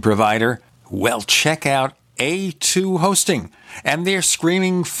hosting provider? Well, check out A2 Hosting and their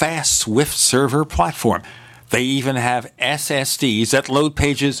screaming fast Swift server platform. They even have SSDs that load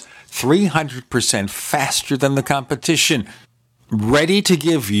pages 300% faster than the competition. Ready to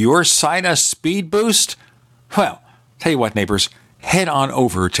give your site a speed boost? Well, tell you what, neighbors, head on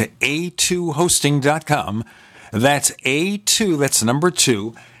over to a2hosting.com. That's A2, that's number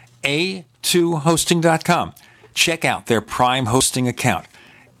 2, a2hosting.com. Check out their Prime hosting account.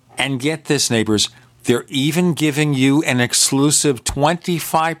 And get this, neighbors, they're even giving you an exclusive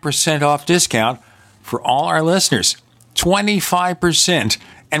 25% off discount for all our listeners. 25%.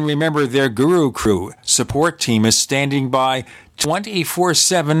 And remember, their Guru Crew support team is standing by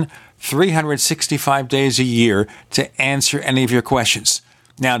 24/7, 365 days a year to answer any of your questions.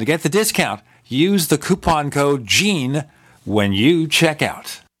 Now, to get the discount, use the coupon code GENE when you check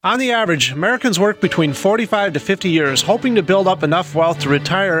out. On the average, Americans work between 45 to 50 years, hoping to build up enough wealth to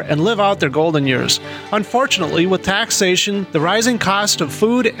retire and live out their golden years. Unfortunately, with taxation, the rising cost of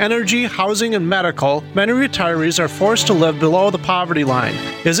food, energy, housing, and medical, many retirees are forced to live below the poverty line.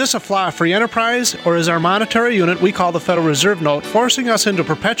 Is this a flaw of free enterprise, or is our monetary unit we call the Federal Reserve Note forcing us into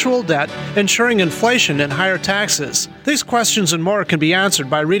perpetual debt, ensuring inflation and higher taxes? These questions and more can be answered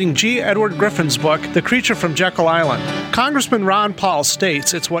by reading G. Edward Griffin's book, The Creature from Jekyll Island. Congressman Ron Paul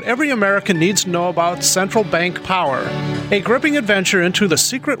states it's what every American needs to know about central bank power. A gripping adventure into the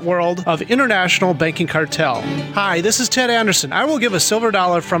secret world of international banking cartel. Hi, this is Ted Anderson. I will give a silver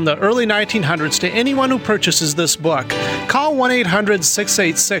dollar from the early 1900s to anyone who purchases this book. Call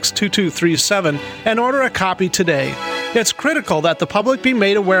 1-800-686-2237 and order a copy today. It's critical that the public be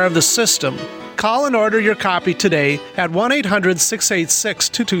made aware of the system. Call and order your copy today at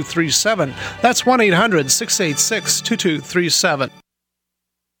 1-800-686-2237. That's 1-800-686-2237.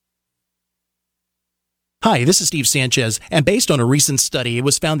 Hi, this is Steve Sanchez, and based on a recent study, it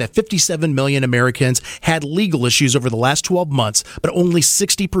was found that 57 million Americans had legal issues over the last 12 months, but only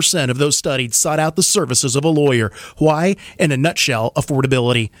 60% of those studied sought out the services of a lawyer. Why? In a nutshell,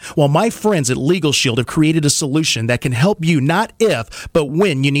 affordability. Well, my friends at Legal Shield have created a solution that can help you not if, but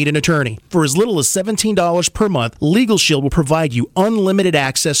when you need an attorney. For as little as $17 per month, Legal Shield will provide you unlimited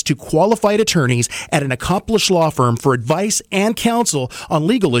access to qualified attorneys at an accomplished law firm for advice and counsel on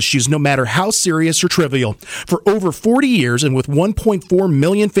legal issues, no matter how serious or trivial. For over 40 years and with 1.4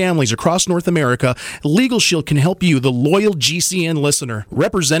 million families across North America, Legal Shield can help you, the loyal GCN listener.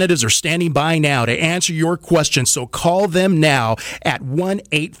 Representatives are standing by now to answer your questions, so call them now at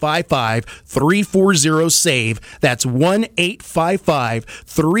 1-855-340-SAVE. That's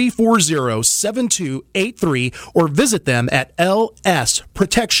 1-855-340-7283, or visit them at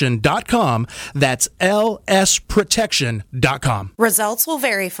lsprotection.com. That's lsprotection.com. Results will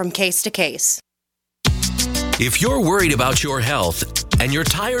vary from case to case. If you're worried about your health and you're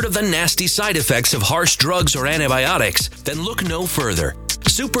tired of the nasty side effects of harsh drugs or antibiotics, then look no further.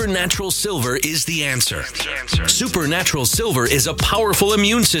 Supernatural Silver is the answer. Supernatural Silver is a powerful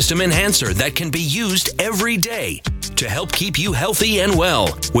immune system enhancer that can be used every day to help keep you healthy and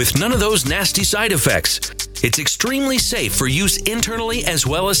well with none of those nasty side effects. It's extremely safe for use internally as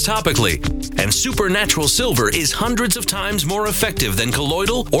well as topically. And Supernatural Silver is hundreds of times more effective than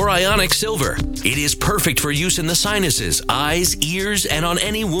colloidal or ionic silver. It is perfect for use in the sinuses, eyes, ears, and on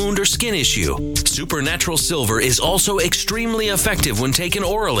any wound or skin issue. Supernatural Silver is also extremely effective when taken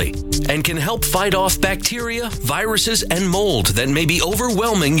orally and can help fight off bacteria, viruses, and mold that may be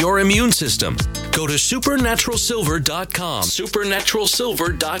overwhelming your immune system. Go to supernaturalsilver.com,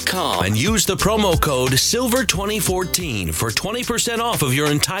 supernaturalsilver.com, and use the promo code SILVER2014 for 20% off of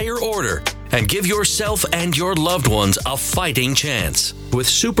your entire order, and give yourself and your loved ones a fighting chance with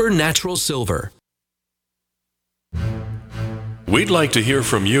Supernatural Silver. We'd like to hear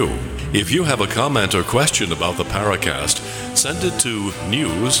from you. If you have a comment or question about the Paracast, send it to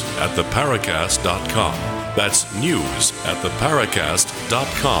news@theparacast.com. That's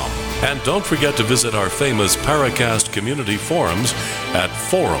news@theparacast.com. And don't forget to visit our famous Paracast community forums at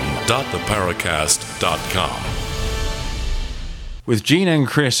forum.theparacast.com. With Gina and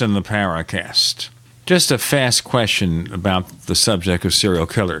Chris in the Paracast, just a fast question about the subject of serial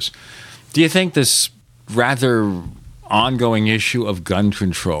killers. Do you think this rather ongoing issue of gun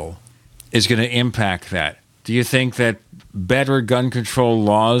control is going to impact that? Do you think that better gun control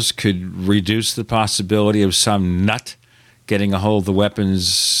laws could reduce the possibility of some nut getting a hold of the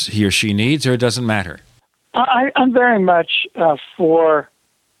weapons he or she needs, or it doesn't matter? I'm very much for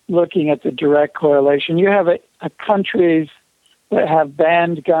looking at the direct correlation. You have countries that have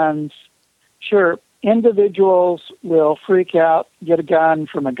banned guns. Sure, individuals will freak out, get a gun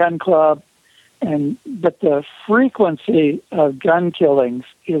from a gun club, but the frequency of gun killings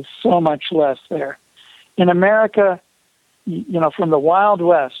is so much less there. In America, from the Wild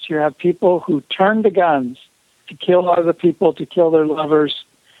West, you have people who turn to guns to kill other people, to kill their lovers,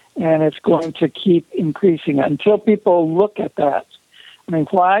 and it's going to keep increasing until people look at that. I mean,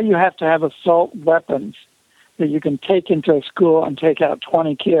 why you have to have assault weapons that you can take into a school and take out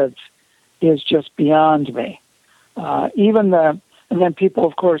 20 kids is just beyond me. And then people,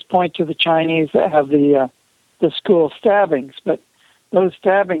 of course, point to the Chinese that have the school stabbings, but those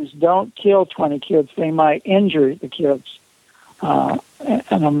stabbings don't kill 20 kids. They might injure the kids. And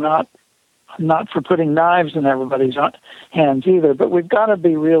I'm not for putting knives in everybody's hands either, but we've got to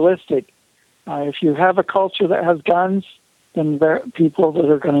be realistic. If you have a culture that has guns, then there are people that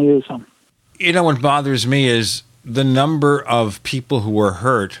are going to use them. You know, what bothers me is the number of people who were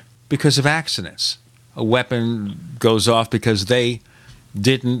hurt because of accidents. A weapon goes off because they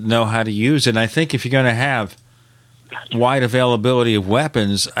didn't know how to use it. And I think if you're going to have wide availability of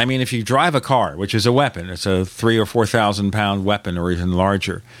weapons, I mean, if you drive a car, which is a weapon, it's a 3,000 or 4,000 pound weapon or even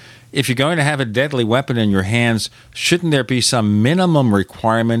larger. If you're going to have a deadly weapon in your hands, shouldn't there be some minimum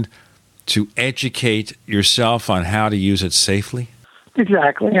requirement to educate yourself on how to use it safely?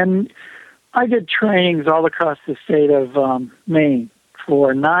 Exactly. And I did trainings all across the state of Maine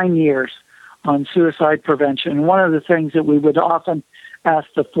for 9 years on suicide prevention. And one of the things that we would often ask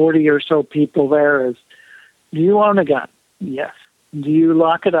the 40 or so people there is, do you own a gun? Yes. Do you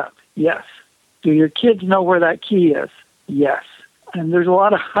lock it up? Yes. Do your kids know where that key is? Yes. And there's a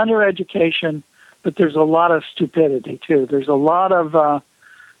lot of hunter education, but there's a lot of stupidity, too. There's a lot of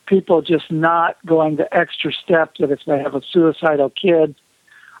people just not going the extra step that if they have a suicidal kid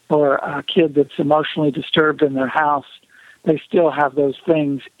or a kid that's emotionally disturbed in their house, they still have those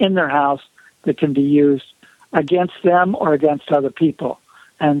things in their house that can be used against them or against other people.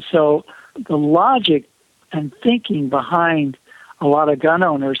 And so the logic and thinking behind a lot of gun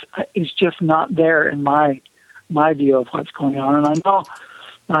owners is just not there in my view of what's going on. And I know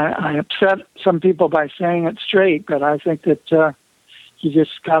I upset some people by saying it straight, but I think that you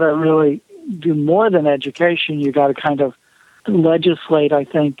just got to really do more than education. You got to kind of legislate, I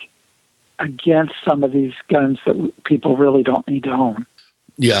think, against some of these guns that people really don't need to own.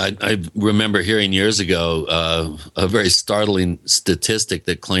 Yeah, I remember hearing years ago a very startling statistic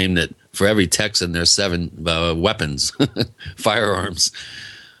that claimed that for every Texan, there's 7 weapons, firearms.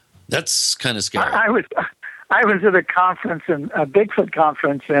 That's kind of scary. I was at a conference, a Bigfoot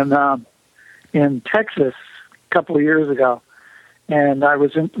conference in Texas a couple of years ago, and I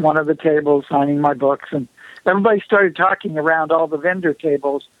was in one of the tables signing my books, and everybody started talking around all the vendor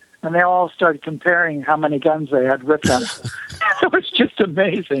tables, and they all started comparing how many guns they had with them. It was just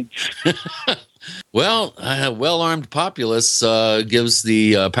amazing. Well, a well-armed populace gives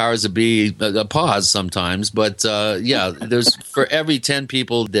the powers that be a pause sometimes. But, yeah, there's for every 10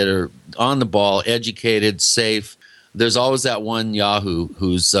 people that are on the ball, educated, safe, there's always that one yahoo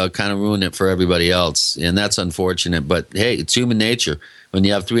who's kind of ruined it for everybody else. And that's unfortunate. But, hey, it's human nature. When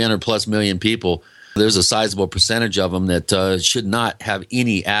you have 300-plus million people, there's a sizable percentage of them that should not have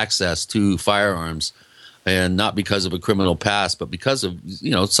any access to firearms. And not because of a criminal past, but because of,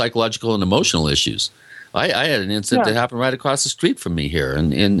 psychological and emotional issues. I had an incident that happened right across the street from me here,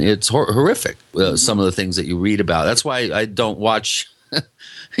 and it's horrific, some of the things that you read about. That's why I don't watch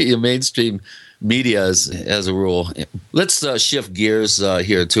your mainstream media as a rule. Let's shift gears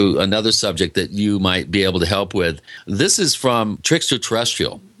here to another subject that you might be able to help with. This is from Trickster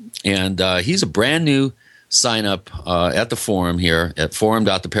Terrestrial, and he's a brand new sign up at the forum here at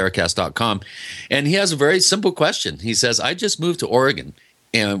forum.theparacast.com. And he has a very simple question. He says, I just moved to Oregon,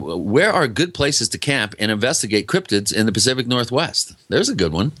 and where are good places to camp and investigate cryptids in the Pacific Northwest? There's a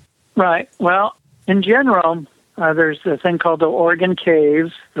good one. Right. Well, in general, there's a thing called the Oregon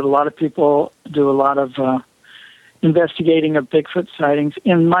Caves that a lot of people do a lot of investigating of Bigfoot sightings.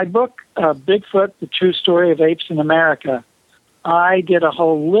 In my book, Bigfoot, The True Story of Apes in America, I did a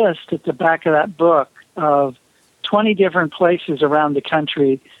whole list at the back of that book of 20 different places around the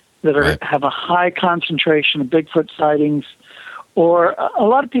country that have a high concentration of Bigfoot sightings. Or a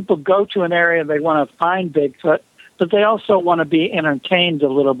lot of people go to an area, they want to find Bigfoot, but they also want to be entertained a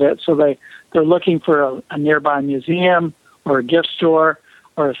little bit. So they're looking for a nearby museum or a gift store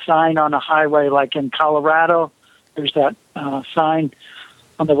or a sign on a highway. Like in Colorado, there's that sign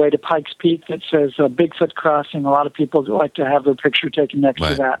on the way to Pikes Peak that says Bigfoot Crossing. A lot of people like to have their picture taken next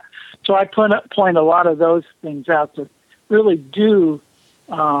to that. So I point a lot of those things out that really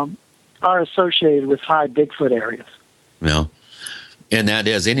are associated with high Bigfoot areas. Yeah. And that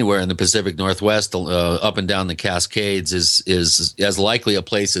is anywhere in the Pacific Northwest, up and down the Cascades, is as likely a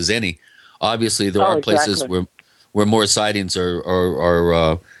place as any. Obviously, there are places where more sightings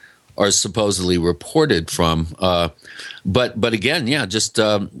are supposedly reported from. But again, just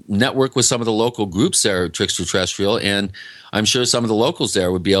network with some of the local groups there at Trickster Terrestrial, and I'm sure some of the locals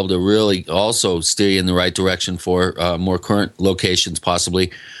there would be able to really also steer you in the right direction for more current locations,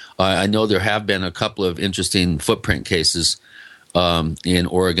 possibly. I know there have been a couple of interesting footprint cases in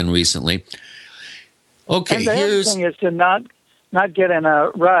Oregon recently. Okay, and the other thing is to not get in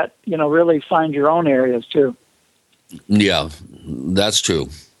a rut. Really find your own areas too. Yeah, that's true.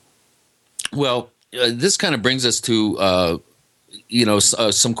 Well, this kind of brings us to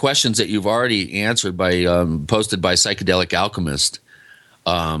some questions that you've already answered by posted by Psychedelic Alchemist,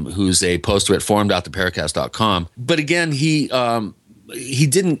 who's a poster at forum.theparacast.com. But again, he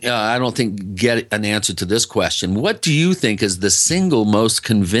didn't, I don't think, get an answer to this question. What do you think is the single most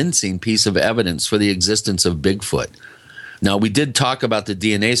convincing piece of evidence for the existence of Bigfoot? Now, we did talk about the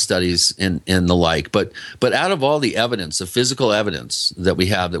DNA studies and the like, but out of all the evidence, the physical evidence that we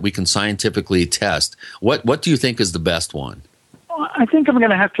have that we can scientifically test, what do you think is the best one? I think I'm going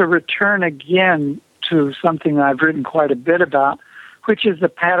to have to return again to something I've written quite a bit about, which is the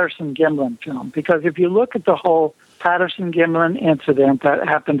Patterson-Gimlin film. Because if you look at the whole Patterson-Gimlin incident that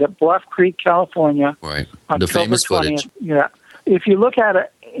happened at Bluff Creek, California, right, October the famous 20th, footage. If you look at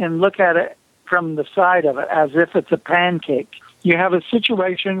it from the side of it as if it's a pancake, you have a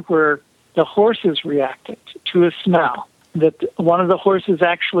situation where the horses reacted to a smell, that one of the horses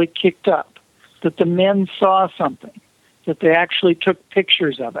actually kicked up, that the men saw something, that they actually took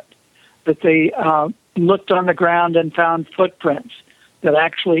pictures of it, that they looked on the ground and found footprints, that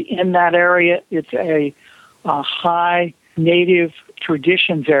actually in that area it's a high native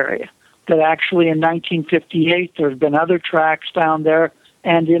traditions area, that actually in 1958 there have been other tracks found there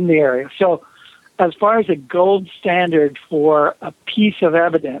and in the area. So as far as a gold standard for a piece of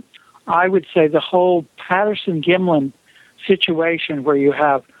evidence, I would say the whole Patterson-Gimlin situation where you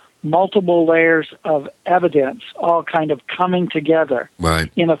have multiple layers of evidence all kind of coming together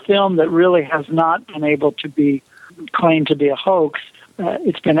in a film that really has not been able to be claimed to be a hoax.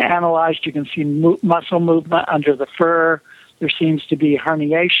 It's been analyzed. You can see muscle movement under the fur. There seems to be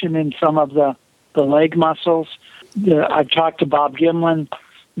herniation in some of the leg muscles. I've talked to Bob Gimlin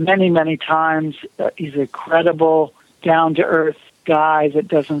many, many times. He's a credible, down-to-earth guy that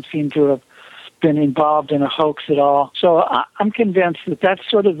doesn't seem to have been involved in a hoax at all. So I'm convinced that that's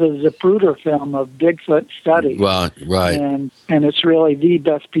sort of the Zapruder film of Bigfoot study. Right. And it's really the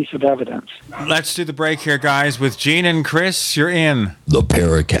best piece of evidence. Let's do the break here, guys. With Gene and Chris, you're in the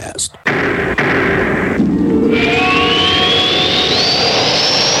Paracast.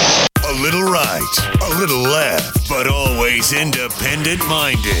 A little right, a little left, but always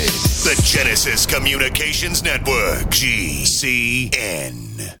independent-minded. The Genesis Communications Network, GCN.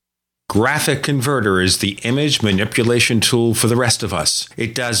 Graphic Converter is the image manipulation tool for the rest of us.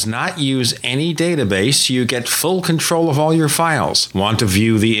 It does not use any database. You get full control of all your files. Want to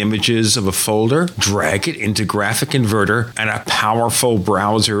view the images of a folder? Drag it into Graphic Converter and a powerful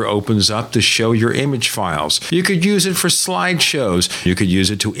browser opens up to show your image files. You could use it for slideshows. You could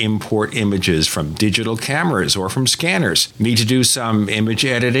use it to import images from digital cameras or from scanners. Need to do some image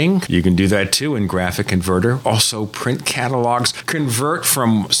editing? You can do that too in Graphic Converter. Also print catalogs. Convert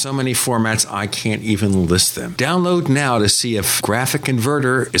from so many formats I can't even list them. Download now to see if Graphic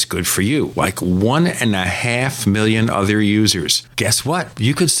Converter is good for you, like 1.5 million other users. Guess what?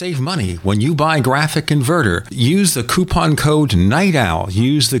 You could save money when you buy Graphic Converter. Use the coupon code Night Owl.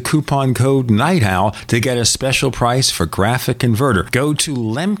 Use the coupon code Night Owl to get a special price for Graphic Converter. Go to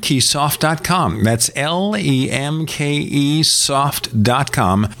lemkesoft.com. That's LEMKE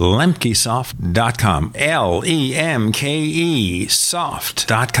soft.com. lemkesoft.com. LEMKE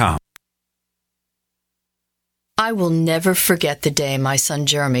soft.com. I will never forget the day my son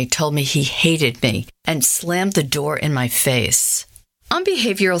Jeremy told me he hated me and slammed the door in my face. I'm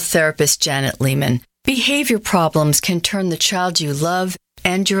behavioral therapist Janet Lehman. Behavior problems can turn the child you love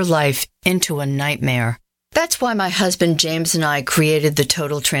and your life into a nightmare. That's why my husband James and I created the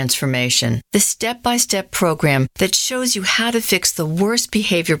Total Transformation, the step-by-step program that shows you how to fix the worst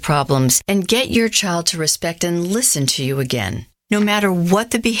behavior problems and get your child to respect and listen to you again. No matter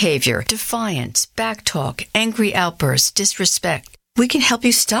what the behavior, defiance, backtalk, angry outbursts, disrespect, we can help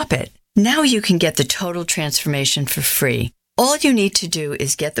you stop it. Now you can get the Total Transformation for free. All you need to do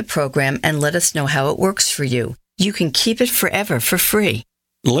is get the program and let us know how it works for you. You can keep it forever for free.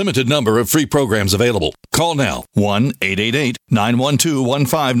 Limited number of free programs available. Call now.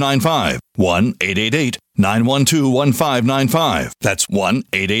 1-888-912-1595. 1-888-912-1595. That's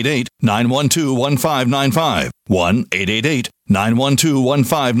 1-888-912-1595.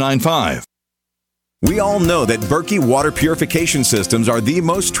 1-888-912-1595. We all know that Berkey Water Purification Systems are the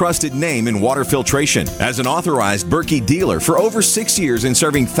most trusted name in water filtration. As an authorized Berkey dealer for over 6 years and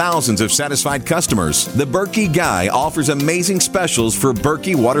serving thousands of satisfied customers, the Berkey Guy offers amazing specials for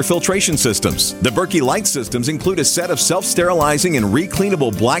Berkey Water Filtration Systems. The Berkey Light Systems include a set of self-sterilizing and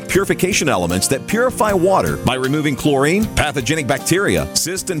recleanable black purification elements that purify water by removing chlorine, pathogenic bacteria,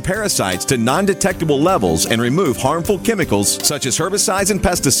 cysts, and parasites to non-detectable levels and remove harmful chemicals such as herbicides and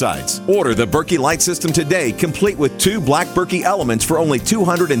pesticides. Order the Berkey Light System today, complete with 2 black Berkey elements for only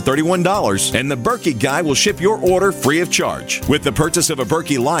 $231, and the Berkey Guy will ship your order free of charge. With the purchase of a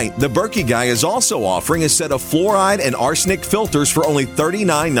Berkey Light, the Berkey Guy is also offering a set of fluoride and arsenic filters for only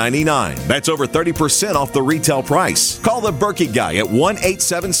 $39.99. That's over 30% off the retail price. Call the Berkey Guy at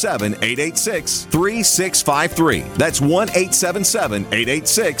 1-877-886-3653. That's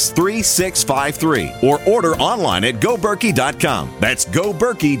 1-877-886-3653. Or order online at goberkey.com. That's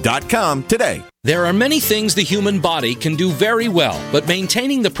goberkey.com today. There are many things the human body can do very well, but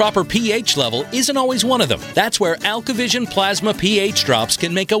maintaining the proper pH level isn't always one of them. That's where AlkaVision Plasma pH Drops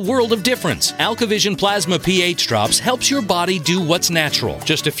can make a world of difference. AlkaVision Plasma pH Drops helps your body do what's natural.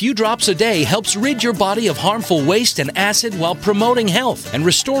 Just a few drops a day helps rid your body of harmful waste and acid while promoting health and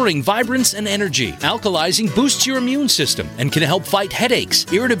restoring vibrance and energy. Alkalizing boosts your immune system and can help fight headaches,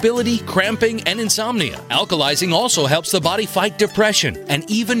 irritability, cramping, and insomnia. Alkalizing also helps the body fight depression and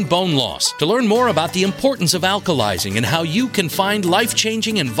even bone loss. To learn more about the importance of alkalizing and how you can find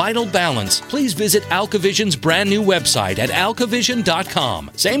life-changing and vital balance, please visit AlkaVision's brand new website at alkavision.com.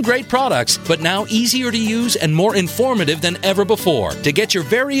 Same great products, but now easier to use and more informative than ever before. To get your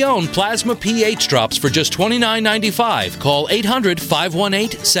very own Plasma pH Drops for just $29.95, call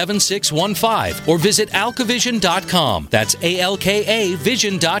 800-518-7615 or visit alkavision.com. That's ALKA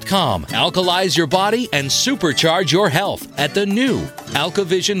vision.com. Alkalize your body and supercharge your health at the new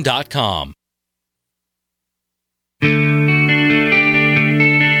alkavision.com.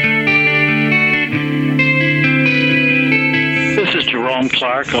 This is Jerome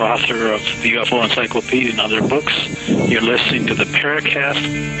Clark, author of the UFO Encyclopedia and other books. You're listening to the Paracast.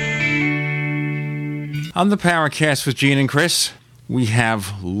 On the Paracast with Gene and Chris, we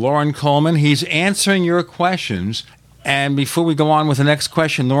have Loren Coleman. He's answering your questions. And before we go on with the next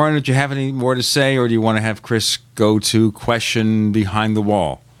question, Loren, did you have any more to say, or do you want to have Chris go to question behind the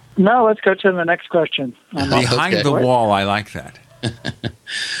wall? No, let's go to the next question. Behind the wall, I like that.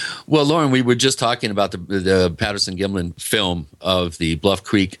 Well, Loren, we were just talking about the Patterson-Gimlin film of the Bluff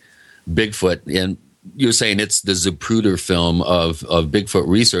Creek Bigfoot, and you were saying it's the Zapruder film of Bigfoot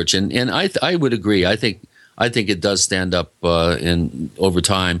research, and I would agree. I think it does stand up over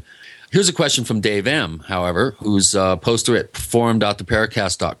time. Here's a question from Dave M., however, who's a poster at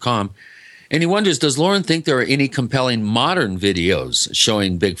forum.theparacast.com. And he wonders, does Loren think there are any compelling modern videos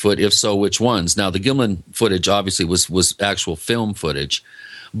showing Bigfoot? If so, which ones? Now, the Gimlin footage obviously was actual film footage.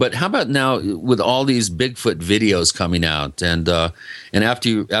 But how about now with all these Bigfoot videos coming out? And after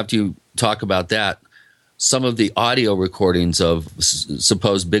you talk about that, some of the audio recordings of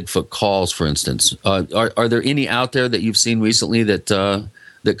supposed Bigfoot calls, for instance, are there any out there that you've seen recently that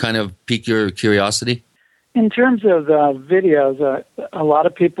kind of pique your curiosity? In terms of videos, a lot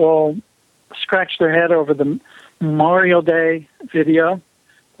of people scratch their head over the Memorial Day video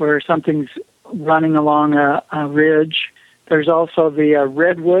where something's running along a ridge. There's also the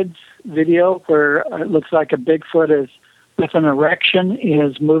Redwoods video where it looks like a Bigfoot is with an erection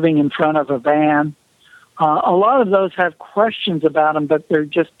is moving in front of a van. A lot of those have questions about them, but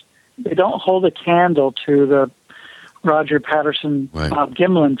they don't hold a candle to the Roger Patterson Bob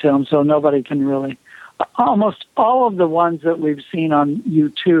Gimlin film, so nobody can really. Almost all of the ones that we've seen on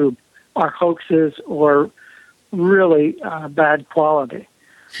YouTube are hoaxes or really bad quality.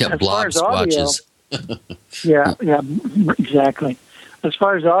 Yeah, blob squatches. yeah, exactly. As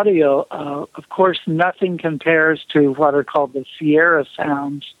far as audio, of course, nothing compares to what are called the Sierra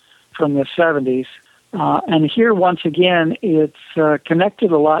sounds from the 70s. And here, once again, it's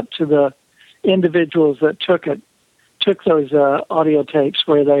connected a lot to the individuals that took those audio tapes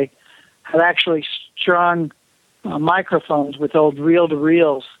where they had actually strung microphones with old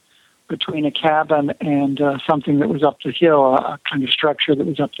reel-to-reels between a cabin and something that was up the hill, a kind of structure that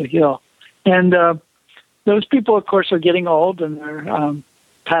was up the hill. And those people, of course, are getting old and they're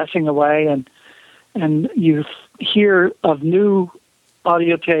passing away. And you hear of new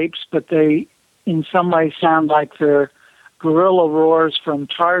audio tapes, but they in some ways sound like they're gorilla roars from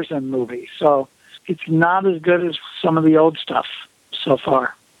Tarzan movies. So it's not as good as some of the old stuff so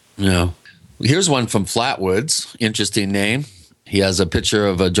far. Yeah. Here's one from Flatwoods. Interesting name. He has a picture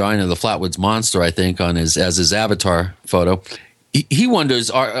of a drawing of the Flatwoods Monster, I think, as his avatar photo. He wonders,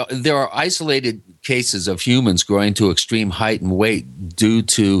 there are isolated cases of humans growing to extreme height and weight due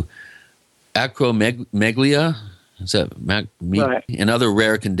to acromegalia? Is that right? And other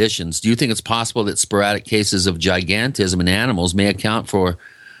rare conditions. Do you think it's possible that sporadic cases of gigantism in animals may account for,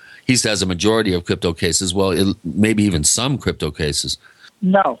 he says, a majority of crypto cases, maybe even some crypto cases?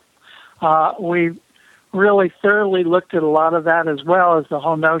 No. We really thoroughly looked at a lot of that, as well as the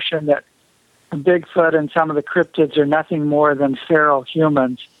whole notion that Bigfoot and some of the cryptids are nothing more than feral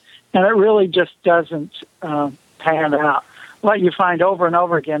humans. And it really just doesn't pan out. What you find over and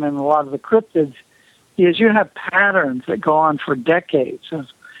over again in a lot of the cryptids is you have patterns that go on for decades of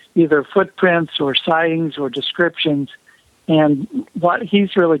either footprints or sightings or descriptions. And what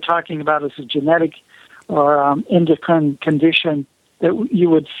he's really talking about is a genetic or endocrine condition that you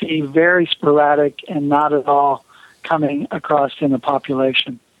would see very sporadic and not at all coming across in the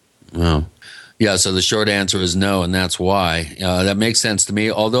population. Wow. Yeah, so the short answer is no, and that's why. That makes sense to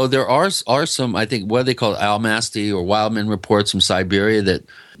me. Although there are some, I think, what they call Almasty or Wildman reports from Siberia that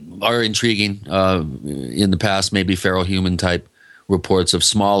are intriguing. In the past, maybe feral human type reports of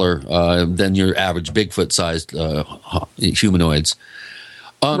smaller than your average Bigfoot-sized humanoids.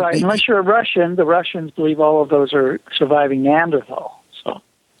 Right, unless you're a Russian, the Russians believe all of those are surviving Neanderthal. So.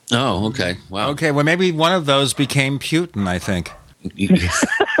 Oh, okay. Wow. Okay, well, maybe one of those became Putin, I think.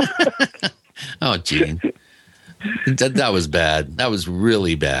 Oh, Gene. That was bad. That was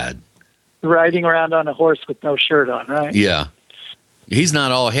really bad. Riding around on a horse with no shirt on, right? Yeah. He's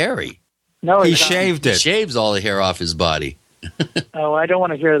not all hairy. No, he shaved it. He shaves all the hair off his body. Oh, I don't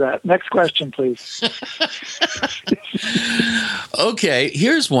want to hear that. Next question, please. Okay,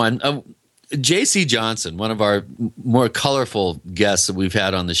 here's one. J.C. Johnson, one of our more colorful guests that we've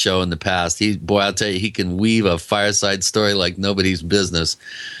had on the show in the past. I'll tell you, he can weave a fireside story like nobody's business.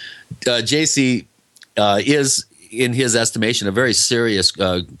 J.C. is, in his estimation, a very serious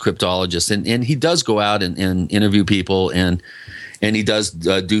cryptologist, and he does go out and interview people, and he does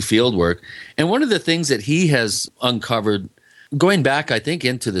do field work. And one of the things that he has uncovered, going back, I think,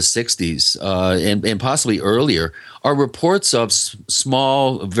 into the 60s and possibly earlier, are reports of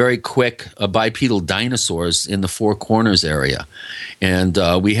small, very quick bipedal dinosaurs in the Four Corners area. And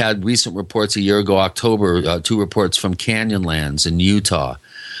we had recent reports a year ago, October, 2 reports from Canyonlands in Utah.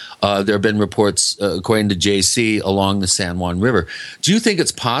 There have been reports, according to JC, along the San Juan River. Do you think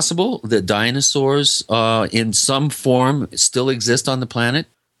it's possible that dinosaurs in some form still exist on the planet?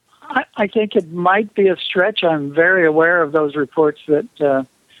 I think it might be a stretch. I'm very aware of those reports that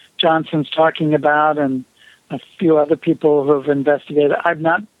Johnson's talking about and a few other people who have investigated. I've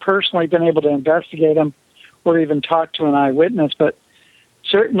not personally been able to investigate them or even talk to an eyewitness, but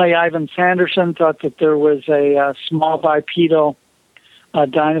certainly Ivan Sanderson thought that there was a small bipedal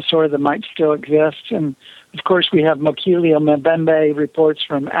dinosaur that might still exist. And, of course, we have Mokilio Mbembe reports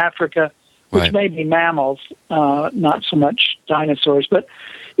from Africa, which may be mammals, not so much dinosaurs. But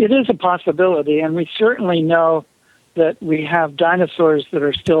it is a possibility, and we certainly know that we have dinosaurs that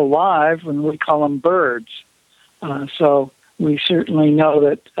are still alive, and we call them birds. So we certainly know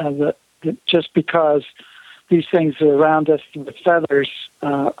that just because these things are around us with feathers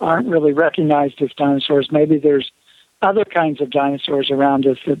aren't really recognized as dinosaurs, maybe there's other kinds of dinosaurs around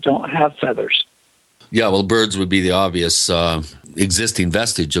us that don't have feathers. Yeah, well, birds would be the obvious existing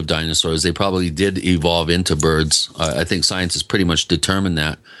vestige of dinosaurs. They probably did evolve into birds. I think science has pretty much determined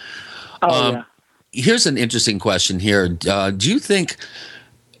that. Yeah. Here's an interesting question here. Do you think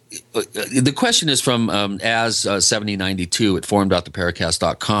the question is from As7092 at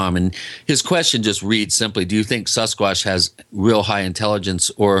forum.theparacast.com, and his question just reads simply, do you think Sasquatch has real high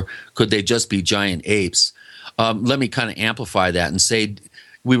intelligence, or could they just be giant apes? Let me kind of amplify that and say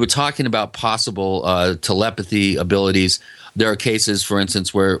we were talking about possible telepathy abilities. There are cases, for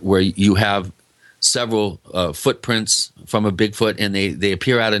instance, where you have several footprints from a Bigfoot, and they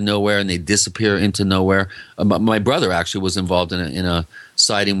appear out of nowhere and they disappear into nowhere. My brother actually was involved in a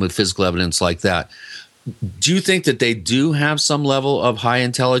sighting with physical evidence like that. Do you think that they do have some level of high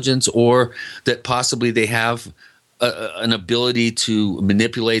intelligence, or that possibly they have an ability to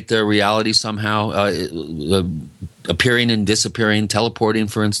manipulate their reality somehow, appearing and disappearing, teleporting,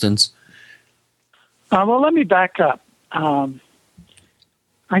 for instance? Well, let me back up. I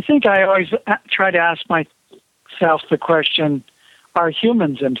think I always try to ask myself the question, are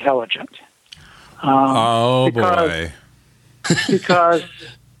humans intelligent? Boy. Because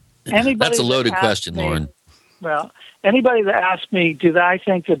anybody... That's a loaded question, Loren. Well, anybody that asks me, do I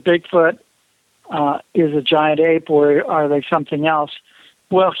think that Bigfoot is a giant ape, or are they something else?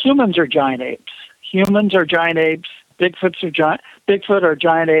 Well, humans are giant apes. Humans are giant apes. Bigfoot are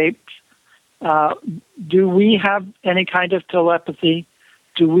giant apes. Do we have any kind of telepathy?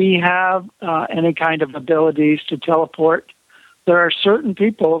 Do we have any kind of abilities to teleport? There are certain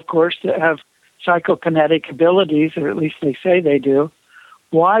people, of course, that have psychokinetic abilities, or at least they say they do.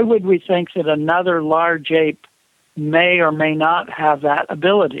 Why would we think that another large ape may or may not have that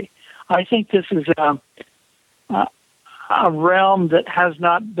ability? I think this is a realm that has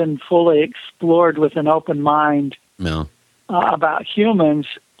not been fully explored with an open mind about humans.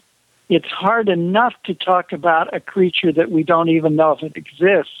 It's hard enough to talk about a creature that we don't even know if it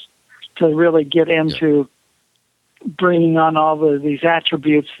exists to really get into bringing on all of these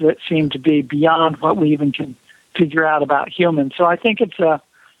attributes that seem to be beyond what we even can figure out about humans. So I think it's a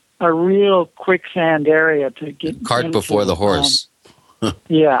real quicksand area to get cart into, before the horse.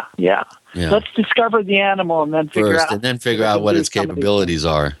 Yeah. Let's discover the animal and then figure out what its capabilities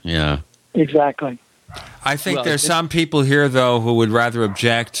are. Yeah. Exactly. I think there's some people here, though, who would rather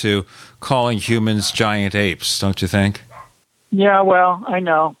object to calling humans people here, though, who would rather object to calling humans giant apes, don't you think? Yeah, well, I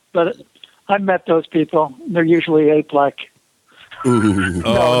know, but I've met those people. They're usually ape-like.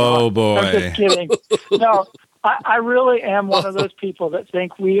 No, boy. I'm just kidding. No, I really am one of those people that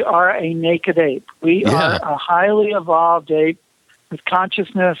think we are a naked ape. We are a highly evolved ape with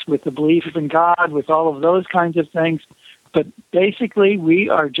consciousness, with the belief in God, with all of those kinds of things. But basically, we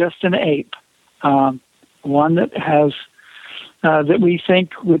are just an ape, one that has that we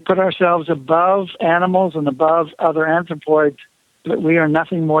think we put ourselves above animals and above other anthropoids, but we are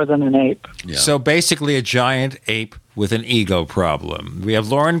nothing more than an ape. Yeah. So basically a giant ape with an ego problem. We have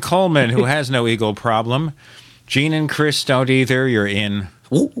Loren Coleman, who has no ego problem. Gene and Chris don't either. You're in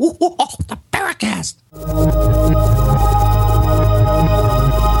the Paracast.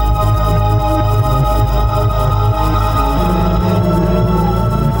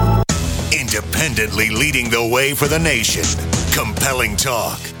 Independently leading the way for the nation. Compelling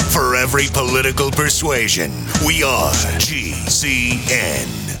talk for every political persuasion. We are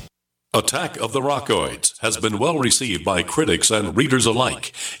GCN. Attack of the Rockoids has been well received by critics and readers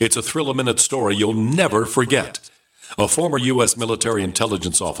alike. It's a thrill-a-minute story you'll never forget. A former U.S. military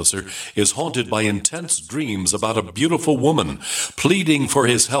intelligence officer is haunted by intense dreams about a beautiful woman pleading for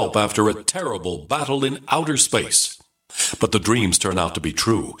his help after a terrible battle in outer space. But the dreams turn out to be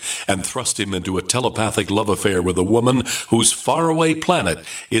true and thrust him into a telepathic love affair with a woman whose faraway planet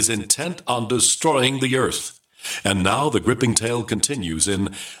is intent on destroying the Earth. And now the gripping tale continues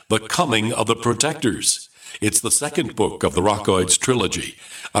in The Coming of the Protectors. It's the second book of the Rockoids trilogy,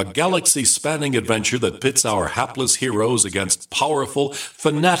 a galaxy-spanning adventure that pits our hapless heroes against powerful,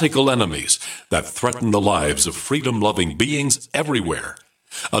 fanatical enemies that threaten the lives of freedom-loving beings everywhere.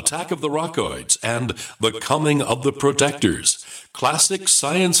 Attack of the Rockoids and The Coming of the Protectors. Classic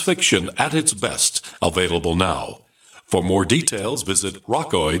science fiction at its best. Available now. For more details, visit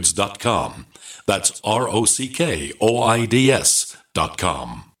rockoids.com. That's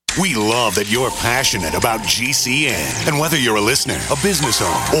ROCKOIDS.com. We love that you're passionate about GCN. And whether you're a listener, a business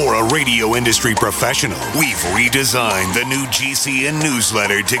owner, or a radio industry professional, we've redesigned the new GCN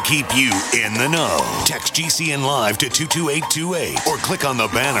newsletter to keep you in the know. Text GCN Live to 22828 or click on the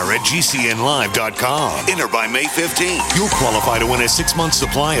banner at GCNlive.com. Enter by May 15th. You'll qualify to win a 6-month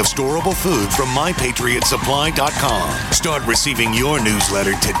supply of storable food from MyPatriotSupply.com. Start receiving your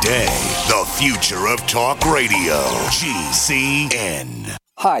newsletter today. The future of talk radio. GCN.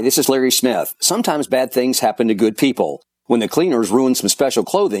 Hi, this is Larry Smith. Sometimes bad things happen to good people. When the cleaners ruined some special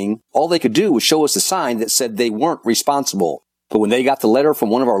clothing, all they could do was show us a sign that said they weren't responsible. But when they got the letter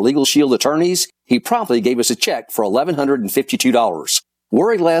from one of our Legal Shield attorneys, he promptly gave us a check for $1,152.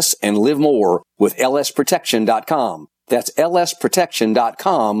 Worry less and live more with lsprotection.com. That's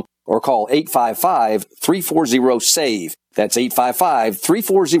lsprotection.com or call 855-340-SAVE. That's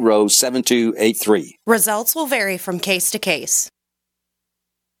 855-340-7283. Results will vary from case to case.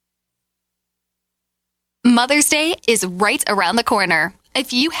 Mother's Day is right around the corner.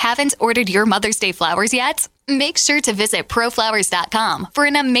 If you haven't ordered your Mother's Day flowers yet, make sure to visit proflowers.com for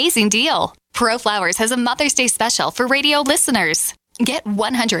an amazing deal. ProFlowers has a Mother's Day special for radio listeners. Get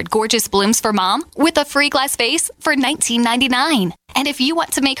 100 gorgeous blooms for Mom with a free glass vase for $19.99. And if you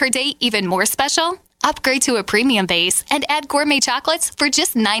want to make her day even more special, upgrade to a premium vase and add gourmet chocolates for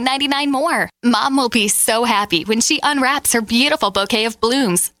just $9.99 more. Mom will be so happy when she unwraps her beautiful bouquet of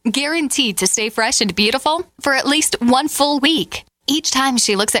blooms, guaranteed to stay fresh and beautiful for at least one full week. Each time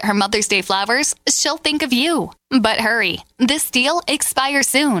she looks at her Mother's Day flowers, she'll think of you. But hurry, this deal expires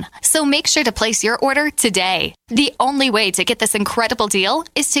soon, so make sure to place your order today. The only way to get this incredible deal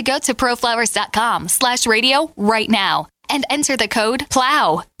is to go to proflowers.com/radio right now and enter the code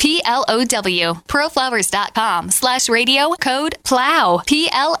PLOW, P-L-O-W, proflowers.com/radio, code PLOW,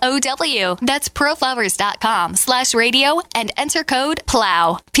 P-L-O-W. That's proflowers.com/radio and enter code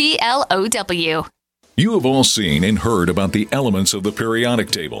PLOW, P-L-O-W. You have all seen and heard about the elements of the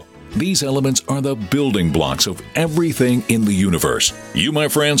periodic table. These elements are the building blocks of everything in the universe. You, my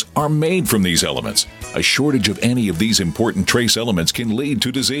friends, are made from these elements. A shortage of any of these important trace elements can lead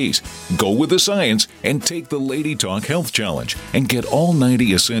to disease. Go with the science and take the Lady Talk Health Challenge and get all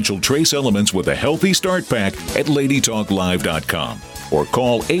 90 essential trace elements with a healthy start pack at LadyTalkLive.com. Or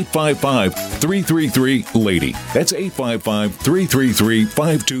call 855-333-LADY. That's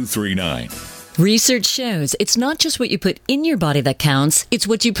 855-333-5239. Research shows it's not just what you put in your body that counts, it's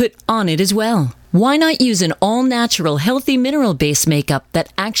what you put on it as well. Why not use an all-natural, healthy mineral-based makeup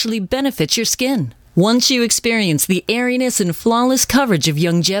that actually benefits your skin? Once you experience the airiness and flawless coverage of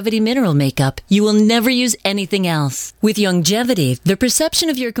Youngevity mineral makeup, you will never use anything else. With Youngevity, the perception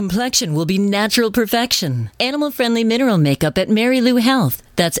of your complexion will be natural perfection. Animal-friendly mineral makeup at Mary Lou Health.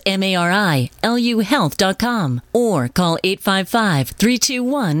 That's MARILU Health.com. Or call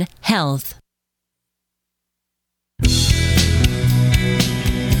 855-321-HEALTH.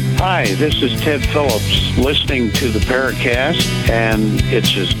 Hi, this is Ted Phillips, listening to the Paracast, and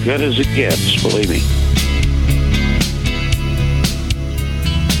it's as good as it gets, believe me.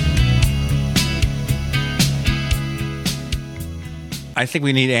 I think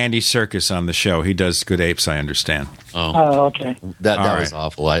we need Andy Serkis on the show. He does good apes, I understand. Oh, okay. That All was right.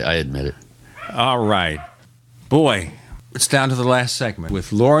 awful. I admit it. All right. Boy, it's down to the last segment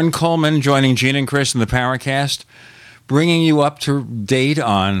with Loren Coleman joining Gene and Chris in the Paracast, bringing you up to date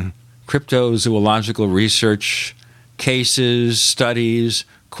on cryptozoological research, cases, studies,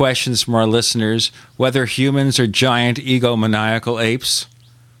 questions from our listeners, whether humans are giant egomaniacal apes,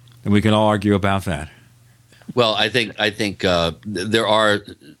 and we can all argue about that. Well, I think there are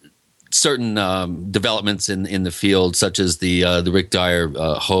certain developments in the field, such as the Rick Dyer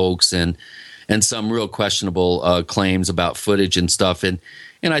hoax and some real questionable claims about footage and stuff. And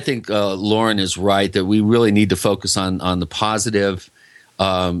I think Loren is right that we really need to focus on the positive.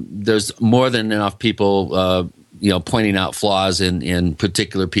 There's more than enough people, pointing out flaws in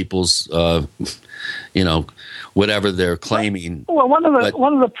particular people's, whatever they're claiming. Well, one of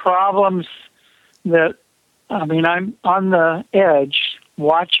the problems that, I'm on the edge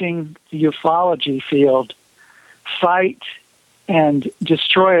watching the ufology field fight and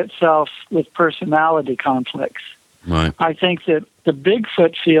destroy itself with personality conflicts. Right. I think that the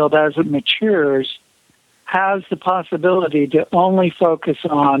Bigfoot field, as it matures, has the possibility to only focus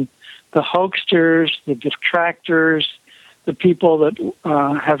on the hoaxsters, the detractors, the people that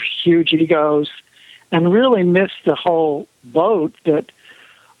have huge egos, and really miss the whole boat that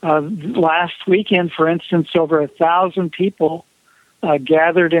last weekend, for instance, over 1,000 people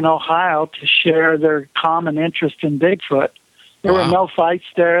gathered in Ohio to share their common interest in Bigfoot. There were no fights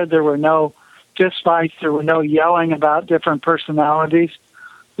there. There were no fistfights. There were no yelling about different personalities.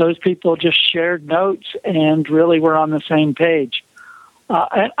 Those people just shared notes and really were on the same page.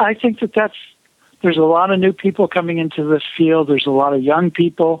 And I think there's a lot of new people coming into this field. There's a lot of young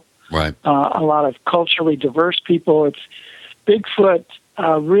people, right? A lot of culturally diverse people. It's Bigfoot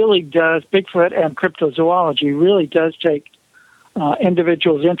Bigfoot and cryptozoology really does take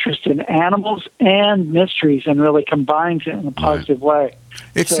individuals' interest in animals and mysteries and really combines it in a positive way.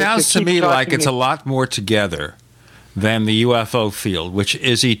 It sounds to me like it's a lot more together than the UFO field, which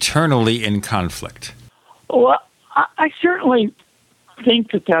is eternally in conflict. Well, I certainly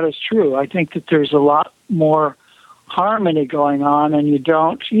think that is true. I think that there's a lot more harmony going on, and you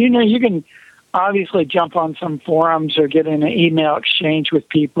can obviously jump on some forums or get in an email exchange with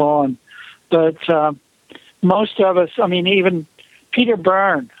people, but most of us, even Peter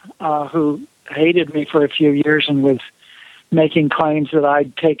Byrne, who hated me for a few years and was making claims that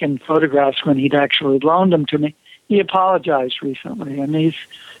I'd taken photographs when he'd actually loaned them to me, he apologized recently, and he's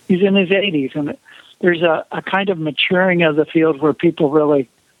in his 80s, and there's a kind of maturing of the field where people really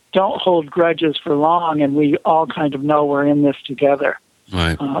don't hold grudges for long, and we all kind of know we're in this together.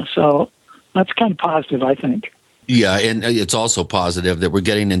 Right. So that's kind of positive, I think. Yeah, and it's also positive that we're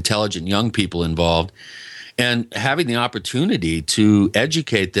getting intelligent young people involved and having the opportunity to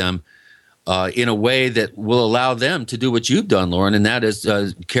educate them in a way that will allow them to do what you've done, Loren, and that is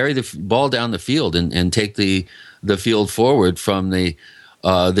carry the ball down the field and take the field forward from the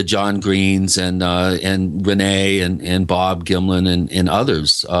John Greens and Renee and Bob Gimlin and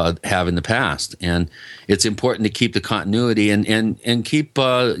others have in the past. And it's important to keep the continuity and keep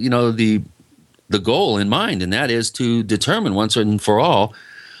the goal in mind, and that is to determine once and for all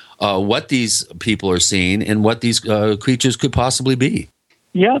what these people are seeing and what these creatures could possibly be.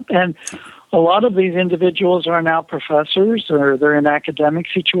 Yep, and a lot of these individuals are now professors, or they're in academic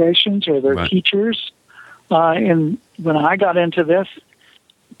situations, or they're teachers. And when I got into this,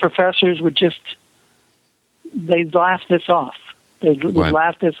 professors they'd laugh this off. They'd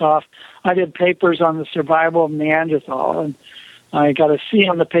laugh this off. I did papers on the survival of Neanderthal, and I got a C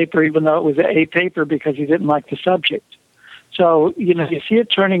on the paper, even though it was an A paper, because he didn't like the subject. So, you see it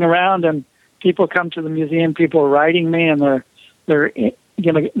turning around, and people come to the museum, people are writing me, and they're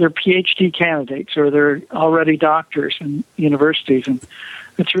PhD candidates, or they're already doctors in universities, and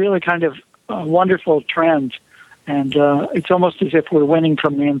it's really kind of a wonderful trend, and it's almost as if we're winning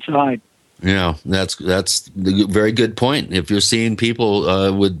from the inside. Yeah, that's a very good point. If you're seeing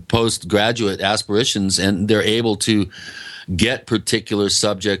people with postgraduate aspirations and they're able to get particular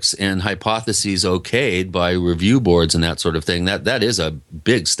subjects and hypotheses okayed by review boards and that sort of thing. That is a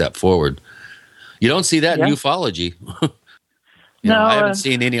big step forward. You don't see that in ufology. I haven't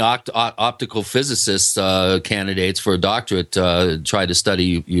seen any optical physicist candidates for a doctorate try to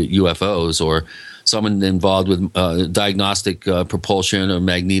study UFOs, or someone involved with diagnostic propulsion or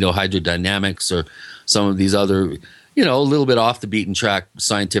magnetohydrodynamics or some of these other, a little bit off the beaten track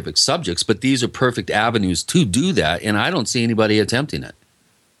scientific subjects. But these are perfect avenues to do that, and I don't see anybody attempting it.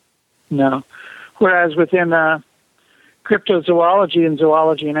 No. Whereas within cryptozoology and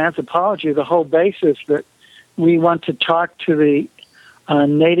zoology and anthropology, the whole basis that we want to talk to the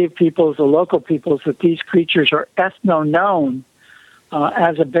native peoples, the local peoples, that these creatures are ethno-known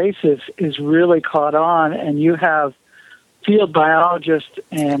as a basis is really caught on, and you have field biologists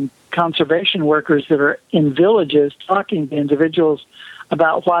and conservation workers that are in villages talking to individuals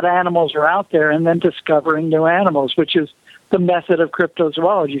about what animals are out there and then discovering new animals, which is the method of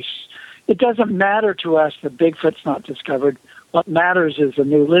cryptozoology. It doesn't matter to us that Bigfoot's not discovered. What matters is a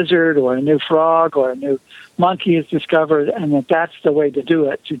new lizard or a new frog or a new monkey is discovered, and that's the way to do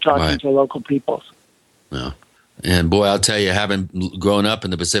it, through talking to local peoples. Yeah. And boy, I'll tell you, having grown up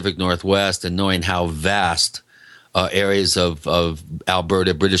in the Pacific Northwest and knowing how vast areas of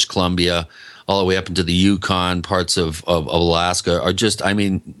Alberta, British Columbia, all the way up into the Yukon, parts of Alaska are just,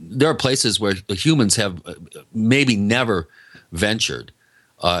 there are places where humans have maybe never ventured.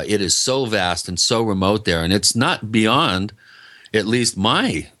 It is so vast and so remote there, and it's not beyond at least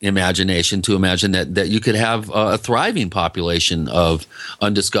my imagination to imagine that you could have a thriving population of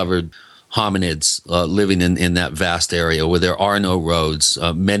undiscovered hominids living in that vast area where there are no roads.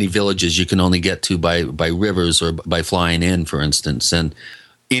 Many villages you can only get to by rivers or by flying in, for instance. And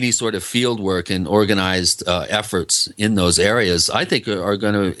any sort of field work and organized efforts in those areas, I think, are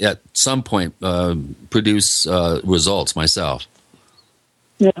going to, at some point, produce results myself.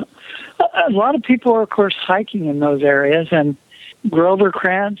 Yeah. A lot of people are, of course, hiking in those areas, and Grover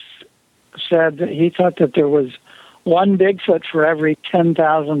Krantz said that he thought that there was one Bigfoot for every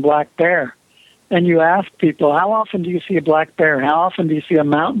 10,000 black bear. And you ask people, how often do you see a black bear? How often do you see a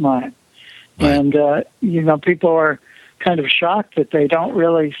mountain lion? Right. And, people are kind of shocked that they don't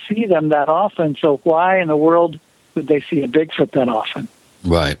really see them that often. So why in the world would they see a Bigfoot that often?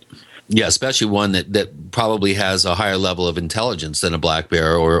 Right. Yeah, especially one that probably has a higher level of intelligence than a black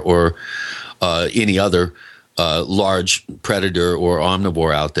bear or any other large predator or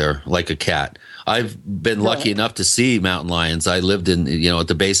omnivore out there, like a cat. I've been lucky enough to see mountain lions. I lived in, at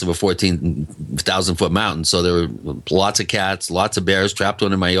the base of a 14,000-foot mountain, so there were lots of cats, lots of bears, trapped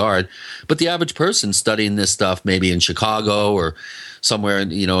one in my yard. But the average person studying this stuff, maybe in Chicago or somewhere, in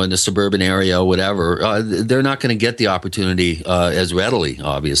the suburban area or whatever, they're not going to get the opportunity as readily,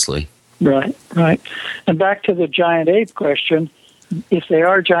 obviously. Right. And back to the giant ape question, if they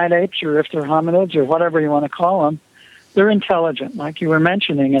are giant apes or if they're hominids or whatever you want to call them, they're intelligent, like you were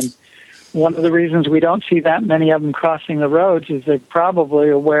mentioning. And one of the reasons we don't see that many of them crossing the roads is they're probably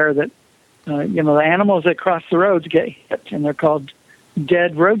aware that, the animals that cross the roads get hit, and they're called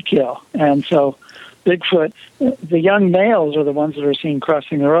dead roadkill. And so Bigfoot, the young males are the ones that are seen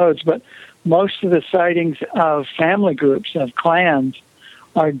crossing the roads, but most of the sightings of family groups, of clans,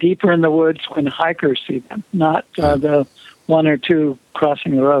 are deeper in the woods when hikers see them, not the one or two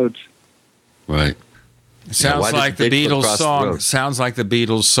crossing the roads. Right. Sounds like the Beatles song. Sounds like the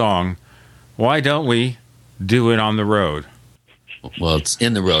Beatles song. Why don't we do it on the road? Well, it's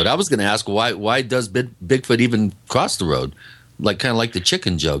in the road. I was going to ask, why does Bigfoot even cross the road? Kind of like the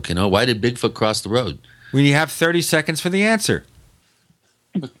chicken joke, Why did Bigfoot cross the road? We have 30 seconds for the answer.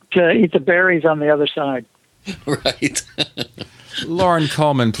 To eat the berries on the other side. Right. Loren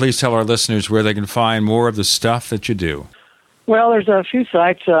Coleman, please tell our listeners where they can find more of the stuff that you do. Well, there's a few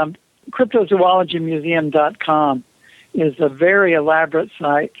sites. Cryptozoologymuseum.com is a very elaborate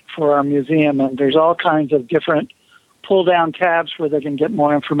site for our museum, and there's all kinds of different pull-down tabs where they can get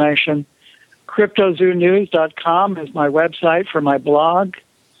more information. CryptoZooNews.com is my website for my blog,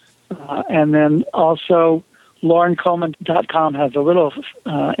 and then also LorenColeman.com has a little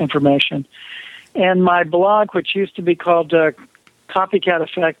information. And my blog, which used to be called Copycat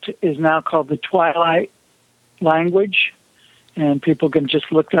Effect, is now called The Twilight Language, and people can just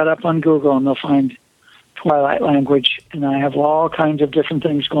look that up on Google and they'll find Twilight Language, and I have all kinds of different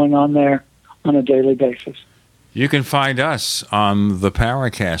things going on there on a daily basis. You can find us on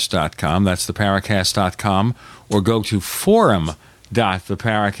theparacast.com, that's theparacast.com, or go to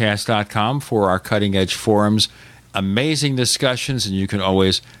forum.theparacast.com for our cutting-edge forums, amazing discussions, and you can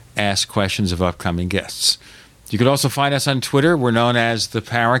always ask questions of upcoming guests. You can also find us on Twitter. We're known as the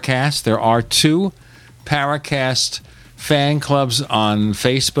Paracast. There are 2 Paracast fan clubs on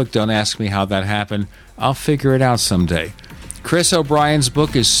Facebook. Don't ask me how that happened. I'll figure it out someday. Chris O'Brien's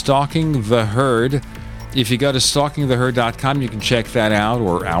book is Stalking the Herd. If you go to stalkingtheherd.com, you can check that out,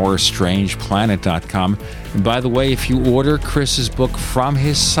 or OurStrangePlanet.com. And by the way, if you order Chris's book from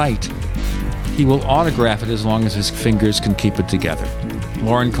his site, he will autograph it as long as his fingers can keep it together.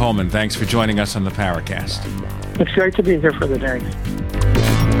 Loren Coleman, thanks for joining us on the Paracast. It's great to be here for the day.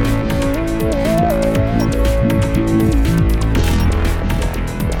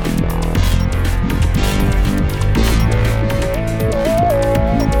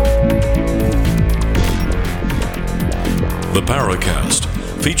 The Paracast,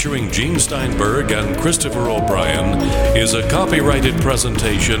 featuring Gene Steinberg and Christopher O'Brien, is a copyrighted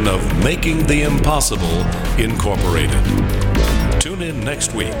presentation of Making the Impossible Incorporated. Tune in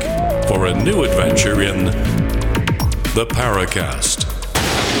next week for a new adventure in The Paracast.